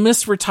a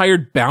famous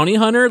retired bounty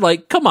hunter.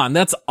 Like, come on,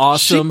 that's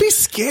awesome. She'd be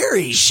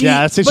scary.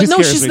 Yeah, she but no,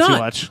 scares she's me not. too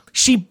much.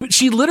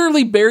 She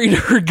literally buried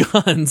her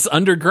guns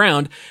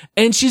underground,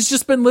 and she's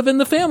just been living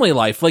the family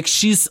life. Like,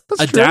 she's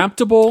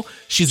adaptable.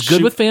 She's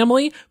good with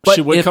family. But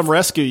she would come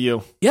rescue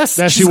you. Yes,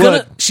 Yeah, she's she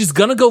gonna would. she's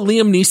gonna go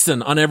Liam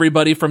Neeson on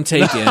everybody from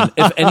Taken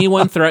if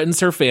anyone threatens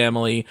her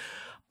family.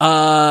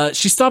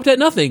 She stopped at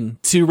nothing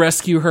to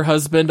rescue her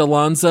husband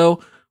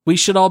Alonzo. We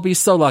should all be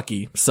so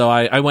lucky. So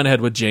I went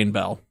ahead with Jane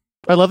Bell.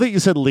 I love that you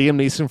said Liam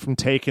Neeson from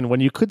Taken when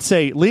you could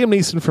say Liam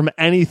Neeson from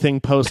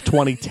anything post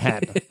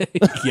 2010.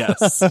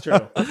 Yes,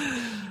 true.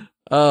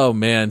 Oh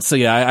man, so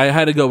yeah, I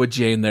had to go with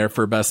Jane there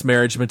for best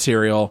marriage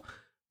material,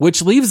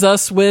 which leaves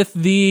us with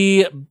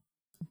the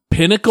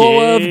pinnacle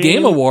of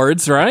game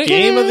awards, right?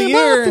 Game of the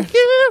year.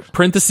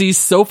 Parentheses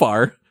so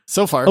far.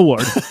 So far.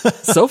 Award.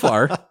 So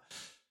far.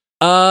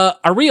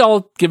 Are we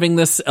all giving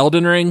this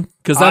Elden Ring?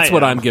 Because that's I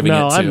what am. I'm giving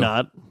No, it to. I'm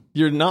not.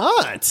 You're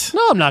not.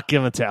 No, I'm not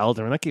giving it to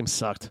Elden Ring. That game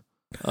sucked.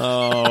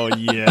 Oh,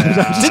 yeah.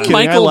 Just Didn't kidding,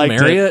 I Michael liked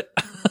marry it.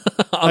 it?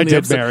 I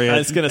did marry it. I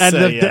was gonna and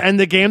say, yeah. and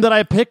the game that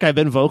I pick, I've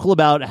been vocal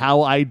about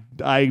how I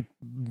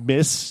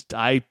missed.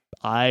 I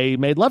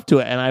made love to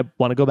it, and I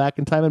want to go back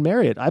in time and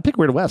marry it. I pick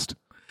Weird West.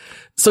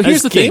 So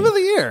here's the Game thing. of the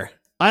year.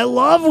 I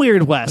love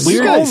Weird West so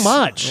Nice.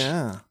 much.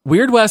 Yeah.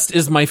 Weird West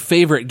is my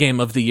favorite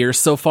game of the year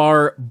so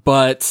far,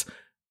 but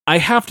I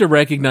have to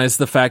recognize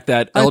the fact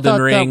that I Elden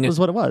thought Ring that was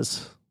what it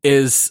was.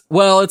 is,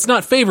 well, it's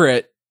not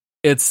favorite.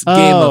 It's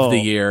game of the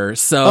year.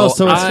 So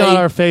so it's not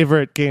our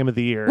favorite game of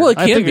the year. Well, it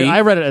can be. I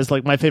read it as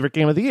like my favorite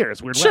game of the year.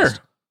 It's Weird Sure. West.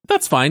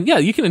 That's fine. Yeah,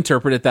 you can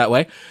interpret it that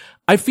way.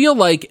 I feel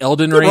like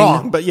Elden You're Ring.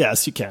 wrong, but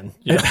yes, you can.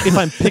 Yeah. If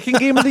I'm picking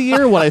game of the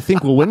year, what I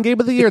think will win game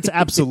of the year, it's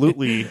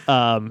absolutely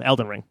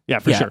Elden Ring. Yeah,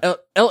 for sure.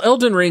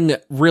 Elden Ring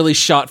really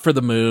shot for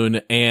the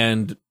moon,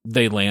 and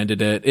they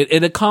landed it.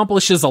 It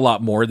accomplishes a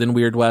lot more than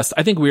Weird West.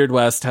 I think Weird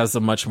West has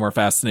a much more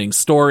fascinating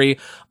story.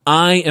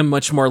 I am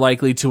much more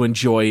likely to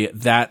enjoy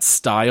that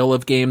style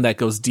of game that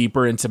goes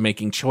deeper into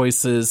making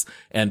choices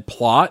and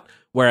plot,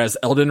 whereas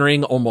Elden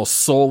Ring almost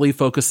solely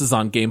focuses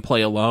on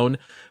gameplay alone.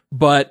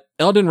 But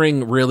Elden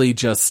Ring really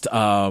just,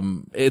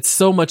 it's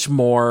so much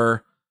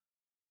more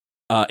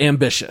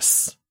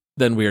ambitious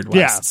than Weird West.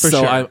 Yeah, for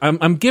so sure.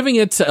 I'm giving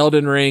it to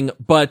Elden Ring,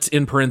 but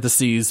in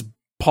parentheses,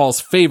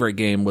 Paul's favorite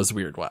game was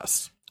Weird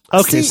West.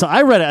 Okay, so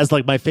I read it as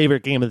like my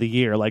favorite game of the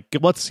year. Like,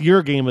 what's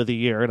your game of the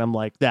year? And I'm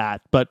like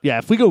that. But yeah,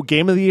 if we go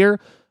game of the year,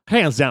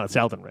 hands down, it's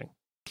Elden Ring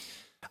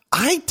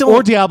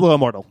or Diablo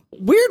Immortal.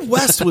 Weird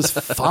West was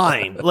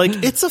fine.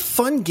 Like, it's a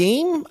fun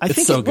game. I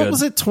think so what good.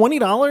 was it? $20,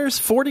 $40?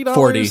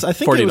 40. I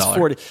think it was $40.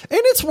 40, and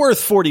it's worth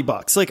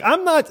 $40. Like,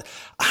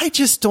 I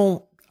just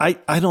don't.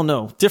 I don't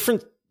know.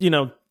 Different.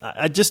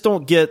 I just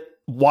don't get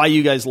why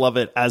you guys love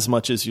it as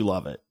much as you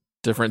love it.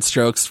 Different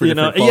strokes for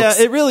different folks.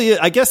 Yeah, it really is.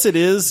 I guess it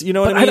is. You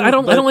know what But I mean? I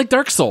don't like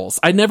Dark Souls.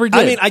 I never did.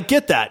 I mean, I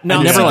get that.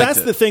 Now, never see, liked that's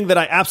it. the thing that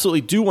I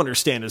absolutely do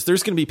understand is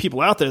there's going to be people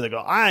out there that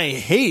go, I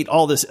hate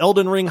all this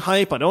Elden Ring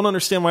hype. I don't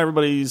understand why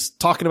everybody's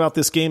talking about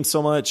this game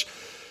so much,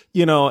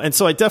 and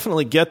so I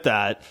definitely get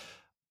that.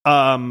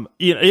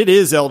 It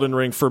is Elden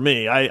Ring for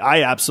me.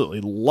 I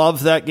absolutely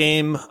love that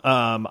game.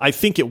 I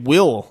think it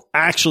will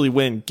actually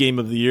win Game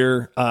of the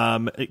Year.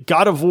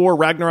 God of War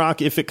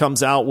Ragnarok, if it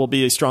comes out, will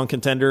be a strong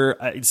contender.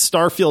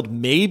 Starfield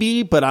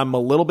maybe, but I'm a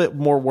little bit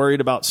more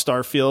worried about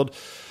Starfield.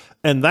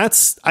 And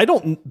I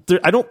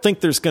don't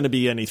think there's going to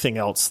be anything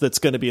else that's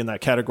going to be in that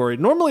category.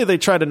 Normally they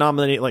try to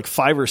nominate like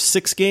 5 or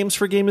 6 games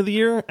for Game of the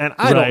Year, and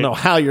I don't know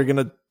how you're going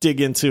to dig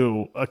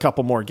into a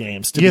couple more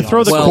games. You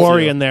throw the Well,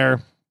 Quarry in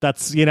there.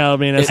 That's, as a Dude,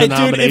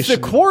 nomination. if the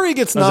Quarry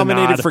gets As a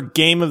nominated nod. for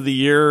Game of the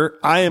Year,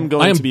 I am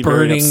going to be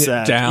very burning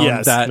upset. down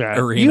Yes. that Yeah.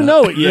 arena. You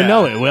know it. You Yeah.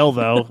 know it will,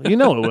 though. You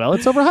know it will.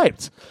 It's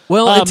overhyped.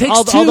 Well, it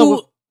takes two.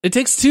 although- It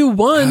takes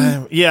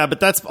 2-1. Yeah, but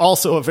that's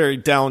also a very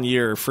down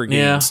year for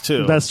games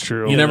too. That's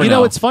true. You never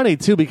know. It's funny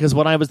too because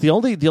when I was the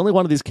only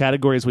one of these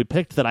categories we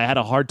picked that I had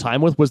a hard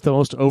time with was the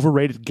most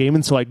overrated game,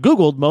 and so I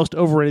googled most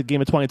overrated game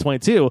of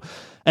 2022,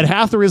 and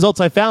half the results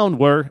I found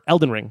were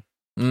Elden Ring.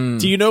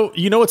 Do you know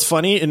what's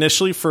funny?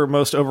 Initially, for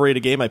most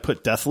overrated game, I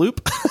put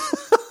Deathloop.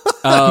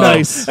 Oh,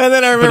 Nice. And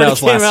then I remember that it was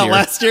came out year.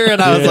 last year,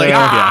 and I was like,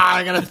 Yeah.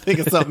 I gotta think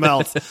of something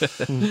else.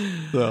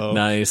 So.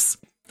 Nice.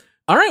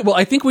 All right. Well,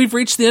 I think we've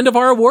reached the end of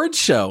our awards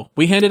show.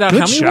 We handed out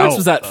Good how many show. awards?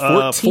 Was that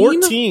 14?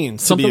 14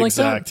 to Something be like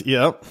exact. that?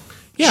 Yep.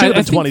 Yeah, Should have I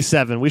been think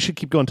 27. We should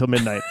keep going till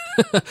midnight.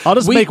 I'll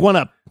just We- make one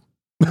up.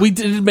 we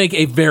did make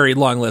a very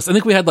long list. I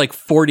think we had like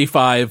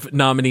 45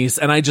 nominees,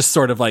 and I just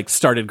sort of like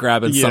started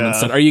grabbing some and Yeah.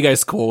 said, "Are you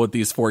guys cool with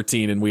these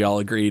 14?" And we all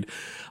agreed.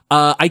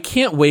 I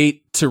can't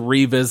wait to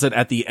revisit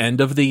at the end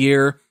of the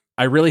year.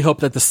 I really hope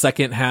that the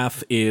second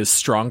half is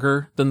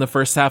stronger than the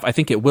first half. I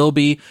think it will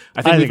be.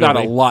 I think we've got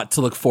a it'll be. lot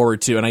to look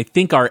forward to, and I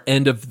think our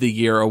end of the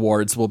year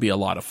awards will be a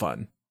lot of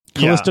fun.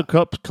 Callisto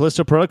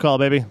Protocol,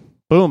 baby.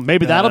 Boom.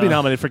 Maybe that'll be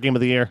nominated for Game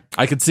of the Year.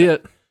 I could see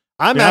it.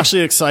 I'm Yeah.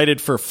 actually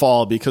excited for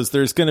fall because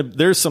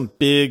there's some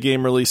big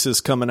game releases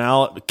coming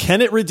out.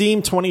 Can it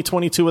redeem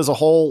 2022 as a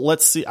whole?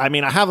 Let's see. I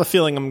mean, I have a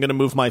feeling I'm going to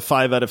move my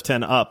 5 out of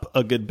 10 up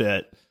a good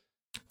bit.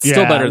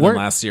 Still Yeah, better than we're-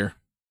 last year.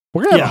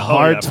 We're gonna have Yeah, a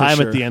hard for time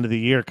sure. at the end of the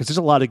year because there's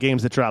a lot of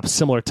games that drop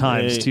similar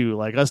times Hey, too.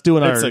 Like us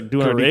doing It's our a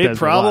doing our deep great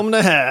dives a lot. problem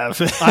to have.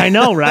 I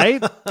know,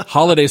 right?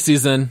 Holiday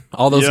season,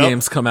 all those Yep.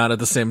 games come out at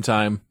the same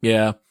time.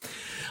 Yeah.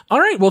 All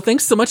right. Well,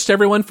 thanks so much to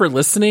everyone for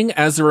listening.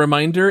 As a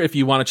reminder, if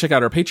you want to check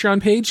out our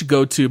Patreon page,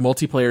 go to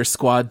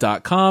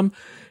multiplayersquad.com.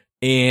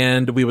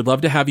 And we would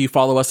love to have you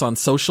follow us on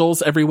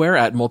socials everywhere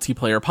at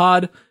Multiplayer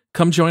Pod.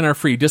 Come join our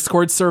free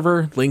Discord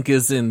server. Link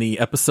is in the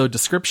episode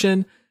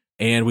description.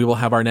 And we will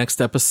have our next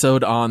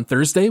episode on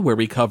Thursday where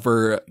we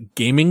cover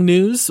gaming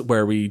news,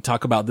 where we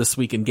talk about this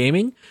week in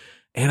gaming.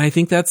 And I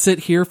think that's it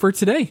here for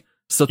today.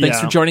 So thanks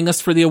Yeah. for joining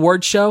us for the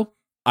award show.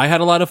 I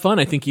had a lot of fun.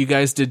 I think you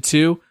guys did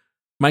too.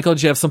 Michael,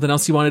 did you have something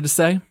else you wanted to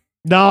say?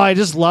 No, I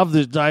just love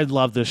I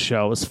love this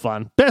show. It was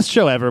fun. Best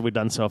show ever we've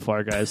done so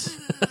far, guys.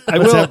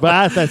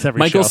 That's every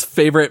Michael's show.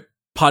 favorite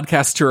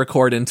podcast to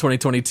record in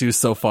 2022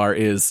 so far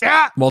is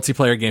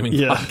Multiplayer Gaming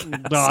Yeah.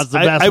 Podcast. No, it's the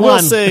best I one. will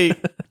say,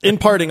 in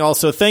parting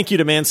also, thank you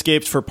to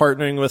Manscaped for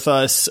partnering with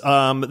us.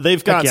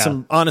 They've got Heck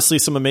yeah. honestly,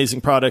 some amazing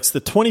products.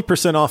 The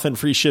 20% off and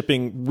free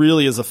shipping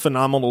really is a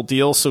phenomenal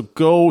deal. So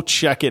go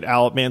check it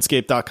out,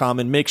 manscaped.com,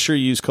 and make sure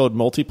you use code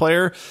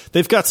multiplayer.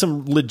 They've got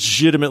some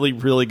legitimately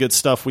really good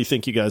stuff we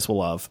think you guys will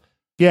love.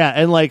 Yeah,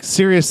 and like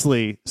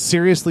seriously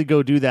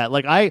go do that.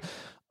 Like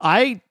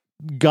I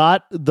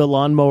got the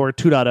lawnmower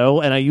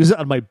 2.0 and I use it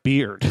on my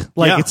beard.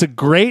 Like Yeah. it's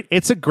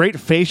a great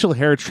facial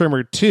hair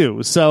trimmer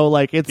too. So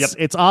like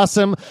it's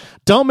awesome.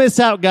 Don't miss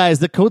out, guys.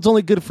 The code's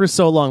only good for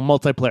so long.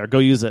 Multiplayer, go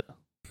use it.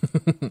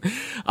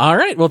 All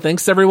right. Well,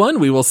 thanks everyone.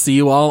 We will see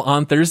you all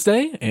on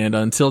Thursday. And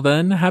until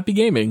then, happy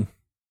gaming.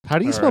 How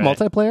do you spell right.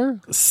 multiplayer?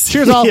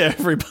 Cheers, all. Yeah,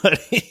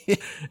 everybody.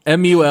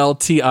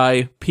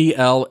 MULTIPLAYER.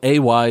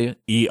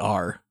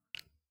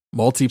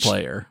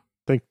 Multiplayer.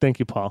 Thank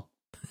you, Paul.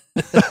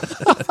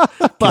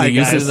 Can Bye, you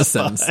use it guys. in a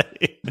sentence?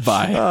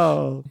 Bye.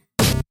 Oh.